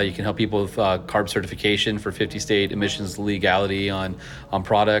here, so that you can help people with CARB certification for 50-state emissions legality on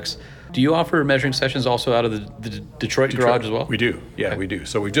products. Do you offer measuring sessions also out of the Detroit garage as well? We do. Yeah, we do.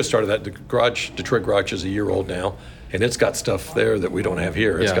 So we've just started that. The Detroit garage is a year old now, and it's got stuff there that we don't have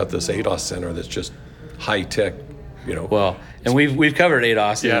here. It's got this ADAS center that's just high-tech. Well, and we've covered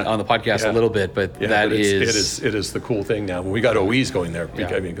ADAS on the podcast a little bit, but it is the cool thing now. We got OEs going there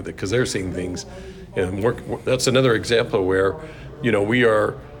because they're seeing things, and that's another example where we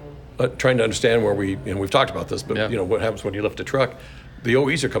are trying to understand where we've talked about this, but what happens when you lift a truck. The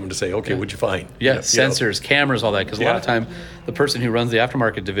OEs are coming to say, okay, what'd you find? Yeah, sensors, cameras, all that. Because a lot of time, the person who runs the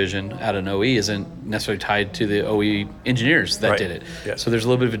aftermarket division at an OE isn't necessarily tied to the OE engineers that did it. Yeah. So there's a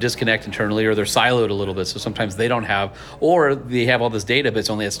little bit of a disconnect internally, or they're siloed a little bit. So sometimes they don't have, or they have all this data, but it's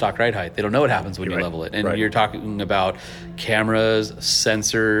only at stock ride height. They don't know what happens when you level it. And you're talking about cameras,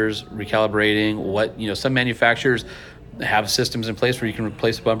 sensors, recalibrating. Some manufacturers have systems in place where you can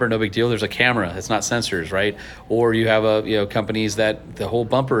replace a bumper, no big deal. There's a camera, it's not sensors, right? Or you have companies that the whole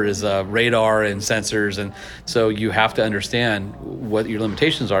bumper is radar and sensors, and so you have to understand what your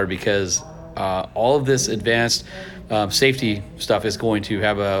limitations are, because all of this advanced safety stuff is going to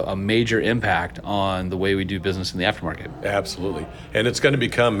have a major impact on the way we do business in the aftermarket. Absolutely. And it's going to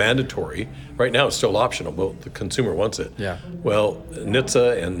become mandatory. Right now it's still optional, but the consumer wants it. Yeah. Well,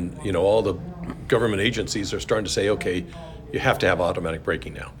 NHTSA and all the government agencies are starting to say, okay, you have to have automatic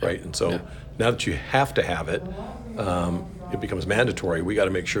braking now, right? And so now that you have to have it, it becomes mandatory. We got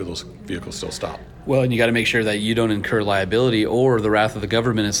to make sure those vehicles still stop. Well, and you got to make sure that you don't incur liability or the wrath of the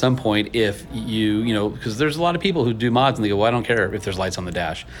government at some point if because there's a lot of people who do mods and they go, well, I don't care if there's lights on the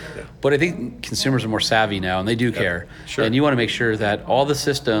dash. Yeah. But I think consumers are more savvy now, and they do care. Sure. And you want to make sure that all the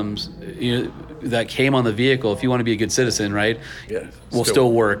systems that came on the vehicle, if you want to be a good citizen, right, will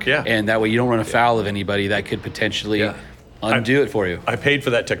still work. Yeah. And that way you don't run afoul of anybody that could potentially undo it for you. I paid for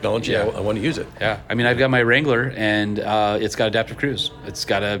that technology. I want to use it. Yeah. I mean, I've got my Wrangler, and it's got adaptive cruise. It's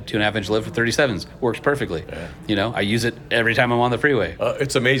got a 2.5-inch lift with 37s. Works perfectly. Yeah. I use it every time I'm on the freeway.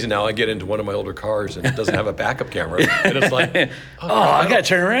 It's amazing now. I get into one of my older cars, and it doesn't have a backup camera. And it's like, I got to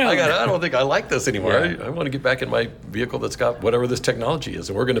turn around. I don't think I like this anymore. I want to get back in my vehicle that's got whatever this technology is.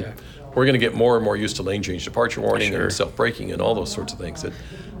 And we're going to get more and more used to lane change departure warning and self-braking and all those sorts of things.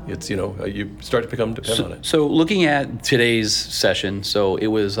 It's you start to become dependent on it. So looking at today's session, so it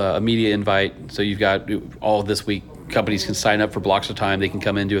was a media invite. So you've got all this week, companies can sign up for blocks of time. They can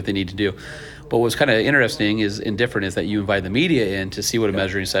come in and do what they need to do. But what's kind of interesting and different is that you invite the media in to see what a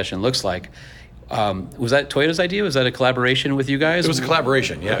measuring session looks like. Was that Toyota's idea? Was that a collaboration with you guys? It was a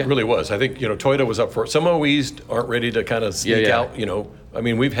collaboration. Yeah, It really was. I think Toyota was up for it. Some OEs aren't ready to kind of sneak out. I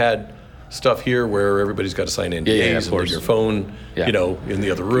mean, we've had stuff here where everybody's got to sign NDAs and leave your phone, in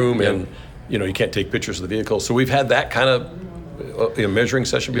the other room, and you can't take pictures of the vehicle. So we've had that kind of measuring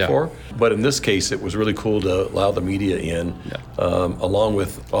session before, but in this case, it was really cool to allow the media in, along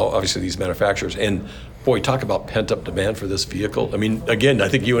with obviously these manufacturers. And boy, talk about pent up demand for this vehicle. I mean, again, I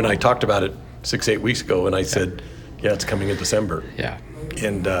think you and I talked about it 6-8 weeks ago, and I said, it's coming in December. Yeah,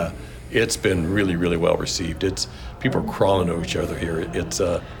 and it's been really, really well received. People are crawling over each other here.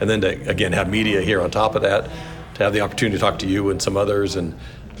 And then to again have media here on top of that, to have the opportunity to talk to you and some others, and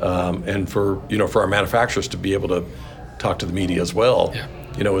for our manufacturers to be able to talk to the media as well.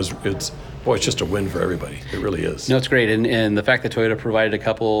 It's just a win for everybody. It really is. No, it's great, and the fact that Toyota provided a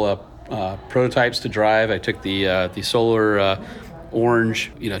couple prototypes to drive. I took the solar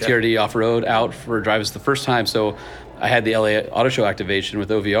orange TRD off road out for drives the first time. So I had the LA Auto Show activation with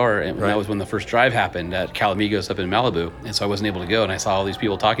OVR, and that was when the first drive happened at Calamigos up in Malibu. And so I wasn't able to go, and I saw all these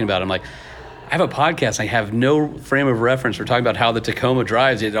people talking about it. I'm like, I have a podcast. I have no frame of reference for talking about how the Tacoma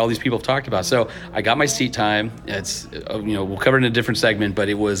drives that all these people have talked about. So I got my seat time. It's, we'll cover it in a different segment, but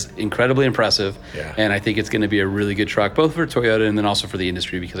it was incredibly impressive. Yeah. And I think it's going to be a really good truck, both for Toyota and then also for the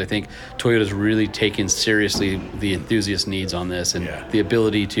industry, because I think Toyota's really taken seriously the enthusiast needs on this and the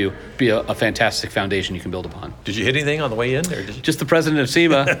ability to be a fantastic foundation you can build upon. Did you hit anything on the way in? Or did you? Just the president of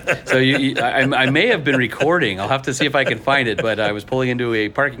SEMA. So I may have been recording. I'll have to see if I can find it, but I was pulling into a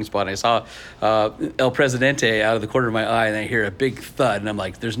parking spot and I saw El Presidente out of the corner of my eye, and I hear a big thud, and I'm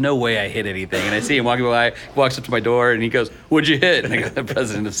like, there's no way I hit anything. And I see him walking by, walks up to my door, and he goes, what'd you hit? And I go, the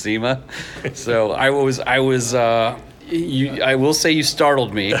president of SEMA. So I will say you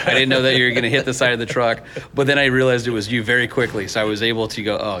startled me. I didn't know that you were going to hit the side of the truck, but then I realized it was you very quickly, so I was able to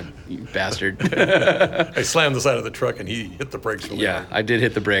go, oh, you bastard. I slammed the side of the truck, and he hit the brakes. Really hard. I did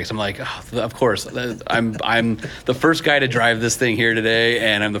hit the brakes. I'm like, oh, of course. I'm the first guy to drive this thing here today,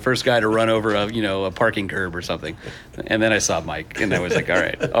 and I'm the first guy to run over a parking curb or something. And then I saw Mike, and I was like, all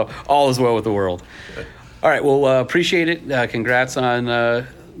right, all is well with the world. All right, well, appreciate it. Congrats on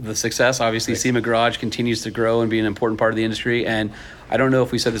the success. Obviously, SEMA Garage continues to grow and be an important part of the industry. And I don't know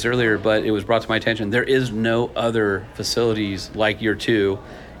if we said this earlier, but it was brought to my attention. There is no other facilities like your two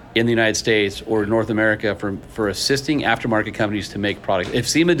in the United States or North America for assisting aftermarket companies to make products. If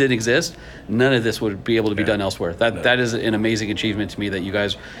SEMA didn't exist, none of this would be able to be done elsewhere. That is an amazing achievement to me, that you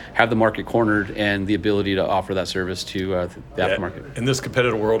guys have the market cornered and the ability to offer that service to the aftermarket. In this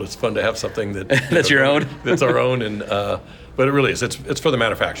competitive world, it's fun to have something that that's your own. That's our own, and but it really is. It's for the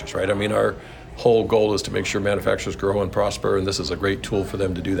manufacturers, right? I mean, our whole goal is to make sure manufacturers grow and prosper, and this is a great tool for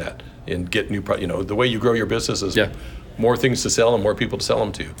them to do that and get new. The way you grow your business is more things to sell and more people to sell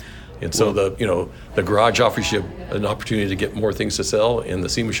them to. And so the garage offers you an opportunity to get more things to sell, and the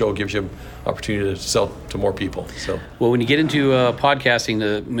SEMA show gives you an opportunity to sell to more people. So when you get into podcasting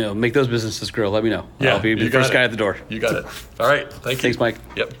to make those businesses grow, let me know. Yeah, I'll be the first guy at the door. You got it. All right. Thank you. Thanks, Mike.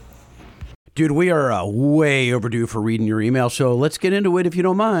 Yep. Dude, we are way overdue for reading your email, so let's get into it if you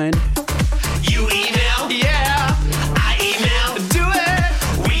don't mind. You email? Yeah. I email? Do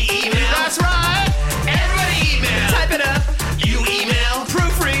it. We email? That's right. Everybody email. Type it up. You email?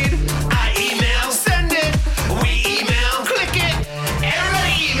 Proofread. I email? Send it. We email? Click it.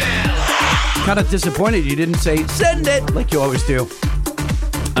 Everybody email. Kind of disappointed you didn't say send it like you always do.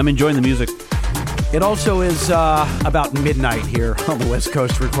 I'm enjoying the music. It also is about midnight here on the West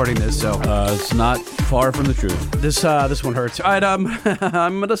Coast recording this, so it's not far from the truth. This one hurts. All right,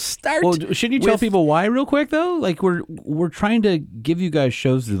 I'm gonna start. Well, shouldn't you tell people why real quick though? Like we're trying to give you guys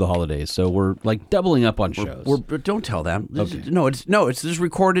shows through the holidays, so we're like doubling up on shows. Don't tell them. Okay. It's just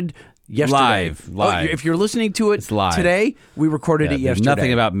recorded yesterday. Live. Oh, if you're listening to it today, we recorded it yesterday.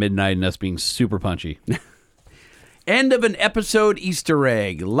 Nothing about midnight and us being super punchy. End of an episode Easter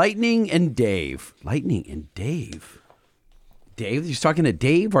egg. Lightning and Dave. Lightning and Dave. Dave? He's talking to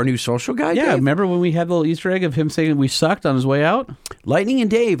Dave, our new social guy? Yeah, Dave? remember when we had the little Easter egg of him saying we sucked on his way out? Lightning and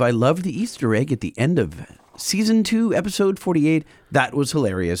Dave. I loved the Easter egg at the end of Season 2, Episode 48. That was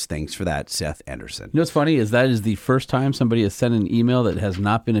hilarious. Thanks for that, Seth Anderson. You know what's funny is that is the first time somebody has sent an email that has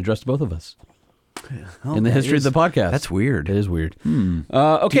not been addressed to both of us. In the history of the podcast. That's weird. It is weird.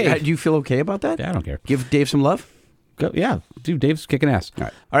 Okay. Do you feel okay about that? Yeah, I don't care. Give Dave some love? Yeah, dude, Dave's kicking ass. All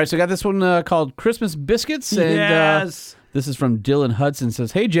right, so I got this one called Christmas Biscuits. And, yes. This is from Dylan Hudson.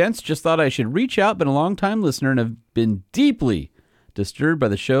 Says, hey, gents, just thought I should reach out. Been a long-time listener and have been deeply disturbed by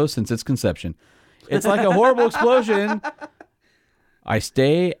the show since its conception. It's like a horrible explosion. I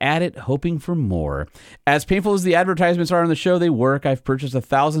stay at it hoping for more. As painful as the advertisements are on the show, they work. I've purchased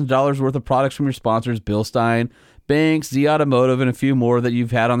 $1,000 worth of products from your sponsors, Bill Stein, Banks, Z Automotive, and a few more that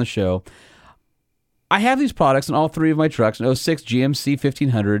you've had on the show. I have these products in all three of my trucks, an 06 GMC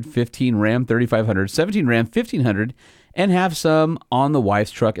 1500, 15 Ram 3500, 17 Ram 1500, and have some on the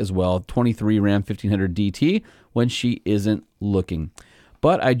wife's truck as well, 23 Ram 1500 DT, when she isn't looking.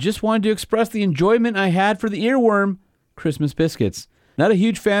 But I just wanted to express the enjoyment I had for the earworm, Christmas Biscuits. Not a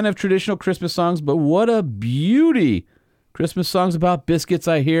huge fan of traditional Christmas songs, but what a beauty. Christmas songs about biscuits,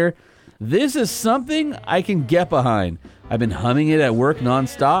 I hear. This is something I can get behind. I've been humming it at work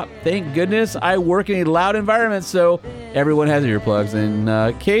nonstop. Thank goodness I work in a loud environment, so everyone has earplugs.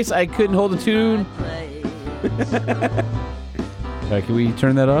 In case I couldn't hold a tune. Can we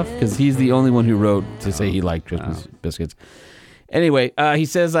turn that off? Because he's the only one who wrote to say he liked Christmas biscuits. Anyway, he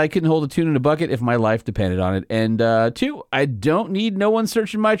says I couldn't hold a tune in a bucket if my life depended on it. And 2, I don't need no one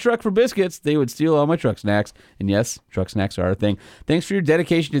searching my truck for biscuits. They would steal all my truck snacks. And yes, truck snacks are a thing. Thanks for your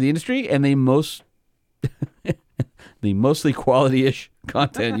dedication to the industry and the mostly quality-ish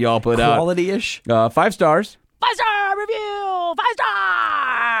content y'all put out. Quality-ish? 5 stars. 5-star review! 5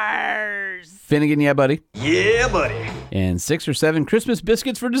 stars! Finnegan, yeah, buddy. Yeah, buddy. And 6 or 7 Christmas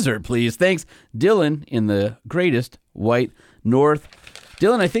biscuits for dessert, please. Thanks, Dylan in the greatest white north.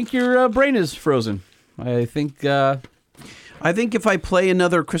 Dylan, I think your brain is frozen. I think if I play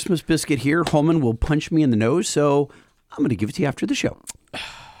another Christmas biscuit here, Holman will punch me in the nose, so I'm going to give it to you after the show.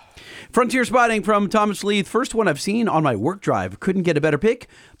 Frontier Spotting from Thomas Leith. First one I've seen on my work drive. Couldn't get a better pick,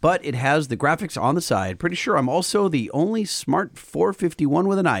 but it has the graphics on the side. Pretty sure I'm also the only smart 451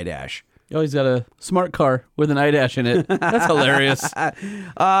 with an iDash. Oh, he's got a smart car with an iDash in it. That's hilarious.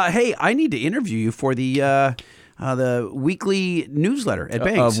 Hey, I need to interview you for the weekly newsletter at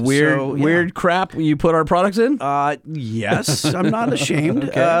Banks. Of weird crap you put our products in? Yes, I'm not ashamed.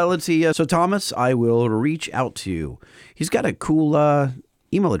 Okay. Let's see. So, Thomas, I will reach out to you. He's got a cool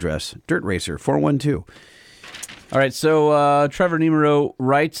email address, dirtracer412. All right, so Trevor Nemero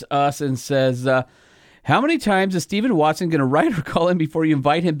writes us and says, how many times is Stephen Watson going to write or call in before you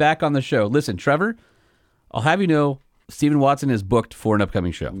invite him back on the show? Listen, Trevor, I'll have you know, Stephen Watson is booked for an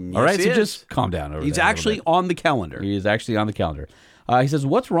upcoming show. All right, so just calm down over He's there. actually on the calendar. He is actually on the calendar. He says,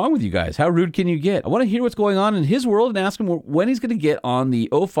 what's wrong with you guys? How rude can you get? I want to hear what's going on in his world and ask him when he's going to get on the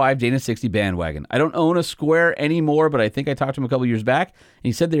 05 Dana 60 bandwagon. I don't own a Square anymore, but I think I talked to him a couple years back, and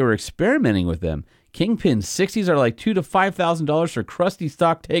he said they were experimenting with them. Kingpin 60s are like $2,000 to $5,000 for crusty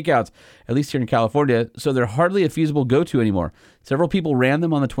stock takeouts, at least here in California, so they're hardly a feasible go-to anymore. Several people ran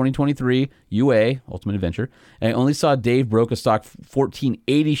them on the 2023 UA, Ultimate Adventure, and I only saw Dave broke a stock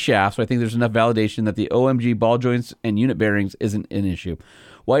 1480 shaft, so I think there's enough validation that the OMG ball joints and unit bearings isn't an issue.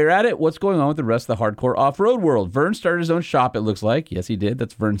 While you're at it, what's going on with the rest of the hardcore off-road world? Vern started his own shop, it looks like. Yes, he did.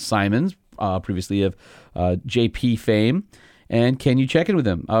 That's Vern Simons, previously of JP fame. And can you check in with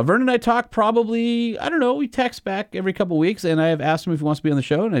him? Vern and I talk probably, I don't know, we text back every couple weeks, and I have asked him if he wants to be on the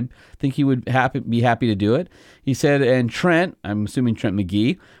show, and I think he would be happy to do it. He said, and Trent, I'm assuming Trent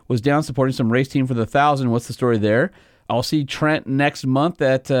McGee, was down supporting some race team for the 1,000. What's the story there? I'll see Trent next month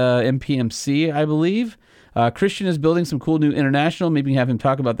at MPMC, I believe. Christian is building some cool new international. Maybe you can have him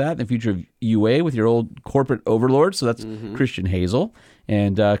talk about that in the future of UA with your old corporate overlord. So that's Christian Hazel.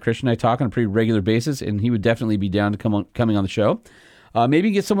 And Christian and I talk on a pretty regular basis, and he would definitely be down to coming on the show.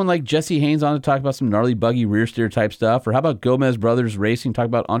 Maybe get someone like Jesse Haynes on to talk about some gnarly buggy rear steer type stuff. Or how about Gomez Brothers Racing, talk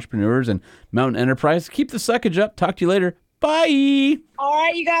about entrepreneurs and Mountain Enterprise. Keep the suckage up. Talk to you later. Bye. All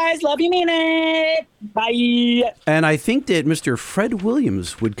right, you guys. Love you, mean it. Bye. And I think that Mr. Fred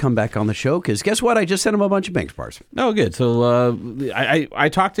Williams would come back on the show because guess what? I just sent him a bunch of Banks bars. Oh, good. So I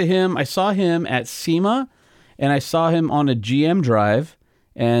talked to him. I saw him at SEMA, and I saw him on a GM drive,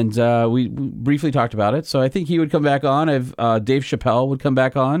 and we briefly talked about it. So I think he would come back on. Dave Chappelle would come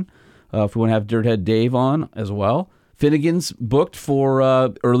back on if we want to have Dirthead Dave on as well. Finnegan's booked for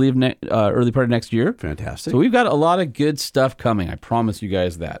early part of next year. Fantastic. So we've got a lot of good stuff coming. I promise you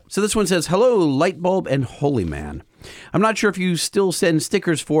guys that. So this one says, hello, Lightbulb and Holy Man. I'm not sure if you still send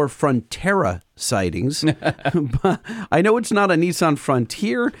stickers for Frontera sightings. But I know it's not a Nissan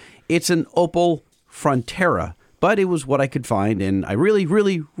Frontier. It's an Opel Frontera. But it was what I could find, and I really,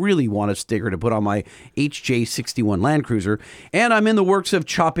 really, really want a sticker to put on my HJ61 Land Cruiser. And I'm in the works of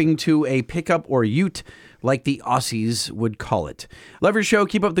chopping to a pickup or ute, like the Aussies would call it. Love your show.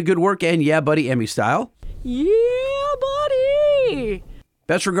 Keep up the good work. And yeah, buddy, Emmy style. Yeah, buddy.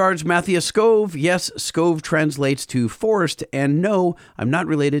 Best regards, Matthias Scove. Yes, Scove translates to forest. And no, I'm not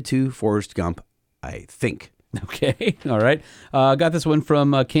related to Forrest Gump, I think. Okay, all right. Got this one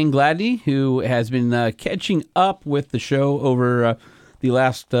from King Gladney, who has been catching up with the show over the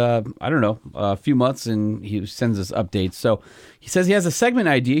last, few months, and he sends us updates. So he says he has a segment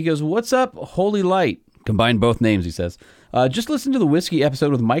idea. He goes, what's up, Holy Light? Combine both names, he says. Just listen to the whiskey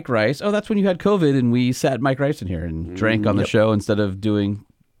episode with Mike Rice. Oh, that's when you had COVID, and we sat Mike Rice in here and drank on the show instead of doing,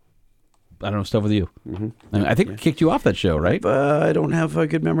 stuff with you. Mm-hmm. I think we kicked you off that show, right? I don't have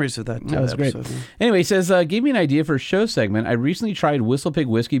good memories of that. That was great. Anyway, he says, gave me an idea for a show segment. I recently tried Whistle Pig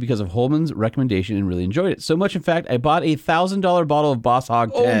whiskey because of Holman's recommendation and really enjoyed it. So much, in fact, I bought a $1,000 bottle of Boss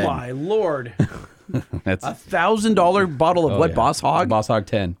Hog 10. Oh, my Lord. That's a $1,000 bottle of what, yeah. Boss Hog? Boss Hog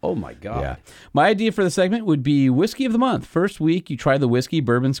 10. Oh, my God. Yeah. My idea for the segment would be Whiskey of the Month. First week, you try the whiskey,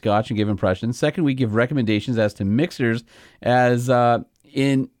 bourbon, scotch, and give impressions. Second week, give recommendations as to mixers as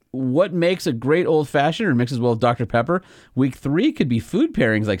in what makes a great old-fashioned or mixes well with Dr. Pepper. Week 3 could be food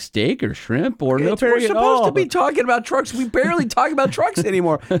pairings like steak or shrimp or no pairing at all. We're supposed to be talking about trucks. We barely talk about trucks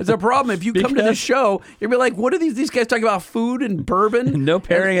anymore. It's a problem. If you come to the show, you'll be like, what are these guys talking about? Food and bourbon? No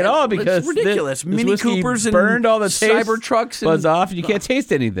pairing at all because it's ridiculous. This Mini Coopers and burned all the Cyber trucks. Buzz off and you can't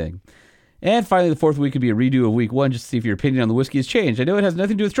taste anything. And finally, the fourth week could be a redo of week 1 just to see if your opinion on the whiskey has changed. I know it has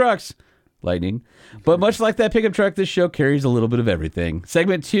nothing to do with trucks, Lightning. But much like that pickup truck, this show carries a little bit of everything.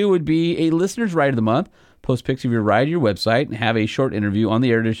 Segment 2 would be a listener's ride of the month. Post pics of your ride to your website and have a short interview on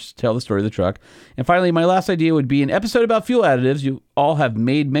the air to tell the story of the truck. And finally, my last idea would be an episode about fuel additives. You all have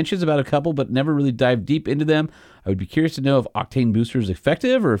made mentions about a couple, but never really dived deep into them. I would be curious to know if octane booster is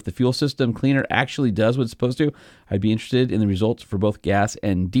effective or if the fuel system cleaner actually does what it's supposed to. I'd be interested in the results for both gas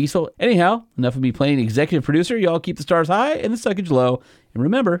and diesel. Anyhow, enough of me playing executive producer. Y'all keep the stars high and the suckage low. And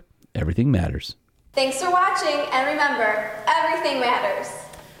remember, everything matters. Thanks for watching, and remember, everything matters.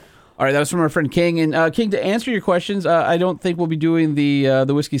 All right, that was from our friend King. And King, to answer your questions, I don't think we'll be doing the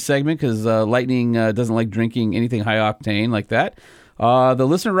whiskey segment because Lightning doesn't like drinking anything high octane like that. The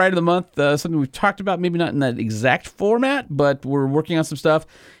listener ride of the month, something we've talked about, maybe not in that exact format, but we're working on some stuff.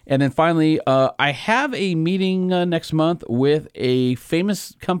 And then finally, I have a meeting next month with a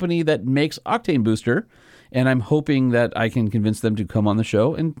famous company that makes octane booster. And I'm hoping that I can convince them to come on the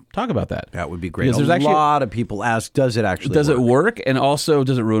show and talk about that. That would be great. Because there's a lot of people ask, does it actually Does it work? And also,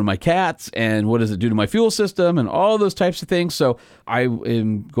 does it ruin my cats? And what does it do to my fuel system? And all those types of things. So I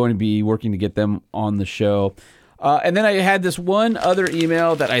am going to be working to get them on the show. And then I had this one other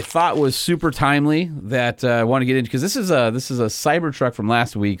email that I thought was super timely that I want to get into because this is a Cybertruck from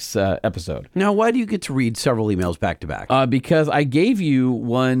last week's episode. Now, why do you get to read several emails back to back? Because I gave you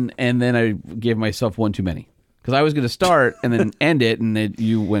one and then I gave myself one too many. Because I was going to start and then end it, and then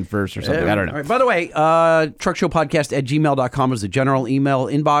you went first or something. I don't know. Right. By the way, truckshowpodcast@gmail.com is the general email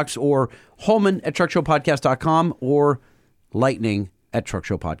inbox, or Holman@truckshowpodcast.com, or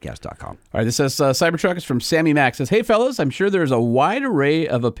lightning@truckshowpodcast.com. All right, this says Cybertruck is from Sammy Mack. Says, hey, fellas, I'm sure there's a wide array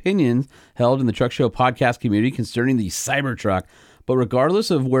of opinions held in the Truck Show podcast community concerning the Cybertruck. But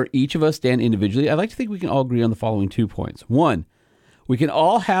regardless of where each of us stand individually, I'd like to think we can all agree on the following 2 points. One, we can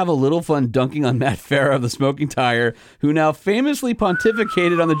all have a little fun dunking on Matt Farah of the Smoking Tire, who now famously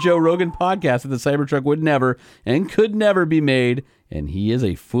pontificated on the Joe Rogan podcast that the Cybertruck would never and could never be made. And he is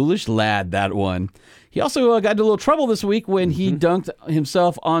a foolish lad, that one. He also got into a little trouble this week when he dunked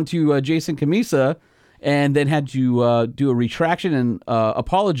himself onto Jason Camisa and then had to do a retraction and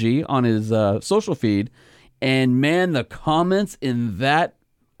apology on his social feed. And man, the comments in that,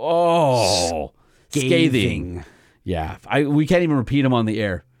 scathing. Yeah, we can't even repeat them on the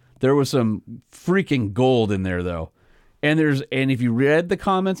air. There was some freaking gold in there, though. And if you read the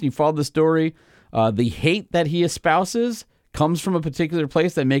comments and you followed the story, the hate that he espouses comes from a particular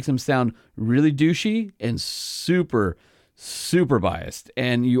place that makes him sound really douchey and super, super biased.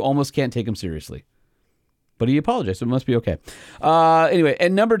 And you almost can't take him seriously. But he apologized, so it must be okay. Anyway,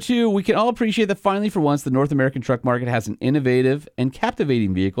 and number 2, we can all appreciate that finally for once the North American truck market has an innovative and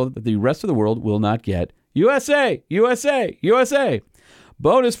captivating vehicle that the rest of the world will not get. USA, USA, USA.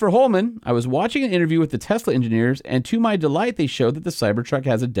 Bonus for Holman, I was watching an interview with the Tesla engineers, and to my delight, they showed that the Cybertruck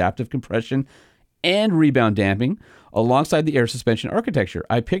has adaptive compression and rebound damping alongside the air suspension architecture.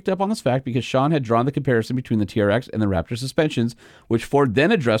 I picked up on this fact because Sean had drawn the comparison between the TRX and the Raptor suspensions, which Ford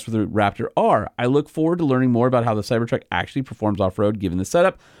then addressed with the Raptor R. I look forward to learning more about how the Cybertruck actually performs off-road given the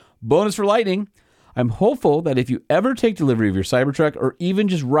setup. Bonus for Lightning, I'm hopeful that if you ever take delivery of your Cybertruck or even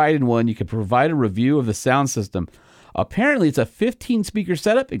just ride in one, you can provide a review of the sound system. Apparently, it's a 15-speaker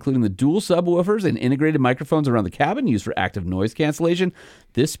setup, including the dual subwoofers and integrated microphones around the cabin used for active noise cancellation.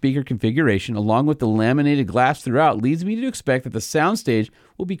 This speaker configuration, along with the laminated glass throughout, leads me to expect that the soundstage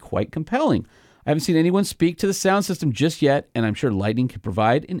will be quite compelling. I haven't seen anyone speak to the sound system just yet, and I'm sure Lightning can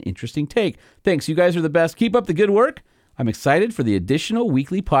provide an interesting take. Thanks, you guys are the best. Keep up the good work. I'm excited for the additional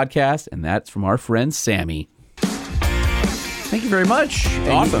weekly podcast, and that's from our friend Sammy. Thank you very much.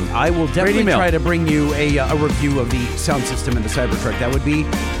 Awesome. I will definitely try to bring you a review of the sound system in the Cybertruck. That would be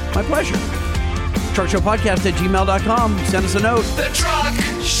my pleasure. Truckshowpodcast@gmail.com. Send us a note. The Truck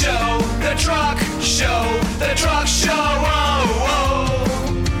Show, the Truck Show, the Truck Show.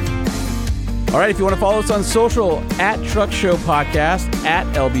 All right, if you want to follow us on social, at Truck Show Podcast, at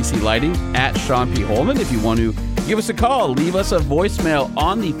LBC Lighting, at Sean P. Holman. If you want to give us a call, leave us a voicemail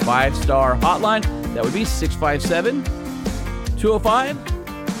on the 5-star hotline. That would be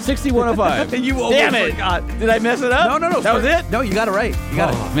 657-205-6105. You Damn it. forgot. Did I mess it up? No. That was it? No, you got it right. You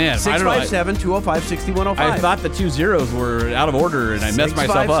got it. Man. 657-205-6105. I thought the 2 zeros were out of order, and I messed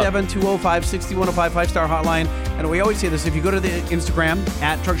myself up. 657-205-6105, 5-star hotline. And we always say this, if you go to the Instagram,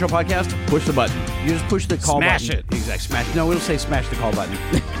 at Truck Show Podcast, push the button. You just push the call button. Smash it. Exactly. Smash. No, it'll say smash the call button.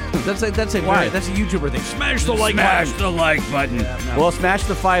 That's a YouTuber thing. Smash the like button. Smash the like button. Yeah, no. Well, smash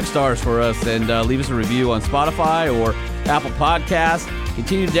the 5 stars for us and leave us a review on Spotify or Apple Podcasts.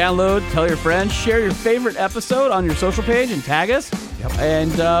 Continue to download, tell your friends, share your favorite episode on your social page, and tag us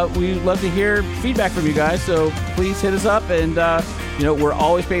And we love to hear feedback from you guys, so please hit us up. And, we're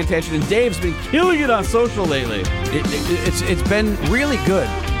always paying attention. And Dave's been killing it on social lately. It's been really good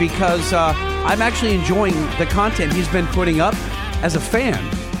because I'm actually enjoying the content he's been putting up as a fan.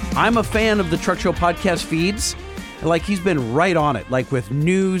 I'm a fan of the Truck Show podcast feeds. Like, he's been right on it, like with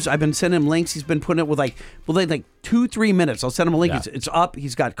news. I've been sending him links. He's been putting it with like 2-3 minutes. I'll send him a link. Yeah. It's up.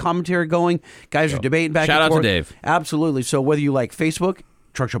 He's got commentary going. Guys are debating back Shout and out forth. to Dave. Absolutely. So whether you like Facebook,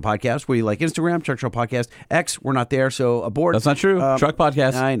 Truck Show Podcast, whether you like Instagram, Truck Show Podcast, X, we're not there, so abort. That's not true. Truck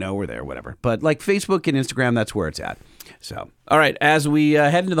Podcast. I know, we're there, whatever. But like Facebook and Instagram, that's where it's at. So, all right, as we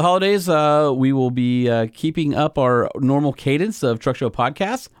head into the holidays, we will be keeping up our normal cadence of Truck Show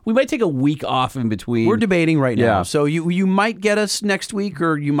podcasts. We might take a week off in between. We're debating right now. Yeah. So you might get us next week,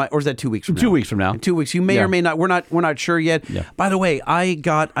 or is that 2 weeks from now? 2 weeks from now. In 2 weeks. You may or may not. We're not sure yet. Yeah. By the way, I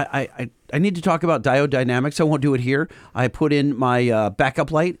need to talk about diode dynamics. I won't do it here. I put in my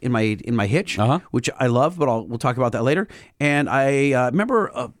backup light in my hitch, which I love, but we'll talk about that later. And I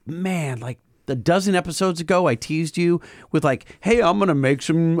remember, like a dozen episodes ago, I teased you with like, hey, I'm going to make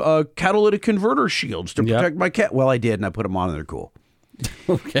some catalytic converter shields to protect my cat. Well, I did, and I put them on, and they're cool.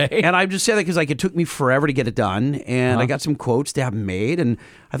 Okay. And I just say that because it took me forever to get it done, and I got some quotes to have made, and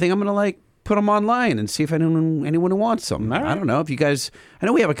I think I'm going to put them online and see if anyone who wants them. Right. I don't know if you guys. I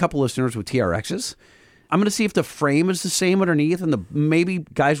know we have a couple listeners with TRXs. I'm going to see if the frame is the same underneath, and maybe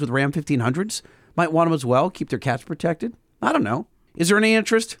guys with Ram 1500s might want them as well. Keep their cats protected. I don't know. Is there any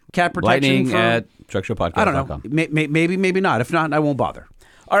interest? Cat protection Lightning at truckshowpodcast.com. I don't know. Maybe not. If not, I won't bother.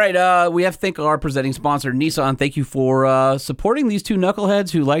 All right, we have to thank our presenting sponsor, Nissan. Thank you for supporting these two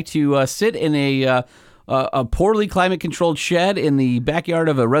knuckleheads who like to sit in a poorly climate-controlled shed in the backyard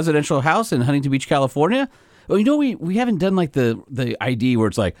of a residential house in Huntington Beach, California. Well, we haven't done like the ID where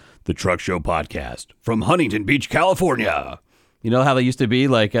it's like the Truck Show Podcast from Huntington Beach, California. You know how they used to be,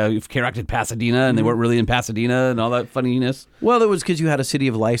 like, if K-Rock did Pasadena, and they weren't really in Pasadena, and all that funniness? Well, it was because you had a city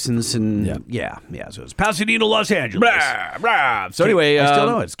of license, and so it's Pasadena, Los Angeles. Blah, blah. So anyway... I still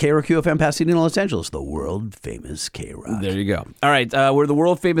know it. It's KROQ-FM, Pasadena, Los Angeles, the world-famous K-Rock. There you go. All right, we're the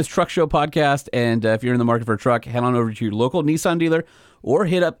world-famous Truck Show Podcast, and if you're in the market for a truck, head on over to your local Nissan dealer, or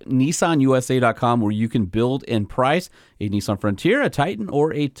hit up NissanUSA.com, where you can build and price a Nissan Frontier, a Titan,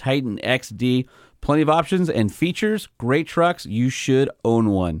 or a Titan XD. Plenty of options and features. Great trucks. You should own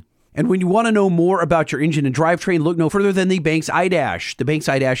one. And when you want to know more about your engine and drivetrain, look no further than the Banks iDash. The Banks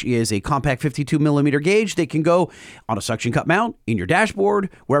iDash is a compact 52mm gauge that can go on a suction cup mount, in your dashboard,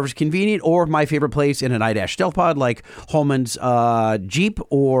 wherever's convenient, or my favorite place in an iDash stealth pod like Holman's Jeep,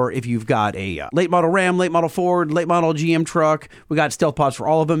 or if you've got a late model Ram, late model Ford, late model GM truck. We got stealth pods for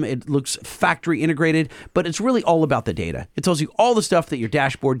all of them. It looks factory integrated, but it's really all about the data. It tells you all the stuff that your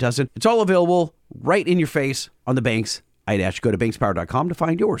dashboard doesn't. It's all available right in your face on the Banks iDash. Go to bankspower.com to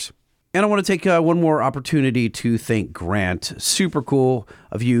find yours. And I want to take one more opportunity to thank Grant. Super cool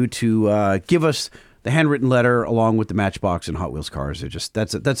of you to give us the handwritten letter along with the Matchbox and Hot Wheels cars.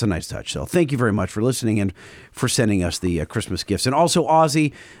 That's a nice touch. So thank you very much for listening and for sending us the Christmas gifts. And also,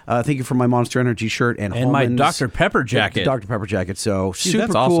 Ozzy, thank you for my Monster Energy shirt and my Dr. Pepper jacket. Dr. Pepper jacket. So Dude, super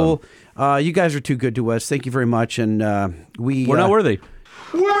that's cool. Awesome. You guys are too good to us. Thank you very much. And we're not worthy.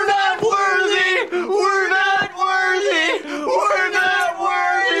 We're not worthy! We're not worthy! We're not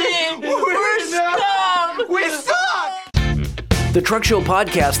worthy! We're scum! We suck! The Truck Show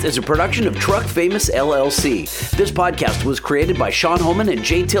Podcast is a production of Truck Famous LLC. This podcast was created by Sean Holman and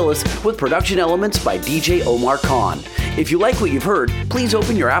Jay Tillis with production elements by DJ Omar Khan. If you like what you've heard, please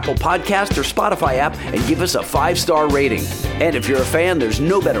open your Apple Podcast or Spotify app and give us a 5-star rating. And if you're a fan, there's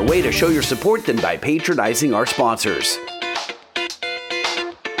no better way to show your support than by patronizing our sponsors.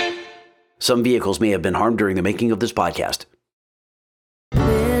 Some vehicles may have been harmed during the making of this podcast.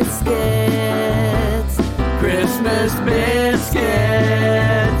 Biscuits, Christmas biscuits,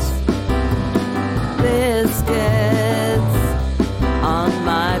 biscuits on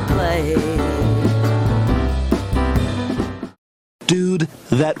my plate. Dude,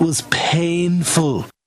 that was painful.